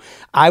 So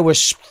I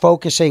was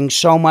focusing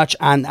so much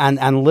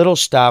on little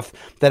stuff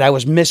that I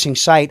was missing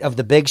sight of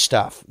the big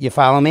stuff. You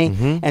follow me?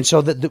 Mm-hmm. And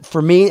so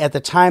for me at the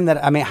time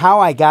how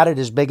I got it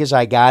as big as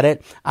I got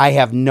it, I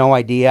have no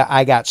idea.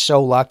 I got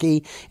so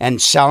lucky,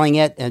 and selling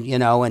it, and you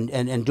know,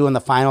 and doing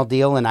the final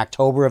deal in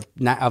October of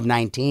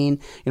 19,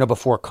 you know,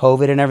 before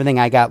COVID and everything.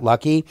 I got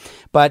lucky,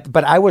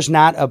 but I was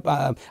not.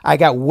 I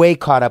got way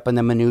caught up in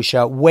the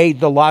minutia.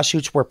 The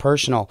lawsuits were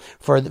personal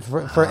for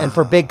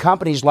big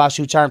companies.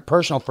 Lawsuits aren't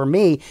personal. For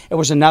me, it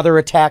was another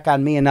attack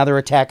on me,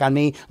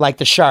 like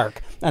the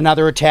shark.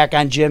 Another attack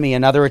on Jimmy.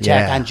 Another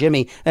attack on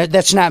Jimmy.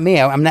 That's not me.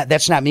 I'm not.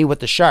 That's not me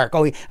with the shark.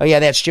 Oh yeah,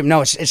 that's Jim.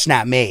 No, it's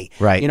not me.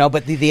 Right. You know,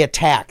 but the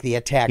attack.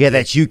 Yeah,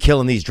 that's you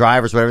killing these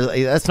drivers, whatever.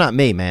 That's not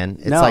me, man.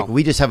 It's like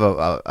we just have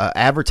a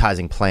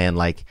advertising plan.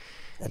 Like,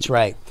 that's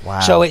right. Wow.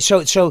 So when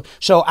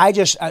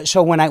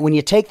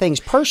you take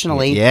things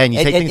personally, and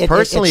you take things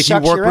personally, if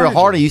you work real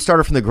hard and you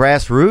started from the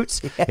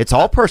grassroots, it's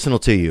all personal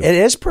to you. It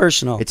is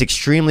personal. It's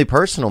extremely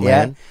personal,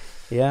 man.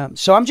 Yeah,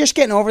 so I'm just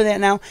getting over that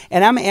now,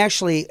 and I'm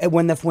actually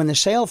when the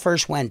sale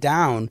first went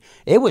down,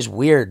 it was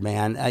weird,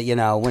 man. You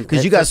know,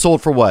 because you guys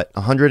sold for what,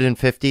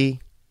 150?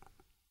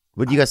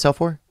 What did you guys sell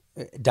for?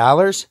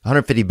 Dollars?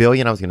 150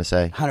 billion. I was going to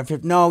say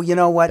 150. No, you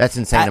know what? That's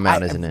an insane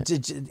amount, isn't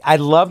it?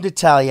 I'd love to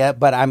tell you,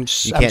 but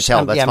you can't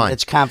tell. That's fine.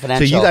 It's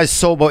confidential. So you guys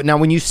sold. But now,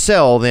 when you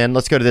sell, then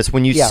let's go to this.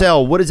 When you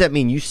sell, what does that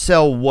mean? You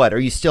sell what? Are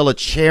you still a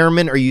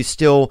chairman? Are you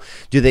still?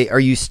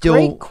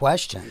 Great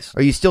questions.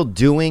 Are you still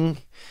doing?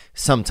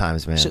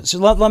 Sometimes, man. So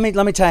let me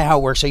tell you how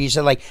it works. So you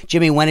said, like,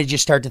 Jimmy, when did you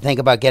start to think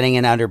about getting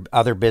in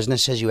other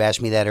businesses? You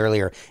asked me that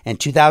earlier. In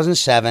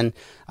 2007,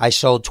 I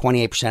sold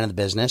 28% of the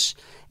business,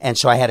 and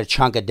so I had a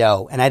chunk of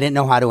dough, and I didn't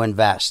know how to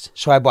invest.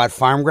 So I bought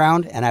farm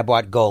ground and I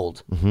bought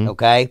gold. Mm-hmm.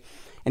 Okay,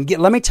 and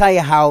let me tell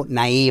you how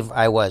naive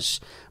I was.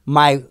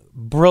 My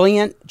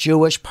brilliant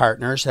Jewish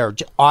partners, they're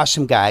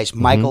awesome guys.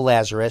 Michael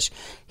Lazarus.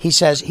 He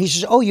says,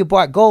 "Oh, you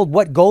bought gold.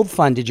 What gold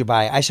fund did you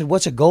buy?" I said,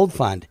 "What's a gold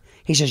fund?"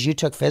 He says, "You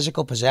took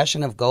physical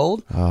possession of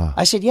gold?"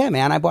 I said, "Yeah,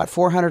 man. I bought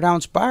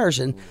 400-ounce bars."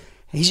 And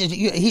he said,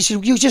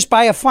 "You just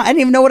buy a fund." I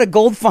didn't even know what a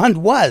gold fund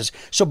was.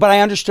 So, but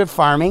I understood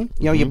farming.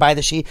 You know, you buy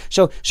the seed.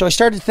 So I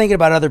started thinking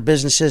about other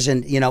businesses,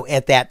 and you know,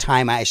 at that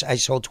time, I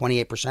sold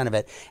 28% of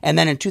it. And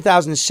then in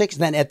 2006,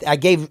 I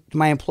gave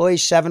my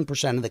employees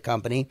 7% of the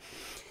company.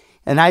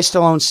 And I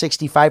still own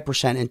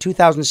 65%. In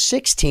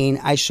 2016,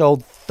 I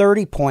sold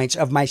 30 points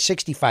of my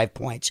 65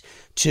 points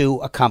to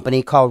a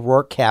company called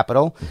Rourke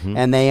Capital,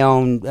 and they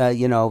own,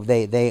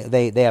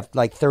 they have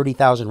like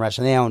 30,000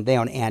 restaurants. They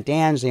own Aunt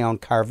Anne's, they own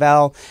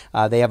Carvel,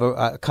 they have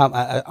a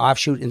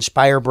offshoot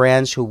Inspire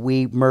Brands, who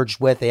we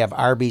merged with. They have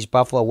Arby's,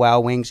 Buffalo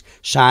Wild Wings,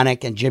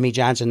 Sonic, and Jimmy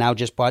John's, and now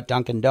just bought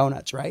Dunkin'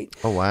 Donuts. Right?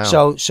 Oh wow!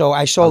 So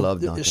I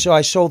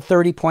sold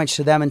 30 points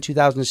to them in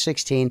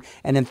 2016,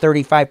 and then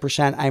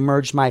 35%. I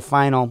merged my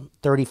final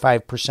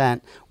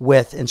 35%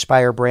 with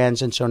Inspire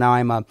Brands, and so now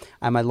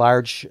I'm a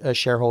large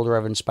shareholder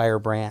of Inspire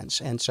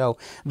Brands, and so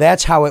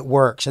that's how it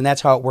works, and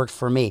that's how it worked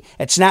for me.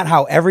 It's not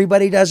how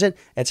everybody does it;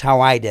 it's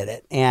how I did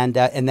it, and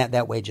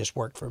that way just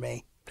worked for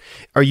me.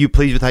 Are you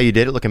pleased with how you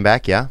did it, looking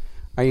back? Yeah.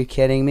 Are you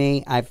kidding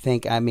me?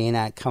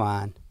 Come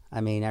on. I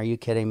mean, are you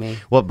kidding me?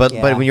 Well, but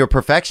when you're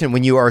perfection,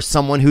 when you are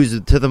someone who's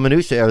to the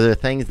minutia, are there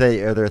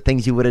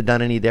things you would have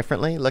done any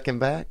differently, looking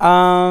back?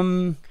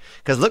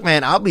 Because look,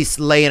 man, I'll be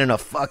laying in a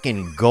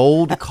fucking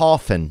gold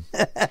coffin,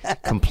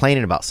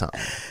 complaining about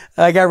something.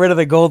 I got rid of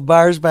the gold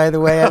bars, by the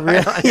way.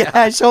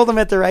 I sold them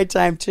at the right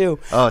time too.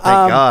 Oh, thank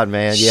God,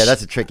 man. Yeah,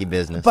 that's a tricky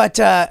business. But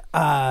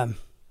are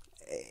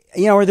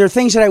there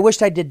things that I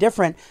wished I did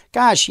different?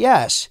 Gosh,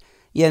 yes.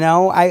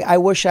 I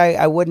wish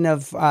I wouldn't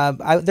have.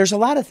 There's a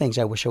lot of things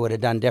I wish I would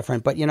have done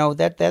different, but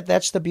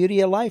that's the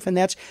beauty of life, and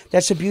that's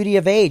the beauty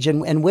of age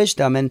and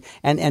wisdom,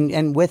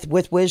 and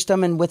with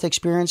wisdom and with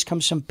experience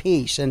comes some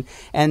peace, and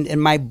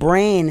my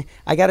brain.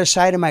 I got a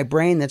side of my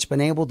brain that's been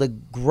able to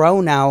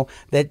grow now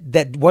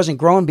that wasn't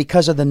growing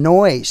because of the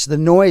noise. The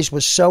noise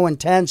was so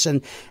intense,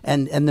 and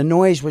the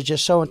noise was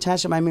just so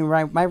intense. I mean,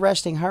 my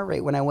resting heart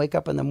rate when I wake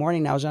up in the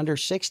morning now is under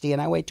 60,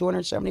 and I weigh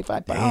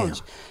 275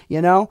 pounds.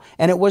 Damn.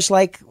 And it was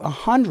like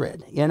 100,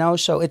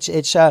 so it's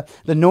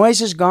the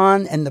noise is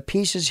gone and the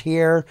peace is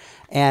here,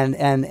 and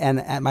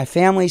my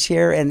family's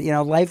here, and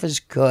life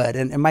is good,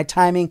 and my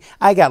timing.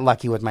 I got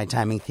lucky with my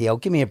timing, Theo.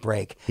 Give me a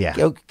break. Yeah,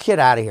 get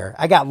out of here.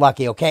 I got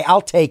lucky. Okay,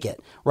 I'll take it.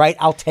 Right,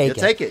 I'll take it.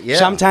 Take it. Yeah.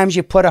 Sometimes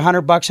you put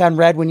 $100 on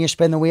red when you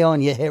spin the wheel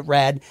and you hit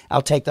red.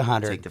 I'll take the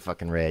 100. Take the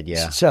fucking red.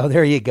 Yeah. So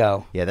there you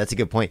go. Yeah, that's a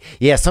good point.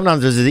 Yeah,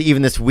 sometimes there's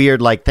even this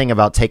weird thing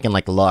about taking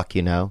luck.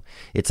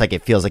 It's like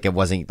it feels like it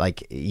wasn't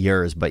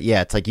yours, but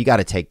yeah, it's like you got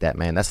to take that,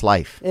 man. That's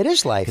life. It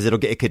is life because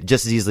it could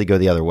just as easily go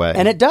the other way,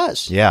 and it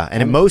does. Yeah,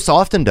 and it most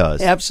often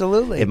does.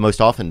 Absolutely, it most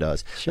often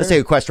does. Sure. Let's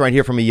take a question right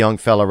here from a young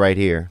fella right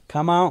here.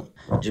 Come on,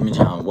 Jimmy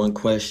John. One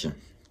question: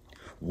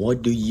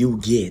 what do you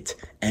get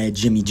at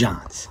Jimmy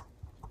John's?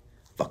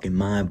 Fucking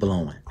mind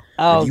blowing.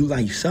 Oh, you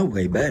like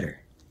Subway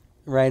better?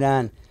 Right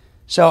on.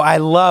 So I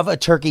love a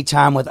turkey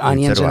tom with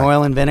onions and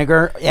oil and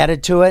vinegar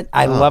added to it.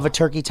 I love a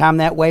turkey tom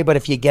that way, but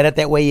if you get it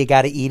that way, you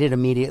got to eat it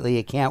immediately.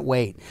 You can't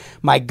wait.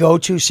 My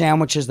go-to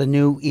sandwich is the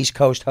new East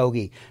Coast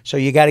hoagie. So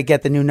you got to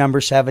get the new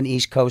number 7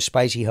 East Coast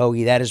spicy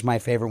hoagie. That is my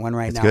favorite one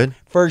right now. Good?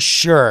 For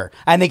sure.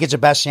 I think it's the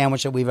best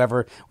sandwich that we've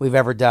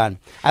ever done.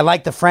 I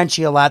like the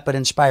Frenchie a lot, but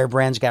Inspire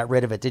Brands got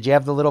rid of it. Did you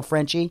have the little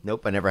Frenchie?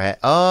 Nope, I never had.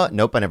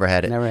 Nope, I never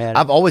had it. Never had it.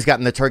 I've always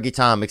gotten the turkey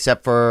tom,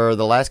 except for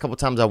the last couple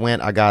times I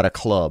went, I got a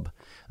club.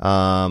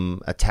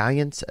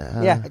 Italians.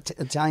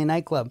 Italian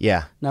nightclub.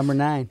 Yeah, number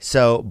 9.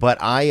 So, but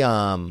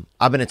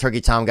I've been a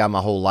turkey tom guy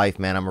my whole life,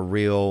 man.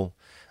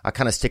 I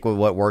kind of stick with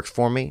what works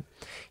for me,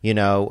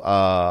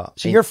 So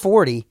you're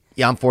 40.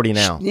 Yeah, I'm 40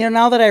 now.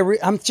 Now that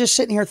I'm just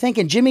sitting here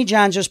thinking, Jimmy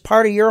John's was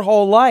part of your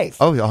whole life.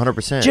 Oh,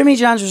 100%. Jimmy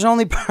John's was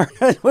only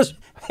was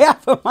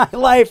half of my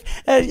life.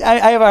 I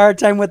have a hard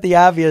time with the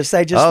obvious.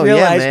 I just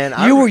realized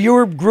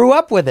you grew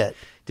up with it.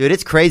 Dude,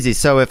 it's crazy.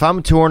 So if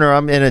I'm touring or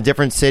I'm in a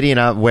different city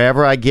and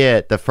wherever I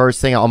get, the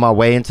first thing on my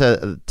way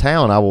into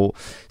town, I will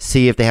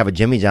see if they have a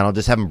Jimmy John. I'll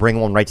just have them bring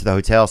one right to the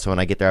hotel. So when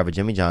I get there, I have a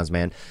Jimmy John's,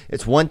 man.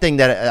 It's one thing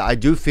that I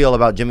do feel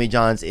about Jimmy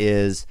John's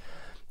is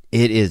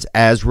it is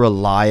as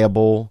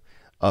reliable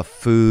a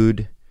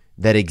food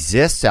that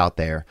exists out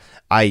there.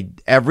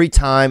 Every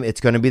time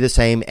it's going to be the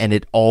same, and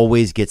it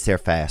always gets there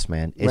fast,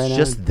 man. It's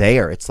just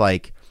there. It's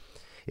like...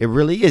 It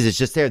really is. It's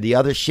just there. The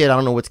other shit, I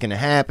don't know what's going to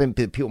happen.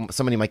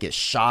 Somebody might get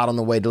shot on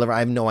the way to deliver. I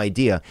have no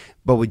idea.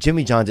 But with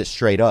Jimmy John's, it's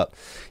straight up.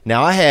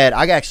 Now, I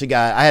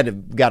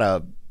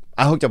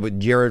hooked up with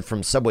Jared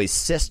from Subway's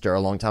sister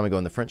a long time ago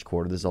in the French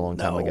Quarter. This is a long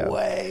time ago. No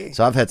way.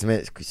 So I've had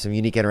some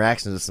unique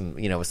interactions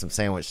with some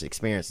sandwich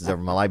experiences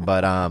over my life.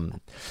 But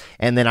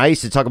and then I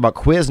used to talk about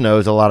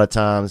Quiznos a lot of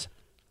times.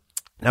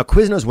 Now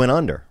Quiznos went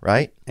under,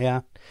 right?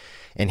 Yeah.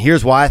 And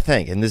here's why I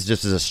think, and this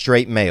just is a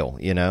straight male,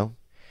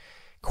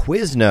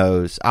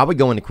 Quiznos, I would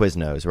go into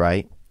Quiznos,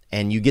 right?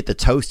 And you get the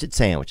toasted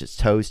sandwich. It's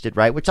toasted,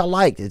 right? Which I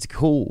liked. It's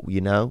cool,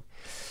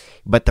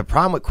 But the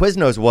problem with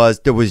Quiznos was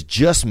there was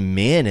just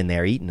men in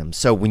there eating them.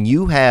 So when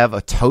you have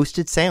a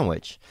toasted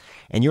sandwich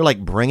and you're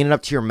bringing it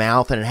up to your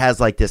mouth and it has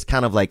this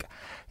kind of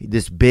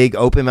this big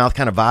open mouth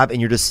kind of vibe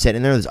and you're just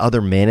sitting there, there's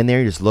other men in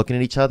there, you're just looking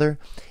at each other.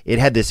 It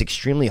had this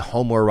extremely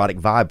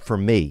homoerotic vibe for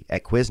me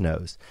at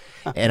Quiznos.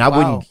 And I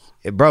wouldn't,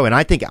 bro, and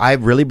I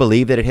really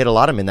believe that it hit a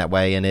lot of men that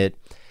way, and it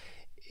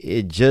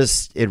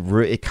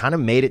kind of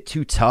made it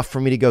too tough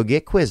for me to go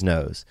get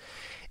Quiznos.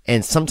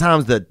 And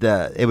sometimes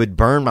it would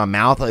burn my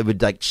mouth. It would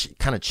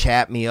kind of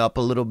chap me up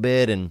a little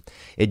bit. And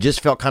it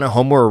just felt kind of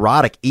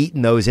homoerotic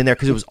eating those in there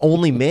because it was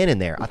only men in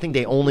there. I think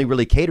they only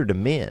really catered to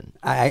men.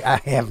 I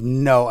have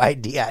no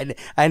idea.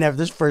 I never,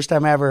 this is the first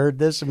time I ever heard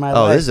this in my life.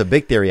 Oh, this is a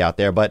big theory out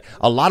there. But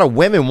a lot of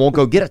women won't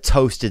go get a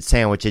toasted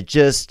sandwich. It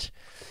just...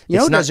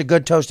 who does a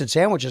good toasted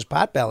sandwich is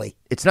Potbelly.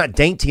 It's not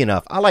dainty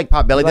enough. I like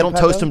Potbelly. They don't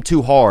toast them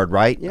too hard,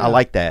 right? Yeah. I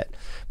like that.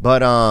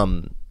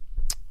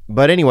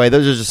 But anyway,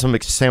 those are just some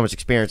sandwich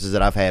experiences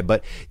that I've had.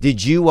 But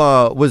did you,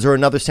 was there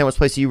another sandwich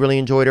place that you really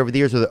enjoyed over the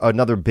years, or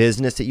another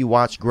business that you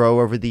watched grow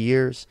over the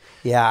years?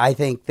 Yeah, I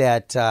think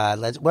that,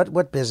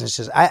 what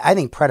businesses? I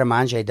think Pret a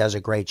Manger does a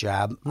great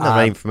job. I'm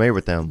not even familiar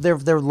with them.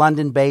 They're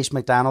London-based.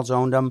 McDonald's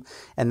owned them,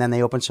 and then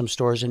they opened some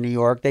stores in New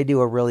York. They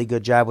do a really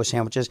good job with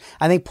sandwiches.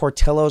 I think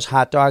Portillo's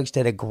hot dogs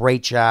did a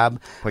great job.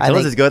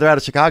 Portillo's is good. They're out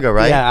of Chicago,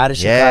 right? Yeah, out of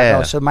Chicago.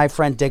 Yeah. So my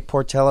friend Dick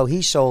Portillo,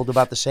 he sold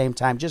about the same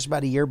time, just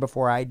about a year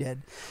before I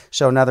did.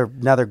 So another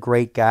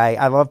great guy.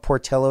 I love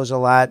Portillo's a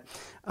lot.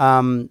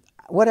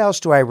 What else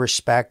do I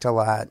respect a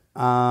lot?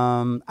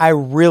 I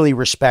really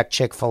respect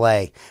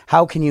Chick-fil-A.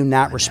 How can you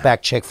not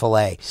respect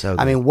Chick-fil-A? So I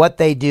good. mean, what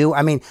they do.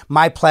 I mean,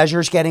 my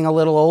pleasure's getting a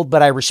little old,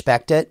 but I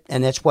respect it,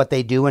 and it's what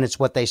they do, and it's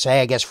what they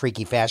say. I guess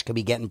Freaky Fast could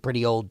be getting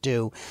pretty old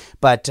too,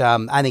 but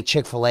I think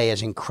Chick-fil-A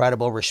is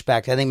incredible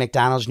respect. I think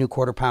McDonald's new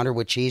quarter pounder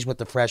with cheese with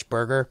the fresh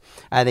burger.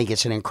 I think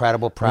it's an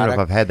incredible I don't product.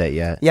 know if I've had that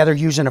yet. Yeah, they're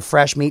using a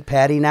fresh meat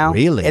patty now.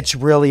 Really? It's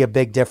really a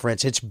big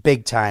difference. It's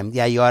big time.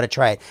 Yeah, you ought to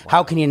try it.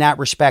 How can you not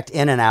respect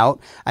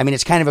In-N-Out? I mean,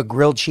 it's kind of a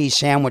grilled cheese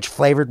sandwich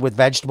flavored with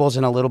vegetables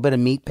and a little bit of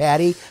meat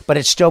patty, but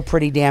it's still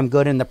pretty damn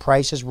good, and the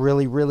price is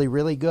really, really,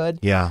 really good.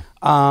 Yeah.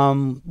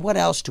 What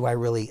else do I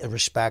really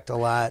respect a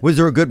lot? Was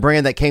there a good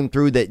brand that came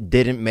through that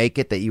didn't make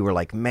it that you were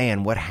like,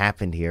 man, what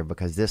happened here?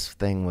 Because this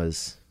thing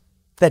was...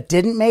 That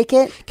didn't make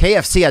it?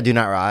 KFC, I do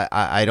not.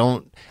 I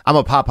don't. I'm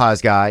a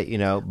Popeyes guy, you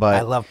know. But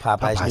I love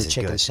Popeye's new is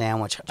chicken good.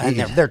 sandwich. And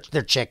their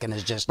chicken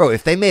is just... Bro,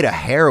 if they made a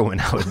heroin,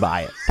 I would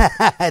buy it.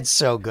 it's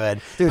so good.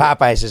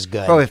 Popeyes is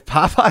good. Bro, if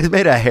Popeyes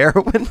made a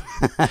heroin,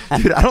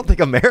 dude, I don't think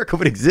America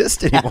would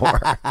exist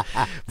anymore.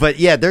 But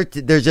yeah,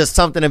 there's just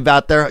something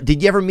about their...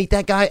 Did you ever meet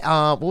that guy?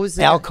 What was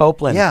that? Al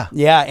Copeland. Yeah.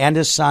 Yeah, and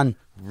his son.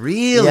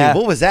 Really? Yeah.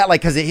 What was that like?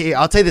 Because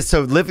I'll tell you this.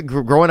 So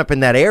growing up in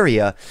that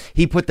area,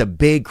 he put the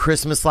big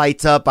Christmas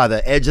lights up by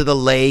the edge of the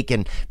lake,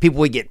 and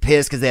people would get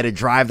pissed because they had to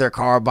drive their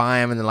car by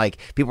him. And then like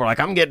people were like,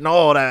 "I'm getting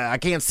old. I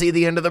can't see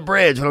the end of the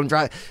bridge when I'm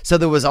driving." So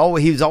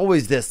he was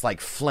always this like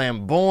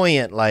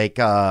flamboyant, like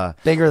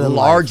Bigger than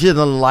larger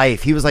than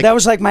life. He was like That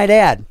was like my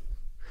dad.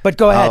 But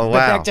go ahead. Oh, But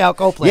wow. back to Al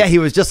Copeland. Yeah, he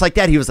was just like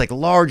that. He was like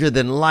larger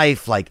than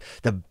life, like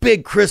the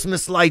big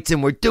Christmas lights,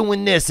 and we're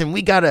doing this, and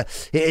we gotta.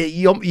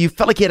 You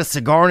felt like he had a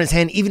cigar in his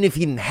hand, even if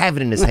he didn't have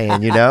it in his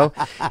hand. You know,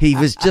 he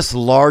was just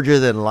larger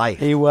than life.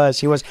 He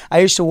was. I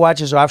used to watch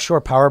his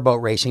offshore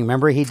powerboat racing.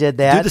 Remember he did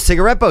that? Do the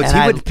cigarette boats. And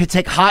He I- would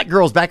take hot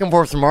girls back and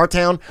forth from our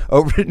town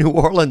over to New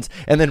Orleans,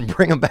 and then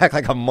bring them back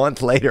like a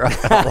month later. I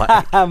felt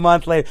like. a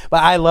month later.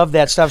 But I love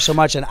that stuff so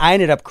much, and I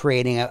ended up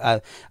creating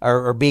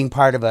or being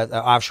part of an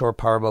offshore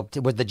powerboat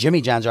with the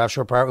Jimmy John's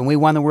offshore powerboat, and we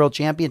won the world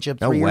championship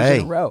 3 years way.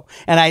 in a row.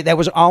 And that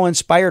was all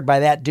inspired by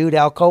that dude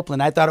Al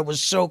Copeland. I thought it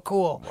was so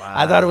cool. Wow.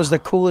 I thought it was the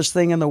coolest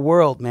thing in the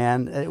world,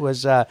 man. It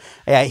was.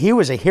 Yeah, he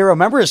was a hero.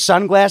 Remember his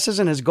sunglasses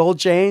and his gold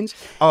chains?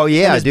 Oh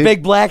yeah, and his dude.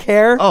 big black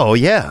hair. Oh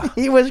yeah.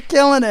 He was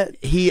killing it.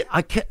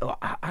 I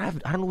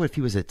don't know if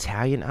he was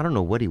Italian. I don't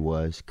know what he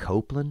was.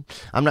 Copeland.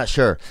 I'm not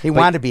sure. He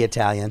wanted to be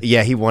Italian.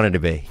 Yeah, he wanted to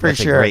be. For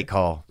That's sure. a great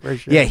call. For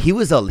sure. Yeah, he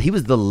was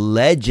the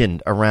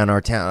legend around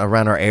our town,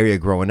 around our area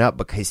growing up,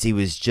 because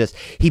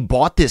he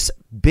bought this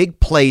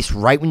big place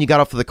right when you got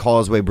off of the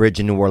Causeway Bridge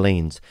in New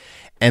Orleans.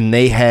 And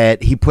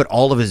he put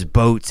all of his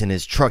boats in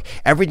his truck.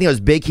 Everything that was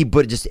big,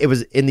 it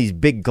was in these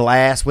big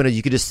glass windows.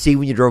 You could just see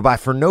when you drove by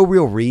for no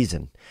real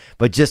reason,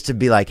 but just to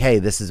be like, hey,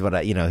 this is what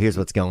here's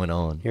what's going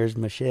on. Here's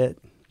my shit.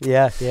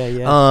 Yeah.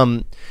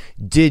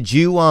 Did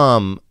you,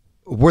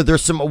 what are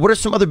some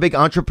other big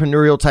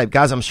entrepreneurial type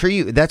guys? I'm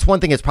sure that's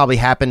one thing that's probably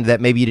happened that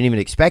maybe you didn't even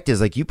expect,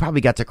 is like you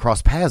probably got to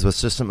cross paths with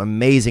just some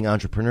amazing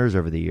entrepreneurs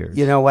over the years.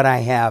 You know what I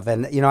have,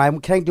 and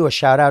can I do a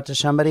shout out to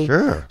somebody?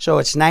 Sure. So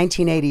it's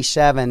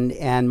 1987,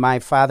 and my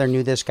father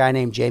knew this guy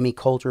named Jamie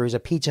Coulter, who's a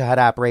Pizza Hut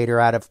operator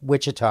out of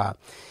Wichita.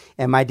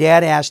 And my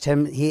dad asked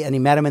him, he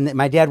met him,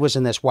 my dad was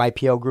in this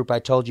YPO group I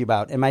told you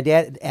about. And my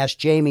dad asked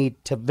Jamie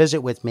to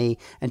visit with me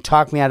and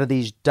talk me out of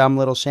these dumb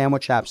little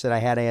sandwich shops that I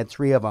had. I had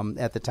 3 of them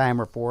at the time,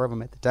 or 4 of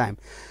them at the time.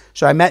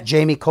 So I met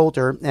Jamie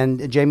Coulter,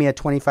 and Jamie had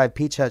 25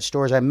 Pizza Hut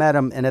stores. I met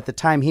him, and at the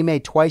time, he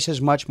made twice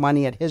as much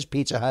money at his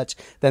Pizza Huts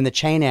than the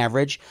chain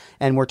average.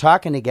 And we're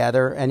talking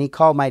together, and he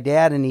called my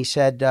dad, and he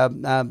said,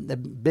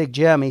 Big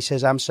Jim, he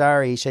says, I'm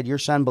sorry. He said, your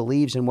son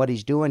believes in what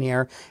he's doing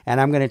here,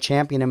 and I'm going to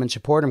champion him and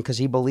support him because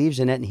he believes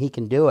in it, and he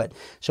can do it.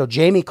 So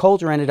Jamie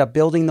Coulter ended up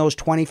building those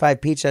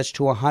 25 Pizza Huts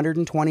to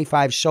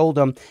 125, sold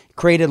them,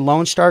 created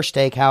Lone Star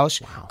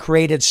Steakhouse,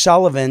 created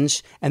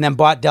Sullivan's, and then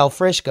bought Del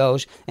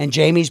Frisco's. And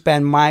Jamie's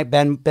been my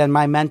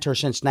mentor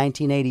since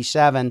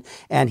 1987,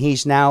 and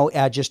he's now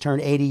just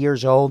turned 80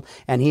 years old,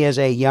 and he is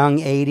a young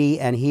 80,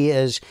 and he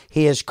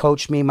has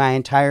coached me my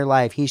entire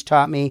life. He's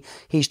taught me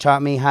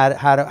how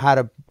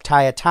to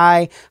tie a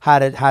tie, how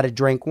to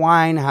drink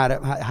wine, how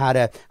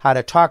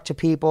to talk to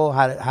people,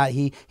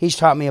 he's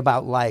taught me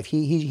about life.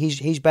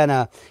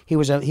 He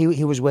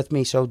was with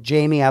me. So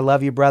Jamie, I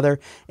love you, brother,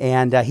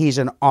 and he's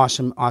an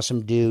awesome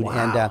dude. Wow.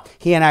 And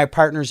he and I are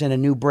partners in a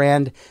new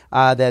brand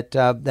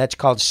that's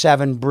called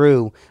 7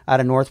 Brew out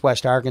of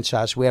Northwest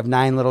Arkansas. So we have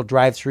 9 little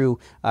drive-through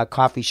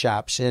coffee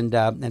shops, and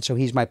so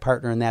he's my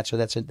partner in that. So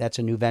that's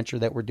a new venture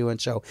that we're doing.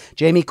 So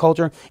Jamie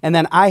Coulter, and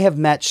then I have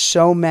met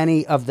so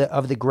many of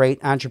the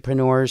great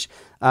entrepreneurs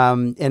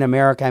in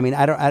America. I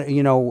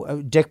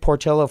mean, Dick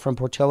Portillo from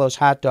Portillo's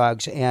Hot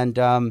Dogs, and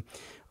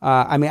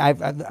I've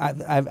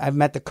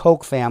met the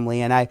Koch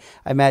family, and I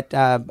met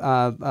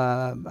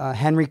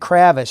Henry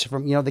Kravis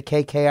from the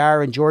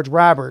KKR, and George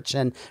Roberts,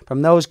 and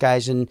from those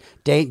guys, and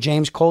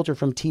James Coulter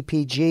from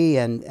TPG,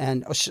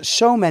 and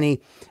so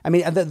many. I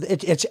mean,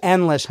 it's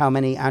endless how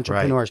many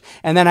entrepreneurs.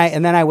 Right. And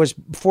then I was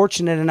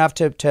fortunate enough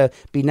to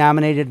be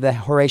nominated to the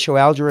Horatio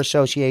Alger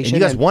Association.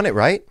 And you guys won it,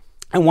 right?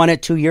 I won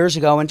it 2 years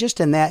ago, and just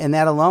in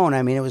that alone,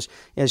 I mean,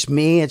 it's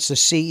me, it's the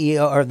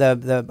CEO or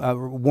the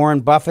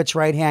Warren Buffett's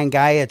right hand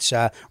guy, it's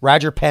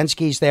Roger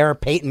Penske's there,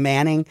 Peyton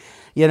Manning.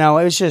 You know,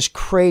 it was just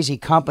crazy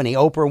company.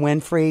 Oprah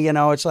Winfrey. You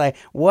know, it's like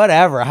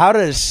whatever. How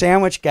did a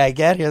sandwich guy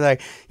get here?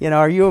 Like, you know,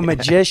 are you a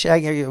magician? Are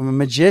you a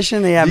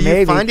magician? Yeah, do you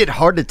maybe. find it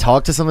hard to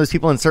talk to some of those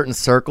people in certain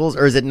circles,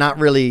 or is it not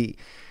really?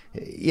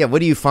 Yeah,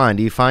 what do you find?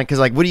 Do you find because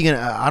like what are you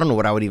gonna? I don't know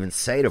what I would even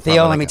say to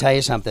Theo. Let me tell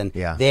you something.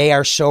 Yeah, they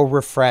are so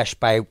refreshed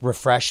by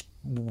refreshed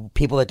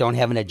people that don't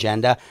have an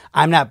agenda.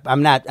 I'm not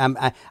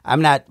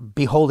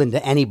beholden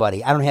to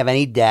anybody. I don't have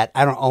any debt.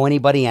 I don't owe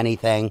anybody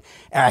anything.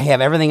 I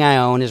have everything I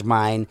own is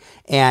mine,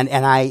 and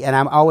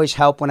I'm always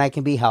help when I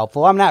can be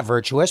helpful. I'm not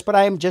virtuous, but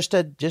I'm just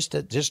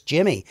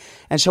Jimmy.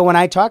 And so when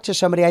I talk to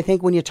somebody, I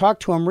think when you talk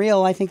to them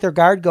real, I think their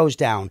guard goes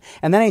down,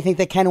 and then I think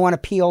they kind of want to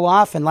peel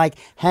off and like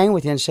hang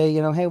with you and say,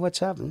 you know, hey,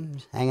 what's up?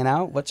 Hanging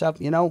out? What's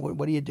up? You know,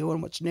 what are you doing?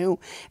 What's new?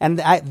 And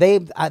they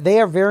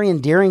are very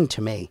endearing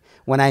to me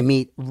when I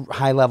meet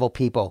high level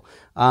people.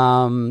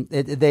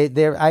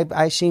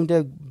 I seem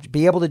to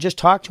be able to just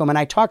talk to them, and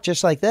I talk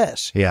just like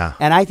this. Yeah.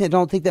 And I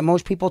don't think that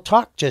most people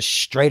talk just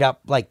straight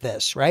up like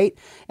this, right?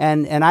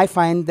 And I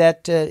find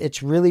that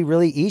it's really,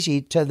 really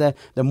easy to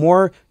the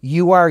more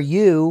you are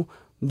you,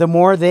 the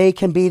more they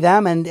can be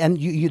them, and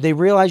they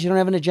realize you don't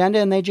have an agenda,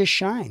 and they just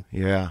shine.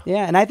 Yeah.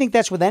 Yeah, and I think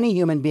that's with any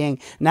human being,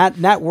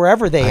 not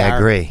wherever they are. I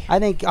agree. I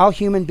think all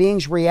human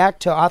beings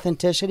react to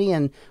authenticity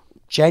and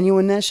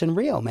genuineness and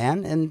real,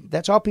 man. And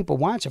that's all people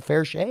want. It's a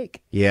fair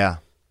shake. Yeah.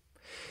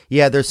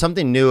 Yeah, there's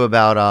something new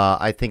about,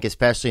 I think,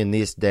 especially in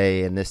this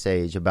day and this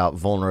age, about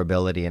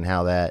vulnerability and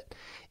how that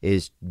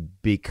is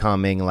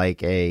becoming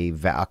like a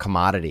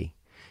commodity,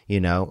 you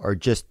know, or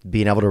just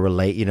being able to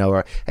relate, you know,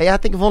 or, hey, I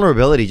think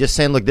vulnerability, just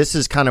saying, look, this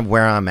is kind of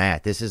where I'm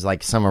at. This is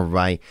like some of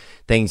my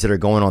things that are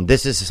going on.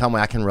 This is some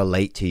way I can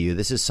relate to you.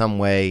 This is some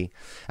way,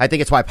 I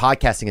think it's why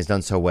podcasting has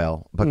done so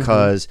well,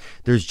 because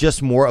there's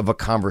just more of a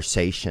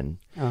conversation.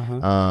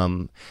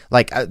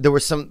 There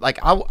was some, like,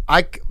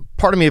 I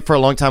part of me for a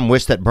long time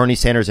wished that Bernie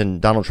Sanders and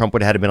Donald Trump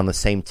would have been on the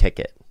same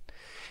ticket,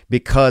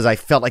 because I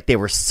felt like they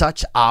were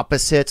such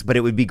opposites, but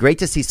it would be great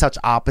to see such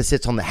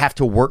opposites have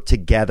to work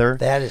together.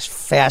 That is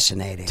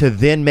fascinating. To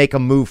then make a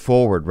move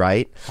forward,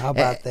 right? How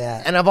about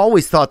that? And I've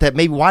always thought that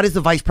maybe why does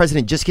the vice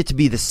president just get to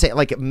be the same?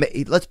 Like,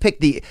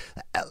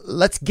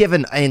 let's give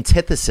an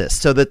antithesis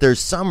so that there's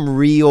some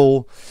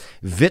real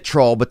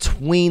vitriol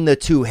between the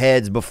two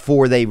heads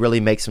before they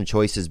really make some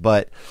choices.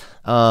 But,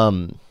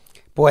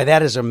 boy,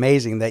 that is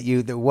amazing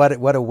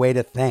what a way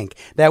to think.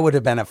 That would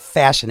have been a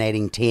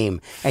fascinating team.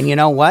 And you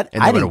know what?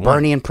 I think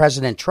Bernie and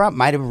President Trump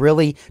might have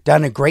really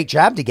done a great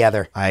job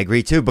together. I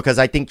agree too, because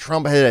I think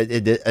Trump had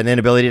an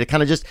inability to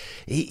kind of just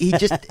he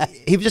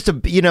was just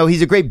a, you know,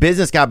 he's a great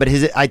business guy, but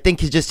I think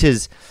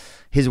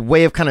his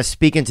way of kind of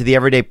speaking to the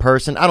everyday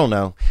person, I don't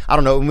know,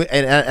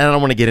 and I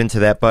don't want to get into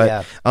that,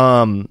 but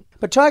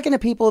But talking to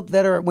people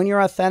that are, when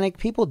you're authentic,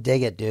 people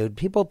dig it, dude.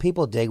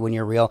 People dig when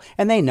you're real,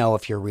 and they know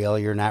if you're real or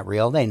you're not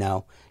real. They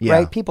know,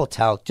 right? People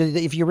tell.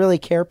 If you really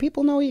care,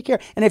 people know you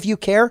care. And if you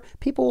care,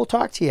 people will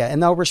talk to you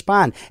and they'll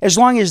respond, as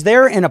long as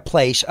they're in a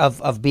place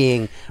of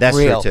being That's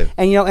real. True too.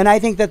 And, you know, and I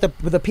think that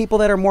the people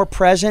that are more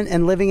present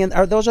and living in,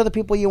 those are the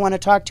people you want to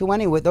talk to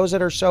anyway. Those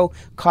that are so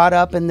caught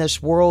up in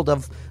this world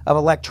of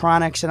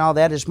electronics and all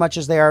that, as much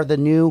as they are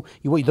the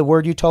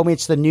word you told me,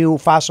 it's the new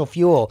fossil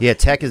fuel. Yeah,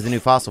 tech is the new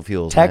fossil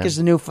fuels. Tech is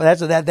the new.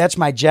 That's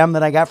my gem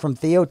that I got from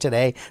Theo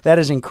today. That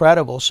is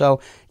incredible.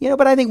 So, you know,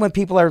 but I think when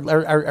people are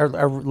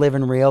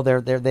living real,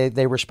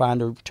 they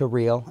respond to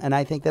real, and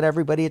I think that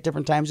everybody at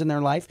different times in their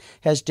life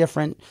has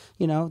different.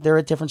 You know, they're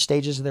at different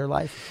stages of their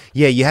life.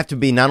 Yeah, you have to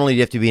be. Not only do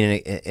you have to be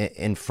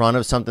in front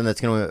of something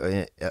that's going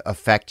to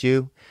affect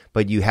you,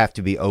 but you have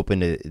to be open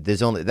to.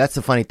 That's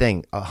the funny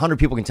thing. 100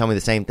 people can tell me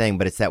the same thing,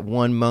 but it's that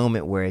one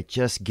moment where it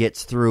just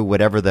gets through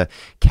whatever the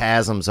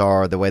chasms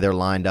are, the way they're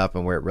lined up,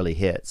 and where it really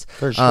hits.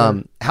 For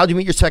sure. How'd you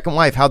meet your second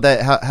wife? How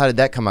did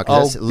that come out?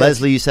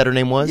 Leslie, you said her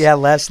name was? Yeah,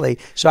 Leslie.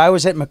 So I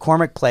was at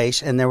McCormick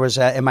Place, and there was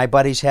and my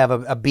buddies have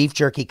a beef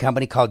jerky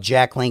company called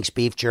Jack Link's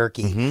Beef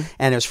Jerky,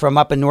 and it's from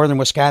up in northern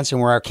Wisconsin,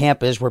 where our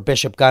camp is, where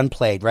Bishop Gunn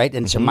played, right?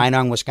 And it's in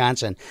Minong,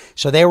 Wisconsin.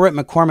 So they were at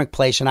McCormick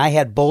Place, and I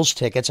had Bulls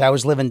tickets. I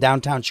was living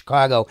downtown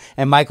Chicago,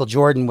 and Michael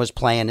Jordan was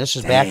playing. This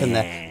was back in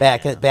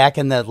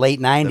the late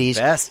 90s.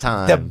 The best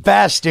time. The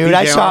best, dude. DJ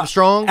I saw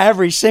Armstrong?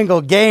 every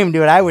single game,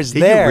 dude. I was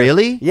Did there. you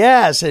really?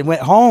 Yes. It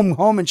went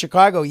home in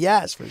Chicago.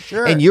 Yes, for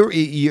sure. And your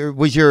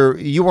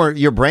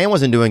brand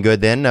wasn't doing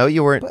good then? No,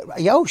 you weren't.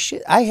 Yo,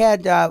 shit. I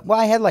had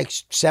like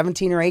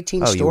 17 or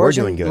 18 stores you were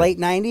doing in good. late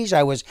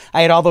 90s.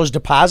 I had all those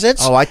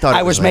deposits. Oh, I thought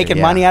I it was was making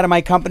later, money yeah. out of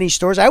my company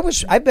stores.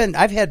 I've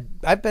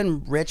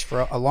been rich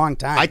for a long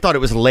time. I thought it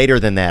was later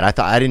than that.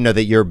 I didn't know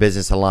that your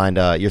business aligned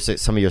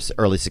some of your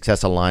early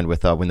success aligned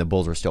with when the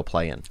Bulls were still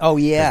playing. Oh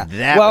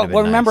yeah.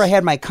 Well, remember I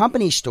had my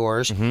company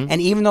stores,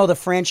 and even though the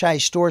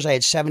franchise stores, I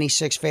had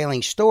 76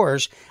 failing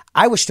stores,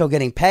 I was still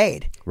getting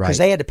paid because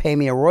they had to pay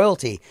me a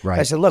royalty. Right.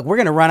 I said, look, we're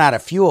going to run out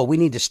of fuel. We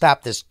need to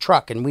stop this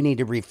truck and we need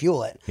to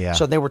refuel it. Yeah.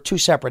 So they were two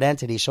separate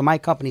entities. So my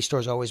company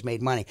stores always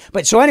made money.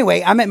 But so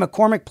anyway, I'm at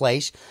McCormick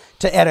Place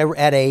at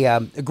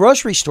a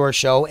grocery store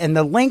show, and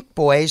the Link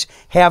boys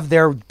have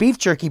their beef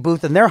jerky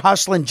booth, and they're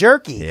hustling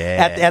jerky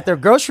at their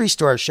grocery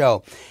store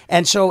show.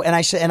 And so, and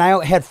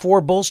I had 4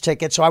 Bulls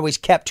tickets, so I always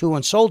kept 2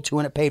 and sold 2,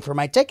 and it paid for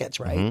my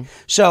tickets, right?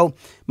 So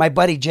my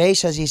buddy Jay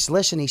says, he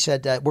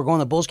said, we're going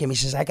to the Bulls game. He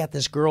says, I got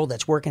this girl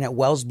that's working at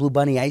Wells Blue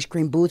Bunny ice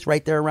cream booth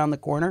right there around the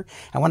corner.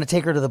 I want to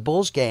take her to the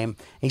Bulls game.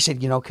 He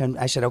said,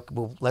 I said, okay,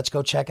 well, let's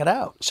go check it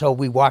out. So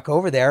we walk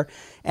over there,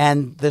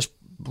 and this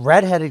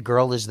redheaded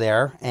girl is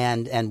there,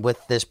 and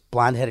with this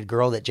blonde-headed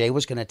girl that Jay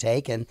was going to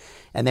take, and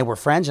they were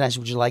friends. And I said,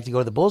 would you like to go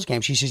to the Bulls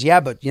game? She says, yeah,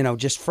 but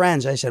just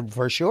friends. I said,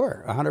 for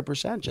sure,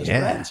 100%, just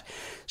friends.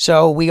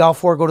 So we all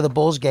 4 go to the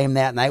Bulls game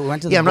that night. We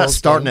went to the Bulls game. I'm not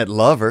starting at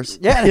lovers.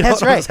 Yeah,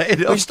 that's right.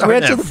 We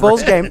went to the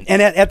Bulls game,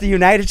 and at the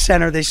United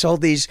Center, they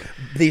sold these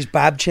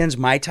Bob Chin's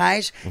Mai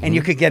Tais, and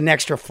you could get an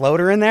extra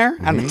floater in there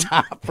on the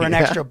top for an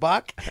extra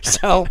buck.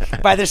 So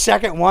by the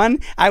second one,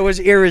 I was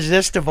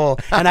irresistible,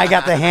 and I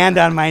got the hand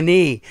on my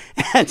knee.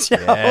 And so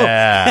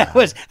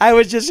I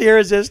was just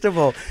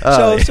irresistible.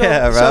 So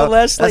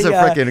Leslie,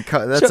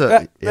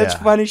 that's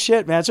funny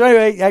shit, man. So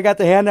anyway, I got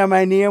the hand on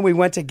my knee, and we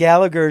went to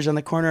Gallagher's on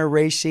the corner of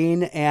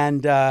Racine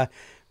and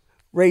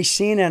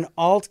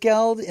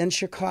Altgeld in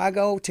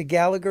Chicago to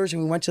Gallagher's,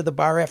 and we went to the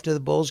bar after the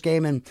Bulls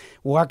game, and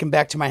walking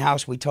back to my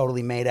house, we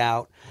totally made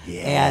out.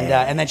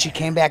 Yeah. And then she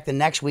came back the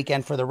next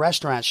weekend for the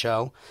restaurant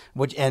show,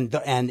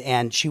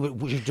 and she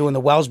was doing the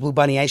Wells Blue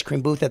Bunny ice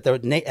cream booth at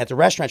the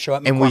restaurant show.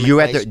 And were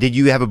you did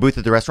you have a booth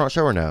at the restaurant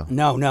show or no?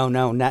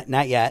 No,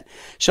 not yet.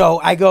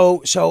 So I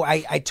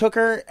took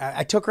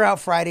her out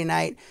Friday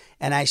night.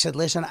 And I said,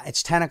 listen,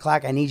 it's 10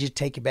 o'clock. I need you to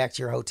take you back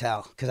to your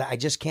hotel because I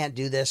just can't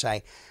do this.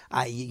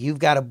 You've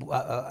got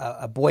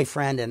a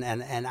boyfriend,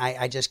 and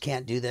I just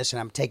can't do this, and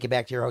I'm taking you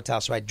back to your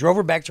hotel. So I drove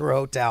her back to her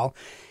hotel.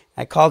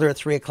 I called her at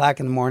 3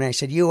 o'clock in the morning. I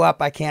said, you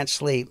up? I can't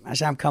sleep. I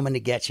said, I'm coming to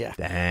get you.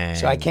 Dang.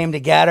 So I came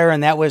to get her,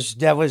 and that was,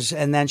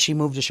 and then she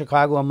moved to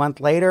Chicago a month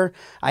later.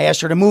 I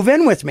asked her to move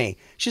in with me.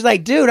 She's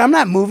like, dude, I'm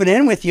not moving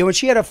in with you. And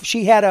she had a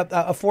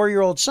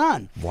 4-year-old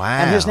son. Wow.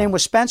 And his name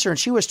was Spencer, and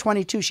she was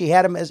 22. She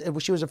had him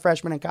she was a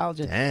freshman in college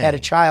and had a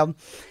child.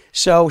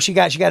 So she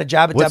got a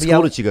job at What WL.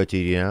 school did she go to? Do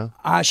you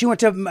know? She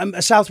went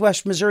to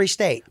Southwest Missouri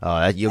State.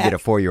 Oh, you'll get a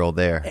 4-year-old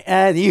there.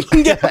 And you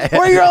can get a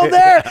 4-year-old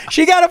there.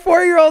 She got a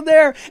 4-year-old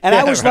there, and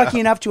I was lucky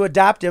enough to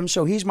adopt him.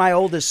 So he's my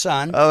oldest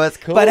son. Oh, that's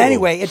cool. But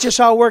anyway, it just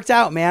all worked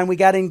out, man. We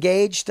got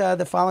engaged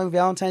the following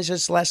Valentine's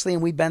Day, Leslie,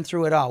 and we've been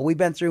through it all. We've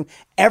been through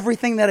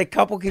everything that a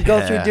couple could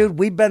go through, dude.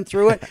 We've been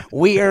through it.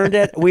 We earned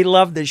it. We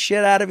love the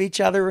shit out of each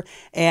other,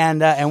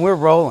 and we're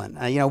rolling.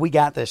 We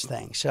got this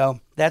thing. So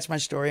that's my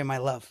story of my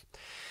love.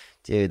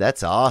 Dude,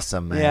 that's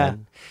awesome, man. Yeah.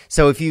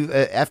 So if you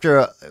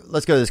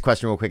let's go to this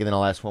question real quick, and then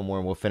I'll ask one more,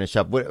 and we'll finish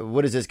up.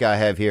 What does this guy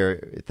have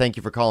here? Thank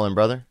you for calling,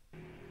 brother.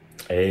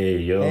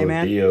 Hey,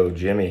 man. Dio,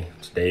 Jimmy.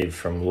 It's Dave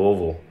from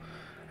Louisville.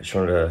 I just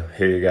wanted to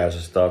hear your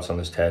guys' thoughts on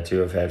this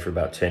tattoo I've had for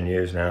about 10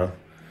 years now.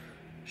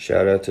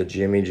 Shout out to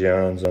Jimmy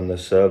Johns on the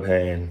sub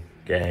hand.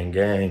 Gang,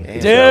 gang.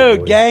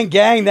 Dude,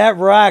 gang, that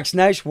rocks.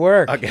 Nice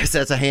work. I guess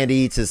that's a hand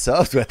he eats his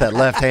subs with, that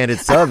left-handed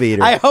sub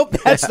eater. I hope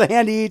that's the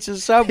hand he eats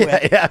his sub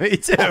with. Yeah, me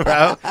too,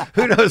 bro.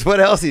 Who knows what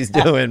else he's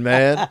doing,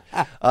 man?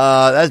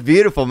 That's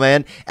beautiful,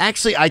 man.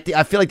 Actually, I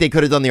feel like they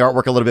could have done the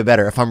artwork a little bit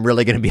better, if I'm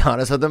really going to be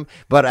honest with them.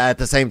 But at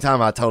the same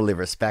time, I totally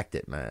respect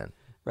it, man.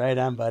 Right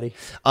on, buddy.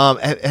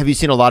 Have you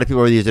seen a lot of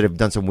people over the years that have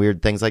done some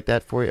weird things like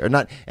that for you, or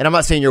not? And I'm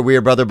not saying you're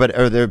weird, brother, but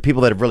are there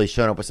people that have really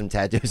shown up with some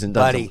tattoos and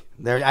done? Buddy,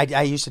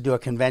 I used to do a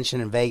convention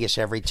in Vegas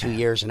every 2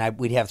 years, and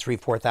we'd have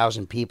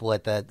 4,000 people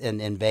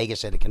in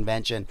Vegas at a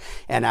convention,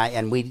 and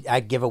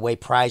I'd give away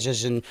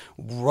prizes and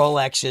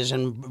Rolexes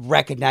and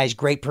recognize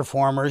great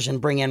performers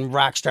and bring in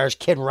rock stars.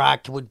 Kid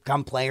Rock would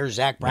come play, or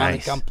Zach Brown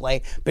would come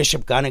play,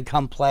 Bishop Gunn would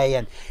come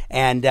play,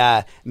 and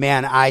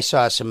man, I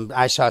saw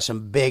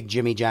some big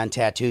Jimmy John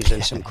tattoos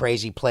in some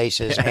crazy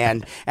places,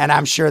 and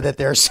I'm sure that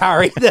they're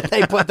sorry that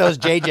they put those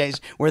JJs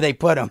where they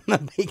put them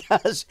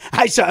because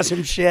I saw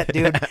some shit,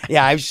 dude.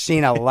 Yeah, I've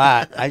seen a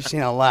lot.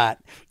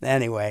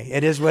 Anyway,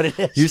 it is what it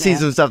is. You've seen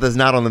some stuff that's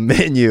not on the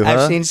menu,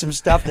 huh? I've seen some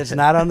stuff that's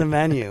not on the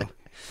menu,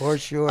 for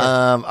sure.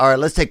 All right,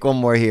 let's take one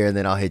more here, and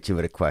then I'll hit you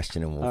with a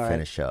question, and we'll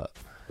finish up.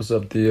 What's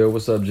up, Theo?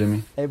 What's up,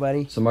 Jimmy? Hey,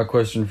 buddy. So my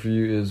question for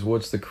you is,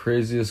 what's the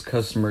craziest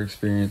customer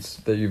experience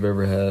that you've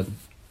ever had?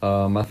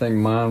 I think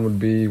mine would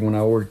be when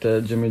I worked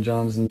at Jimmy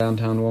John's in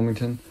downtown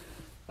Wilmington.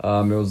 It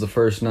was the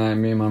first night,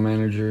 me and my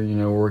manager,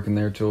 were working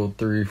there till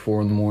 3,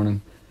 4 in the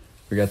morning.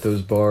 We got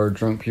those bar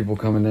drunk people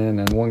coming in,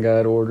 and one guy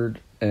had ordered,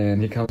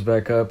 and he comes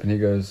back up and he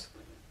goes,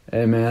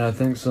 "Hey man, I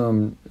think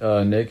some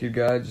naked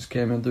guy just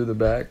came in through the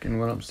back and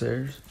went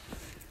upstairs."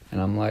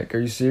 And I'm like, "Are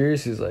you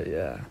serious?" He's like,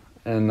 "Yeah."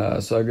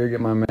 And so I go get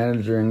my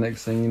manager, and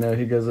next thing you know,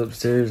 he goes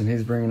upstairs and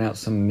he's bringing out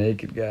some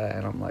naked guy,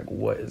 and I'm like,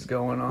 what is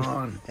going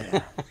on?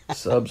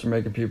 Subs are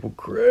making people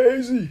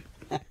crazy.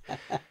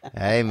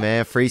 Hey,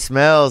 man, free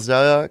smells,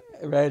 dog.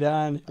 Right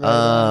on. Right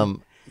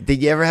on.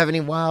 Did you ever have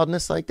any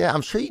wildness like that?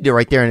 I'm sure you do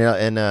right there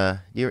in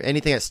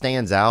anything that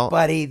stands out.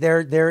 Buddy,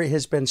 there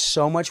has been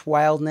so much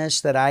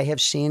wildness that I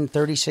have seen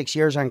 36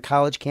 years on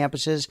college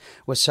campuses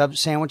with sub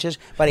sandwiches.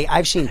 Buddy,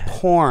 I've seen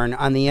porn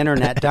on the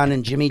internet done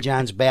in Jimmy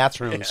John's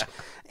bathrooms.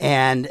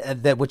 And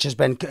which has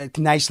been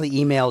nicely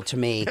emailed to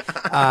me.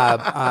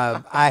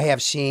 I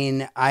have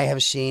seen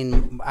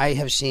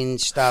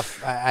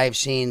stuff. I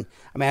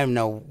mean, I don't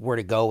know where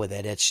to go with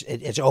it.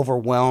 It's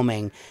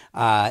overwhelming.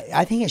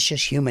 I think it's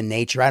just human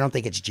nature. I don't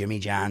think it's Jimmy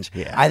John's.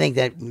 Yeah. I think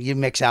that you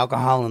mix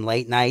alcohol and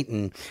late night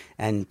and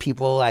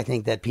people. I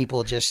think that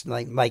people just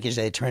like you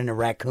say, turn into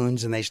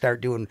raccoons and they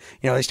start doing.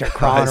 They start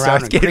crawling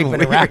around and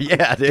creeping around,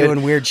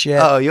 doing weird shit.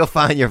 Oh, you'll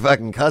find your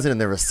fucking cousin in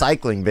the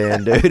recycling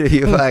bin, dude.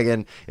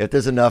 If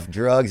there's enough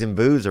drugs and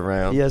booze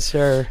around. Yes,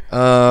 sir.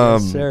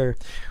 Yes, sir.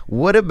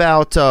 What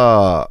about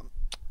so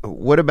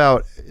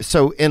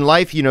in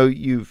life,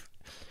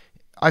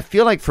 I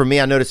feel like for me,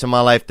 I noticed in my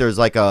life, there's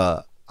like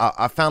I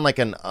found like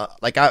in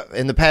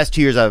the past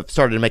 2 years, I've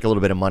started to make a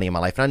little bit of money in my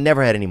life, and I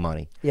never had any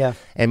money. Yeah.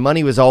 And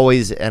money was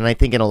always, and I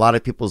think in a lot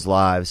of people's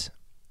lives,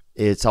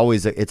 it's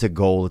always it's a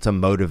goal, it's a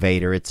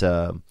motivator,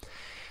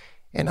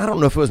 and I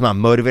don't know if it was my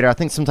motivator. I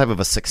think some type of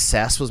a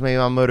success was maybe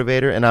my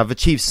motivator, and I've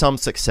achieved some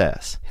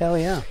success. Hell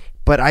yeah.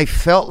 But I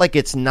felt like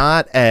it's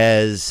not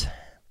as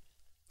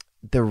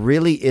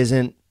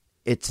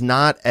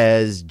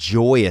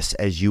joyous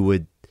as you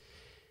would.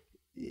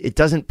 It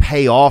doesn't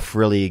pay off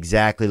really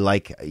exactly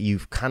like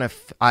you've kind of.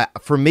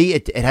 For me,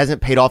 it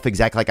hasn't paid off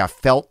exactly like I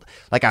felt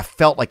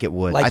like it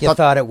would. Like you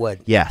thought it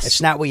would. Yes,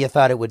 it's not what you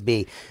thought it would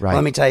be. Right.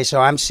 Let me tell you.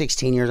 So I'm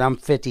 16 years. I'm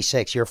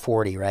 56. You're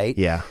 40, right?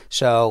 Yeah.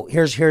 So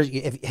here's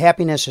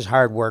happiness is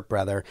hard work,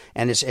 brother,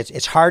 and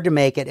it's hard to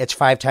make it. It's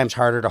 5 times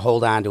harder to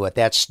hold on to it.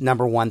 That's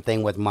number one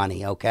thing with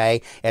money.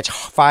 Okay, it's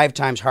 5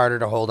 times harder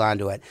to hold on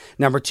to it.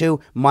 Number 2,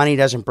 money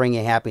doesn't bring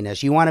you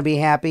happiness. You want to be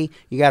happy?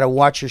 You got to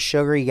watch your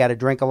sugar. You got to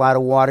drink a lot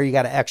of water. You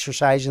got to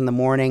exercise in the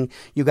morning.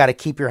 You got to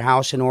keep your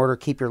house in order,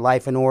 keep your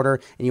life in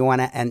order, and you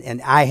want to.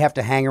 And I have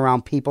to hang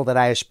around people that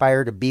I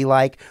aspire to be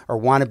like or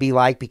want to be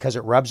like because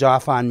it rubs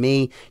off on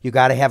me. You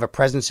got to have a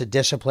presence of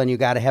discipline. You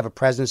got to have a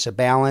presence of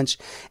balance,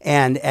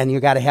 and you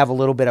got to have a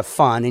little bit of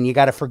fun, and you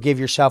got to forgive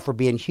yourself for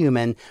being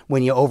human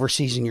when you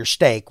overseason your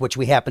steak, which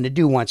we happen to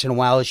do once in a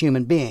while as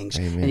human beings.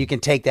 Amen. And you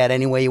can take that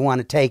any way you want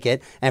to take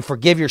it, and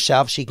forgive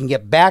yourself so you can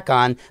get back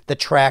on the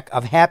track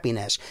of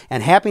happiness.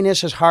 And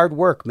happiness is hard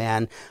work,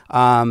 man.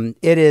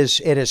 It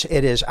is.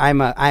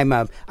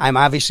 I'm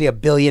obviously a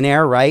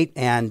billionaire, right?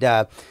 And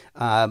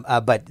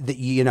but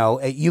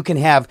you can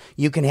have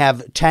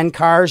 10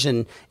 cars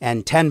and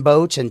 10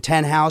 boats and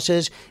 10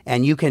 houses,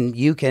 and you can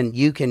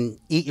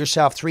eat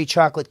yourself 3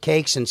 chocolate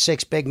cakes and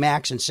 6 Big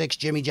Macs and 6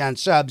 Jimmy John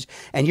subs,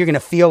 and you're gonna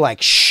feel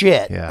like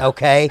shit, Yeah.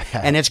 okay?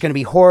 And it's gonna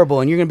be horrible,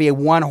 and you're gonna be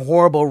one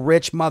horrible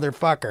rich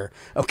motherfucker,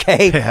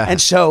 okay? Yeah.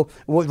 And so,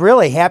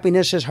 really,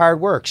 happiness is hard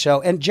work.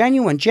 So, and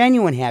genuine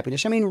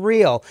happiness. I mean,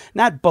 real,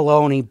 not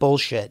baloney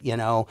bullshit.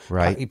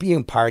 Right. You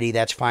can party,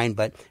 that's fine,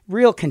 but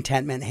real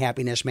contentment,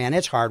 happiness, man,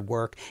 it's hard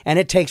work, and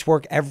it takes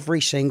work every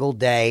single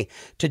day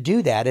to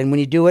do that. And when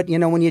you do it,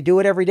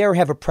 every day or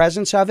have a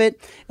presence of it,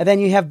 and then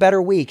you have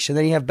better weeks, and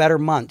then you have better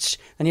months,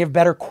 and you have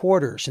better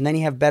quarters, and then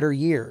you have better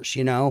years.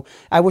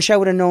 I wish I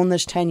would have known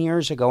this 10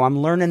 years ago. I'm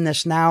learning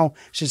this now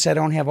since I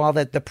don't have all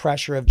the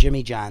pressure of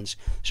Jimmy John's.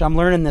 So I'm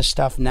learning this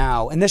stuff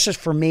now, and this is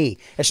for me.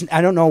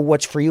 I don't know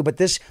what's for you, but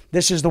this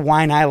is the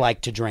wine I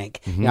like to drink.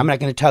 Mm-hmm. I'm not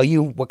going to tell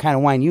you what kind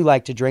of wine you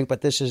like to drink,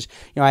 but this is,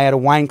 I had a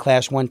wine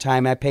class one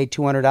time. I paid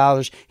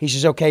 $200. He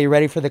says, "Okay, you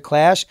ready for the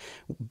class?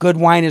 Good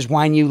wine is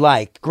wine you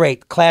like.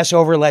 Great. Class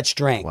over. Let's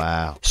drink."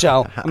 Wow.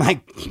 So I'm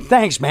like,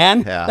 "Thanks,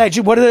 man." Yeah. Like,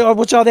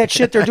 what's all that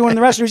shit they're doing in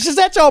the restaurant? He says,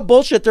 "That's all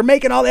bullshit. They're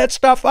making all that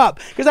stuff up."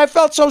 Because I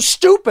felt so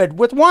stupid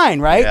with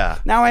wine, right? Yeah.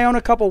 Now I own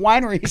a couple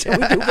wineries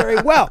and we do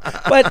very well.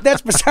 But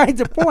that's beside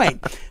the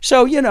point.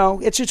 So,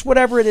 it's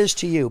whatever it is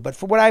to you. But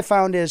for what I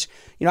found is,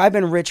 I've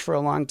been rich for a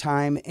long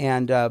time,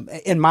 and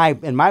in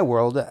my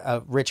world,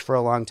 rich for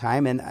a long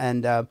time,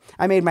 and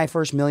I made my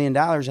first $1 million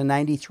in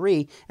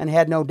 '93 and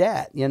had no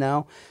debt.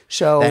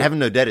 So That having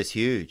no debt is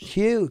huge.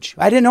 huge.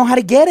 I didn't know how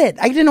to get it.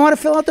 I didn't know how to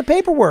fill out the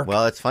paperwork.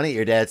 Well, it's funny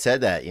your dad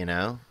said that.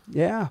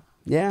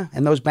 Yeah.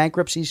 And those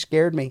bankruptcies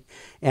scared me,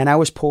 and I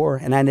was poor,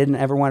 and I didn't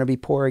ever want to be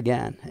poor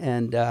again.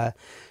 And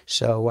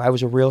so I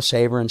was a real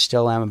saver, and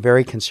still am. I'm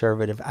very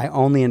conservative. I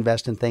only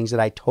invest in things that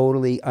I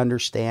totally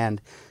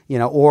understand,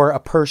 or a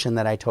person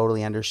that I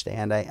totally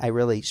understand. I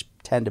really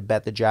tend to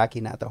bet the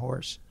jockey, not the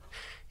horse.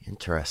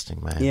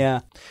 Interesting, man. Yeah.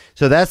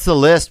 So that's the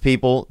list,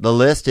 people. The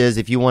list is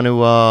if you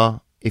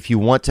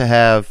want to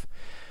have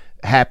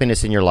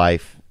happiness in your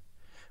life,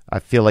 I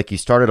feel like you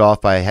started off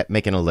by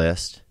making a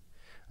list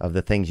of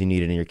the things you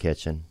needed in your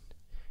kitchen.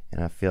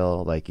 And I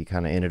feel like you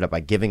kind of ended up by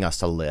giving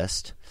us a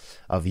list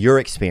of your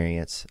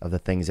experience of the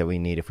things that we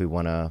need if we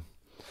want to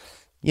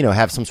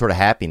have some sort of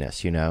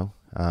happiness,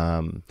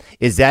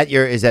 Is that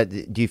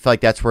do you feel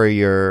like that's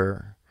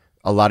where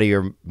a lot of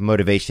your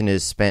motivation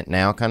is spent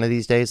now kind of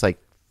these days? Like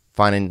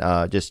finding,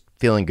 just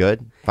feeling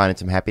good, finding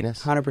some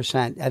happiness?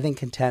 100%. I think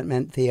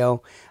contentment,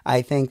 Theo.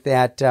 I think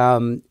that,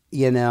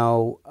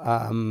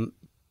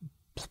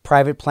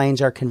 private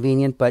planes are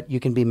convenient, but you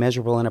can be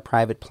miserable in a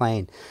private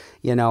plane.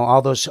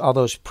 All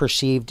those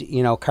perceived,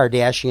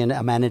 Kardashian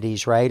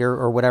amenities, right?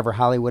 Or whatever,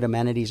 Hollywood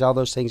amenities, all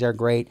those things are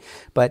great.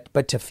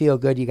 But to feel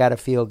good, you got to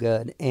feel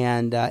good.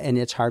 And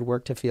it's hard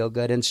work to feel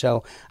good. And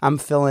so I'm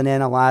filling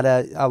in a lot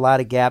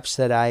of gaps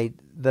that I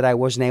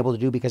wasn't able to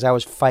do because I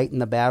was fighting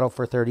the battle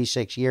for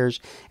 36 years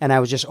and I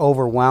was just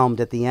overwhelmed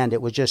at the end.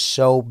 It was just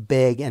so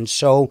big and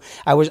so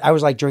I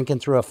was like drinking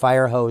through a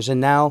fire hose. And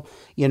now,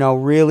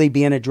 really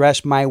being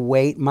addressed my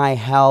weight, my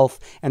health,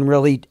 and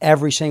really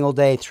every single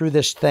day through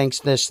this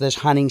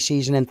hunting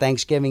season and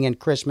Thanksgiving and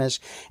Christmas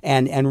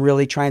and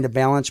really trying to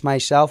balance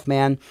myself,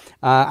 man.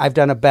 I've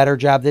done a better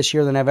job this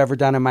year than I've ever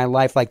done in my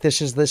life. Like this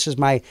is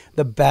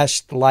the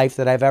best life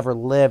that I've ever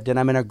lived, and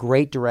I'm in a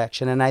great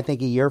direction. And I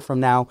think a year from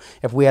now,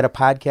 if we had a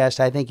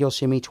podcast, I think you'll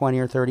see me 20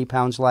 or 30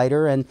 pounds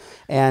lighter, and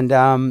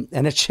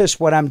it's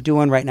just what I'm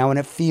doing right now, and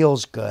it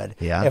feels good.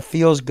 Yeah. It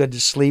feels good to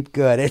sleep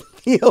good. It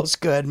feels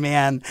good,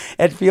 man.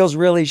 It feels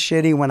really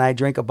shitty when I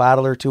drink a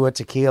bottle or two of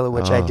tequila,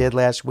 which I did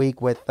last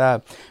week with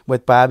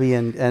Bobby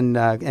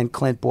and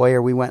Clint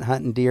Boyer. We went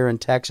hunting deer in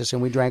Texas,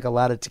 and we drank a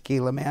lot of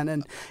tequila,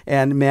 man.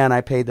 And man, I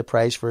paid the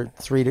price for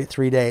 3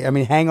 days. I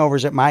mean,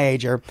 hangovers at my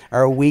age are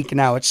a week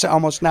now. It's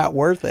almost not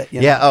worth it.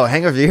 Yeah. Oh,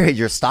 hangovers at your age,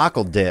 your stock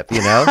will dip.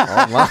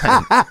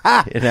 Online.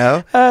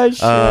 Shit.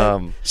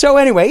 So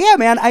anyway, yeah,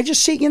 man, I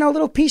just see, a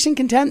little peace and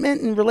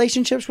contentment and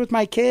relationships with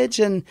my kids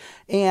and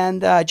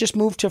just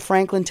moved to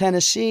Franklin,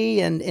 Tennessee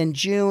in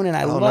June, and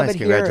I love nice. it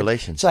here.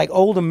 Congratulations. It's like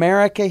old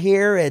America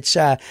here. It's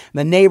the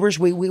neighbors.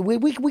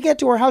 We get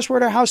to our house. We're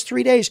at our house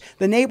 3 days.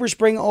 The neighbors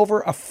bring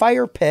over a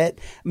fire pit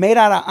made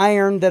out of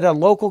iron that a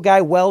local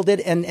guy welded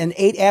and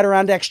 8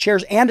 Adirondacks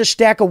chairs and a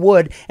stack of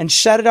wood and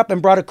set it up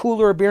and brought a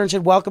cooler of beer and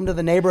said, "Welcome to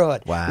the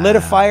neighborhood." Wow. Lit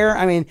a fire.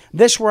 I mean,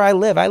 this is where I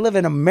live. I live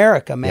in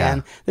America, man.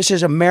 Yeah. This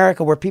is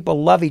America where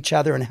people love each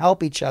other and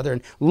help each other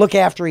and look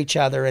after each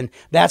other. And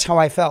that's how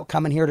I felt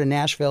coming here to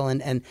Nashville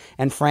and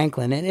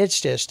Franklin. And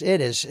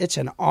it's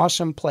an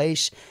awesome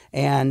place.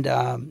 And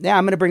I'm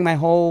going to bring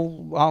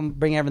I'll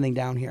bring everything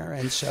down here.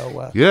 And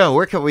so,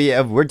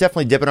 we're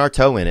definitely dipping our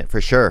toe in it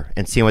for sure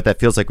and seeing what that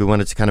feels like. We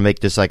wanted to kind of make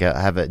just like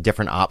have a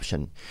different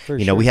option. Sure.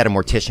 We had a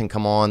mortician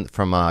come on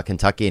from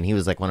Kentucky, and he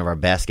was like one of our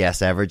best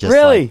guests ever. Just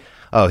really?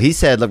 He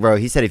said, look, bro,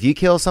 if you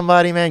kill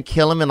somebody, man,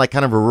 kill him in like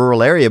kind of a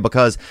rural area,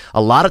 because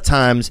a lot of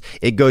times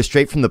it goes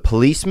straight from the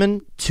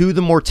policeman to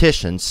the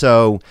mortician.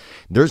 So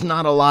there's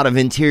not a lot of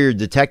interior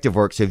detective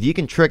work. So if you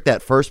can trick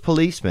that first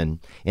policeman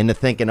into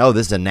thinking, oh,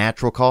 this is a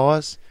natural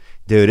cause,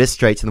 dude, it's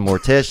straight to the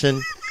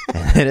mortician.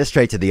 And it's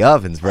straight to the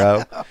ovens,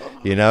 bro.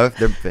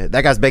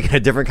 That guy's baking a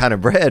different kind of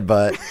bread,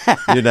 but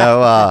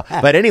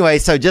but anyway,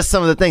 so just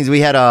some of the things. We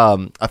had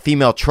a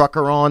female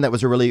trucker on. That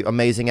was a really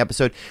amazing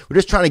episode. We're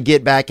just trying to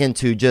get back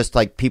into just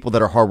like people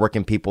that are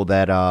hardworking, people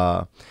that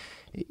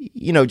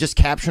just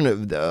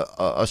capturing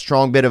a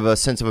strong bit of a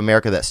sense of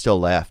America that's still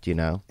left.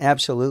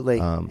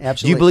 Absolutely. Absolutely.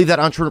 Do you believe that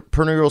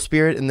entrepreneurial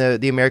spirit and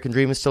the American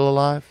dream is still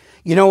alive?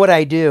 You know what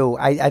I do?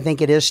 I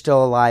think it is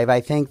still alive. I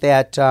think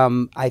that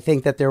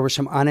there were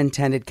some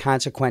unintended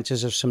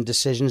consequences of some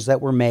decisions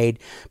that were made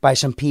by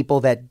some people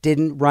that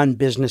didn't run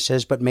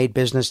businesses but made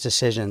business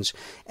decisions.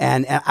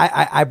 And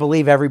I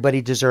believe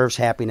everybody deserves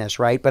happiness,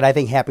 right? But I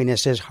think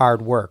happiness is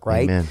hard work,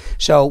 right? Amen.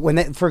 So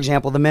for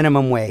example, the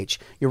minimum wage,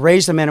 you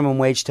raise the minimum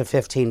wage to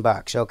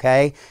 $15,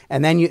 okay,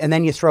 and then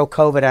you throw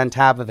COVID on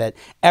top of it.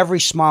 Every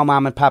small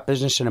mom and pop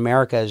business in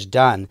America is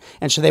done,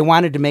 and so they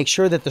wanted to make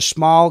sure that the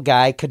small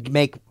guy could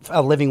make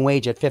a living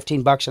wage at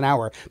 $15 an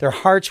hour. Their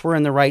hearts were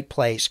in the right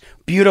place.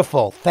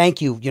 Beautiful. Thank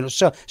you.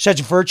 So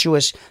such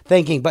virtuous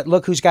thinking. But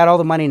look who's got all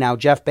the money now.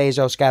 Jeff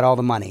Bezos got all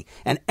the money.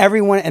 And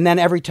then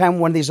every time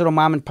one of these little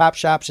mom and pop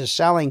shops is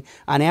selling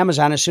on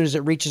Amazon, as soon as it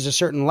reaches a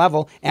certain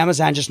level,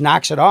 Amazon just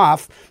knocks it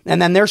off.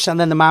 And then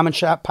then the mom and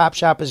pop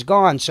shop is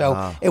gone.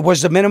 So It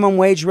was the minimum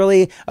wage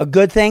really a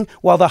good thing?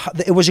 Well,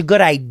 it was a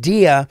good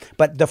idea,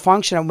 but the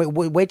function,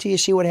 wait till you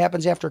see what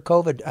happens after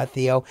COVID,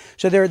 Theo.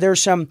 So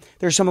there's some,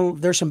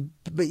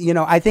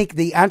 I think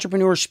the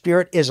entrepreneur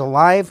spirit is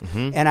alive,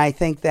 and I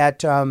think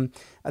that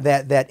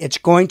that it's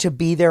going to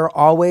be there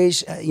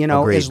always.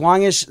 Agreed. As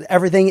long as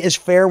everything is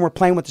fair and we're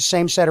playing with the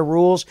same set of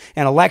rules,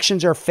 and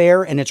elections are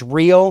fair and it's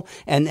real,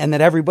 and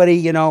that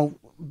everybody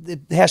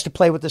it has to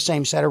play with the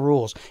same set of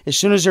rules. As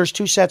soon as there's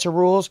two sets of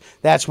rules,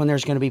 that's when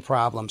there's going to be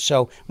problems.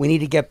 So we need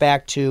to get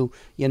back to,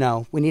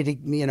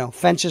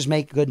 fences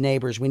make good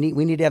neighbors. We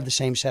need to have the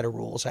same set of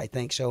rules, I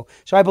think. So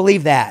I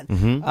believe that.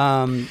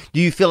 Mm-hmm. Do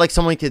you feel like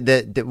someone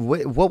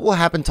what will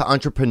happen to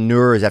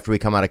entrepreneurs after we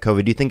come out of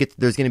COVID? Do you think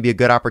there's going to be a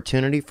good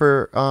opportunity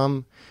for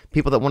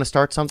people that want to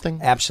start something?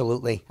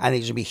 Absolutely. I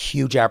think there's going to be a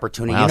huge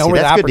opportunity. Wow, you know see,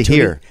 where that's the good to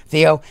opportunity, hear.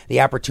 Theo,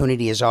 the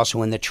opportunity is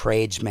also in the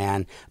trades,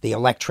 man. The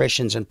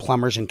electricians and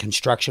plumbers and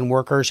construction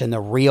workers and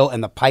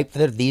the pipe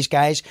fitter, these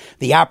guys,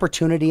 the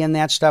opportunity in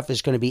that stuff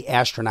is going to be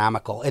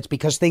astronomical. It's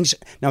because things,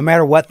 no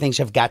matter what, things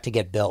have got to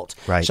get built.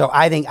 Right. So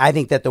I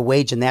think that the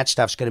wage in that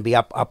stuff's going to be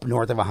up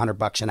north of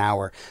 $100 an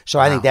hour. So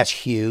I think that's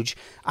huge.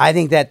 I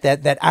think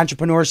that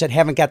entrepreneurs that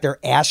haven't got their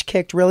ass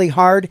kicked really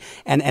hard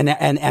and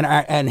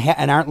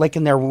aren't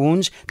licking their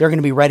wounds, they're going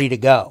to be ready to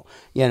go.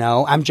 You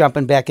know, I'm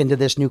jumping back into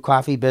this new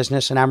coffee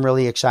business, and I'm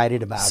really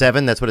excited about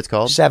Seven, that's what it's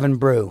called? Seven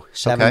Brew.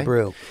 Okay.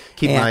 Brew.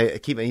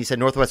 You said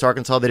Northwest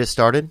Arkansas, they just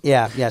started?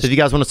 Yeah, yes. So if you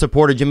guys want to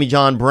support a Jimmy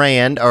John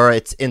brand, or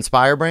it's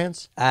Inspire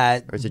Brands?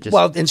 Or is it just...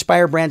 Well,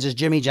 Inspire Brands is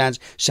Jimmy John's.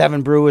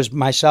 Seven Brew is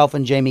myself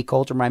and Jamie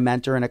Coulter, my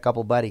mentor, and a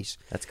couple buddies.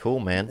 That's cool,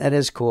 man. That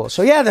is cool.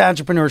 So yeah, the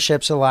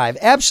entrepreneurship's alive.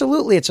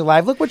 Absolutely, it's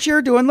alive. Look what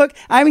you're doing. Look,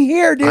 I'm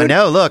here, dude. I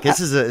know. Look, this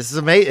is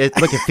amazing.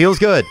 Look, it feels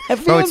good.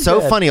 Bro, it's so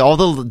funny. All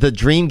the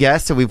dream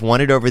guests that we've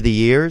wanted over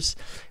the years,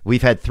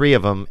 we've had 3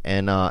 of them,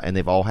 and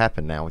they've all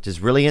happened now, which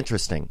is really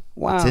interesting.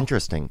 Wow. It's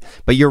interesting.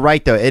 But you're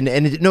right, though.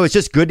 No, it's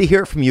just good to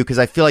hear it from you, because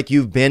I feel like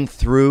you've been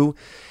through...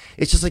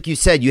 It's just like you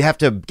said, you have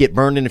to get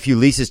burned in a few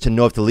leases to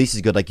know if the lease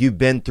is good. Like, you've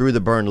been through the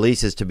burned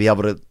leases to be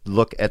able to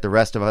look at the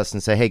rest of us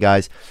and say, hey,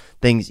 guys,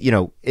 things,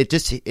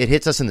 it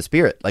hits us in the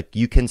spirit. Like,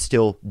 you can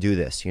still do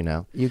this,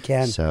 You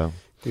can. So...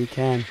 You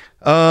can.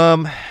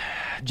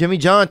 Jimmy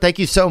John, thank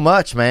you so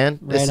much, man.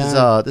 This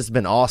has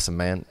been awesome,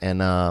 man,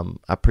 and I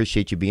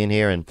appreciate you being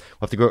here. And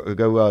we'll have to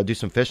go do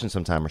some fishing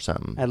sometime or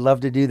something. I'd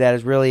love to do that.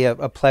 It's really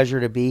a pleasure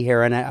to be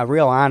here, and a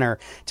real honor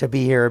to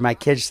be here. My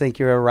kids think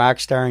you're a rock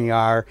star, and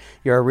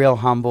you're a real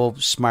humble,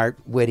 smart,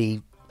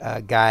 witty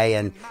guy,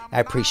 and I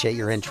appreciate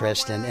your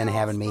interest in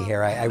having me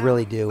here. I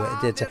really do.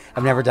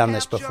 I've never done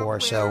this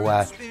before,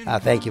 so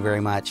thank you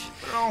very much.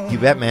 You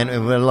bet, man.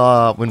 And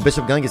when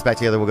Bishop Gunn gets back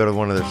together, we'll go to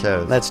one of their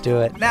shows. Let's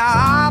do it. Now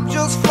I'm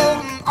just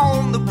floating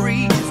on the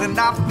breeze, and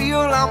I feel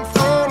I'm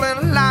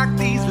falling like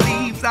these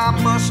leaves. I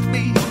must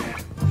be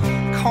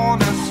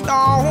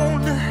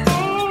cornerstone.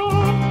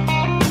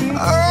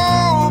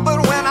 Oh, but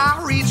when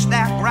I reach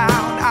that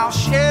ground, I'll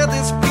share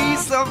this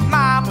peace of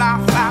mind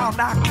I found.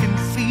 I can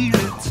feel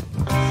it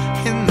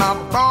in my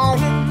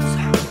bones,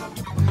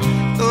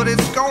 but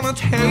it's gonna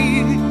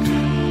take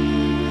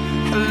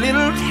a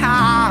little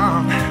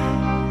time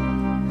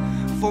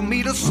for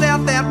me to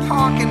set that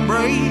parking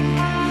brake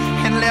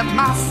and let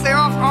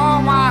myself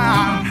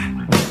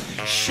unwind.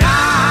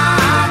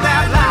 Shine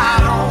that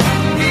light on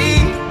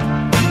me.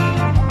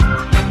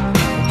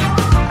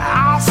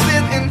 I'll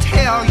sit and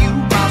tell you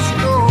my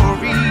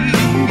story.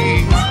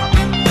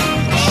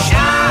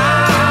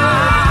 Shine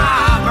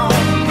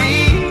on me,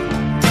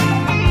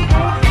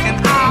 and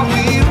I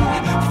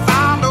will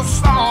find a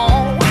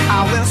song.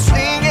 I will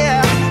sing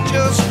it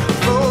just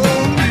for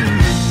you.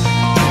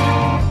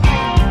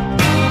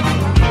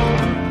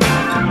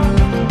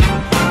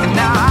 And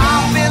now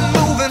I've been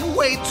moving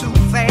way too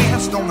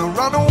fast on the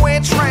runaway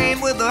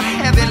train with a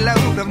heavy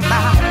load of my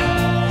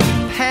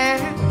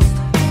past.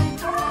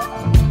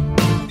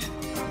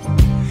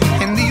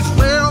 And these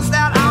rails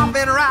that I've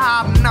been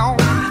riding on,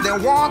 they're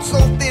worn so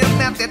thin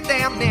that they're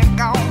damn near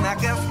gone. I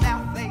guess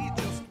that they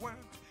just weren't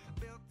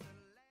built to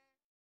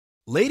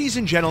last. Ladies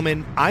and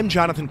gentlemen, I'm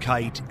Jonathan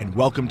Kite, and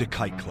welcome to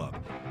Kite Club,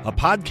 a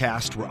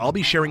podcast where I'll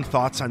be sharing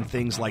thoughts on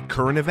things like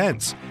current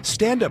events,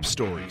 stand-up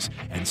stories,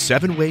 and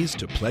 7 ways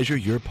to pleasure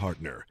your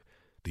partner.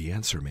 The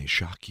answer may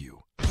shock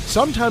you.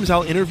 Sometimes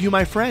I'll interview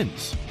my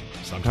friends.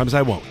 Sometimes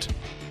I won't.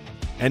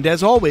 And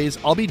as always,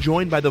 I'll be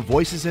joined by the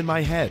voices in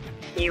my head.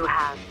 You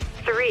have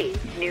 3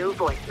 new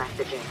voice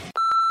messages.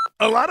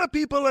 A lot of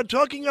people are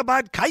talking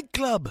about Kite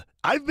Club.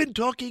 I've been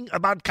talking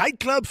about Kite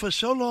Club for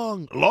so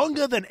long,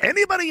 longer than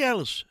anybody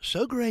else.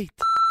 So great.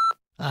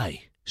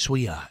 Hey,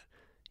 sweetheart,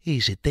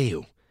 here's the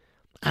deal.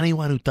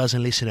 Anyone who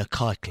doesn't listen to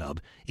Kite Club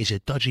is a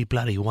dodgy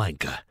bloody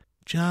wanker.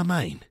 Do you know what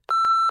I mean?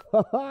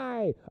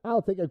 Hi,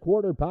 I'll take a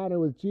quarter pounder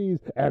with cheese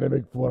and a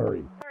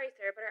McFlurry. Sorry,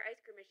 sir, but our ice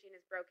cream machine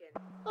is broken.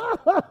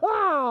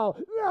 Oh,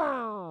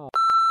 no!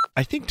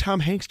 I think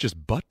Tom Hanks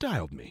just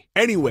butt-dialed me.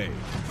 Anyway,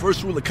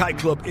 first rule of Kite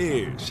Club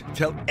is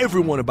tell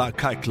everyone about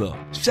Kite Club.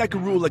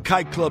 Second rule of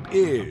Kite Club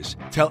is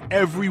tell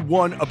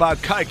everyone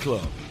about Kite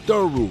Club.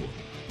 Third rule,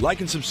 like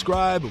and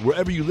subscribe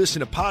wherever you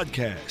listen to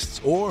podcasts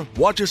or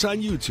watch us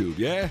on YouTube,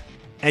 yeah?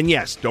 And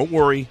yes, don't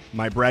worry,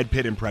 my Brad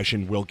Pitt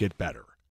impression will get better.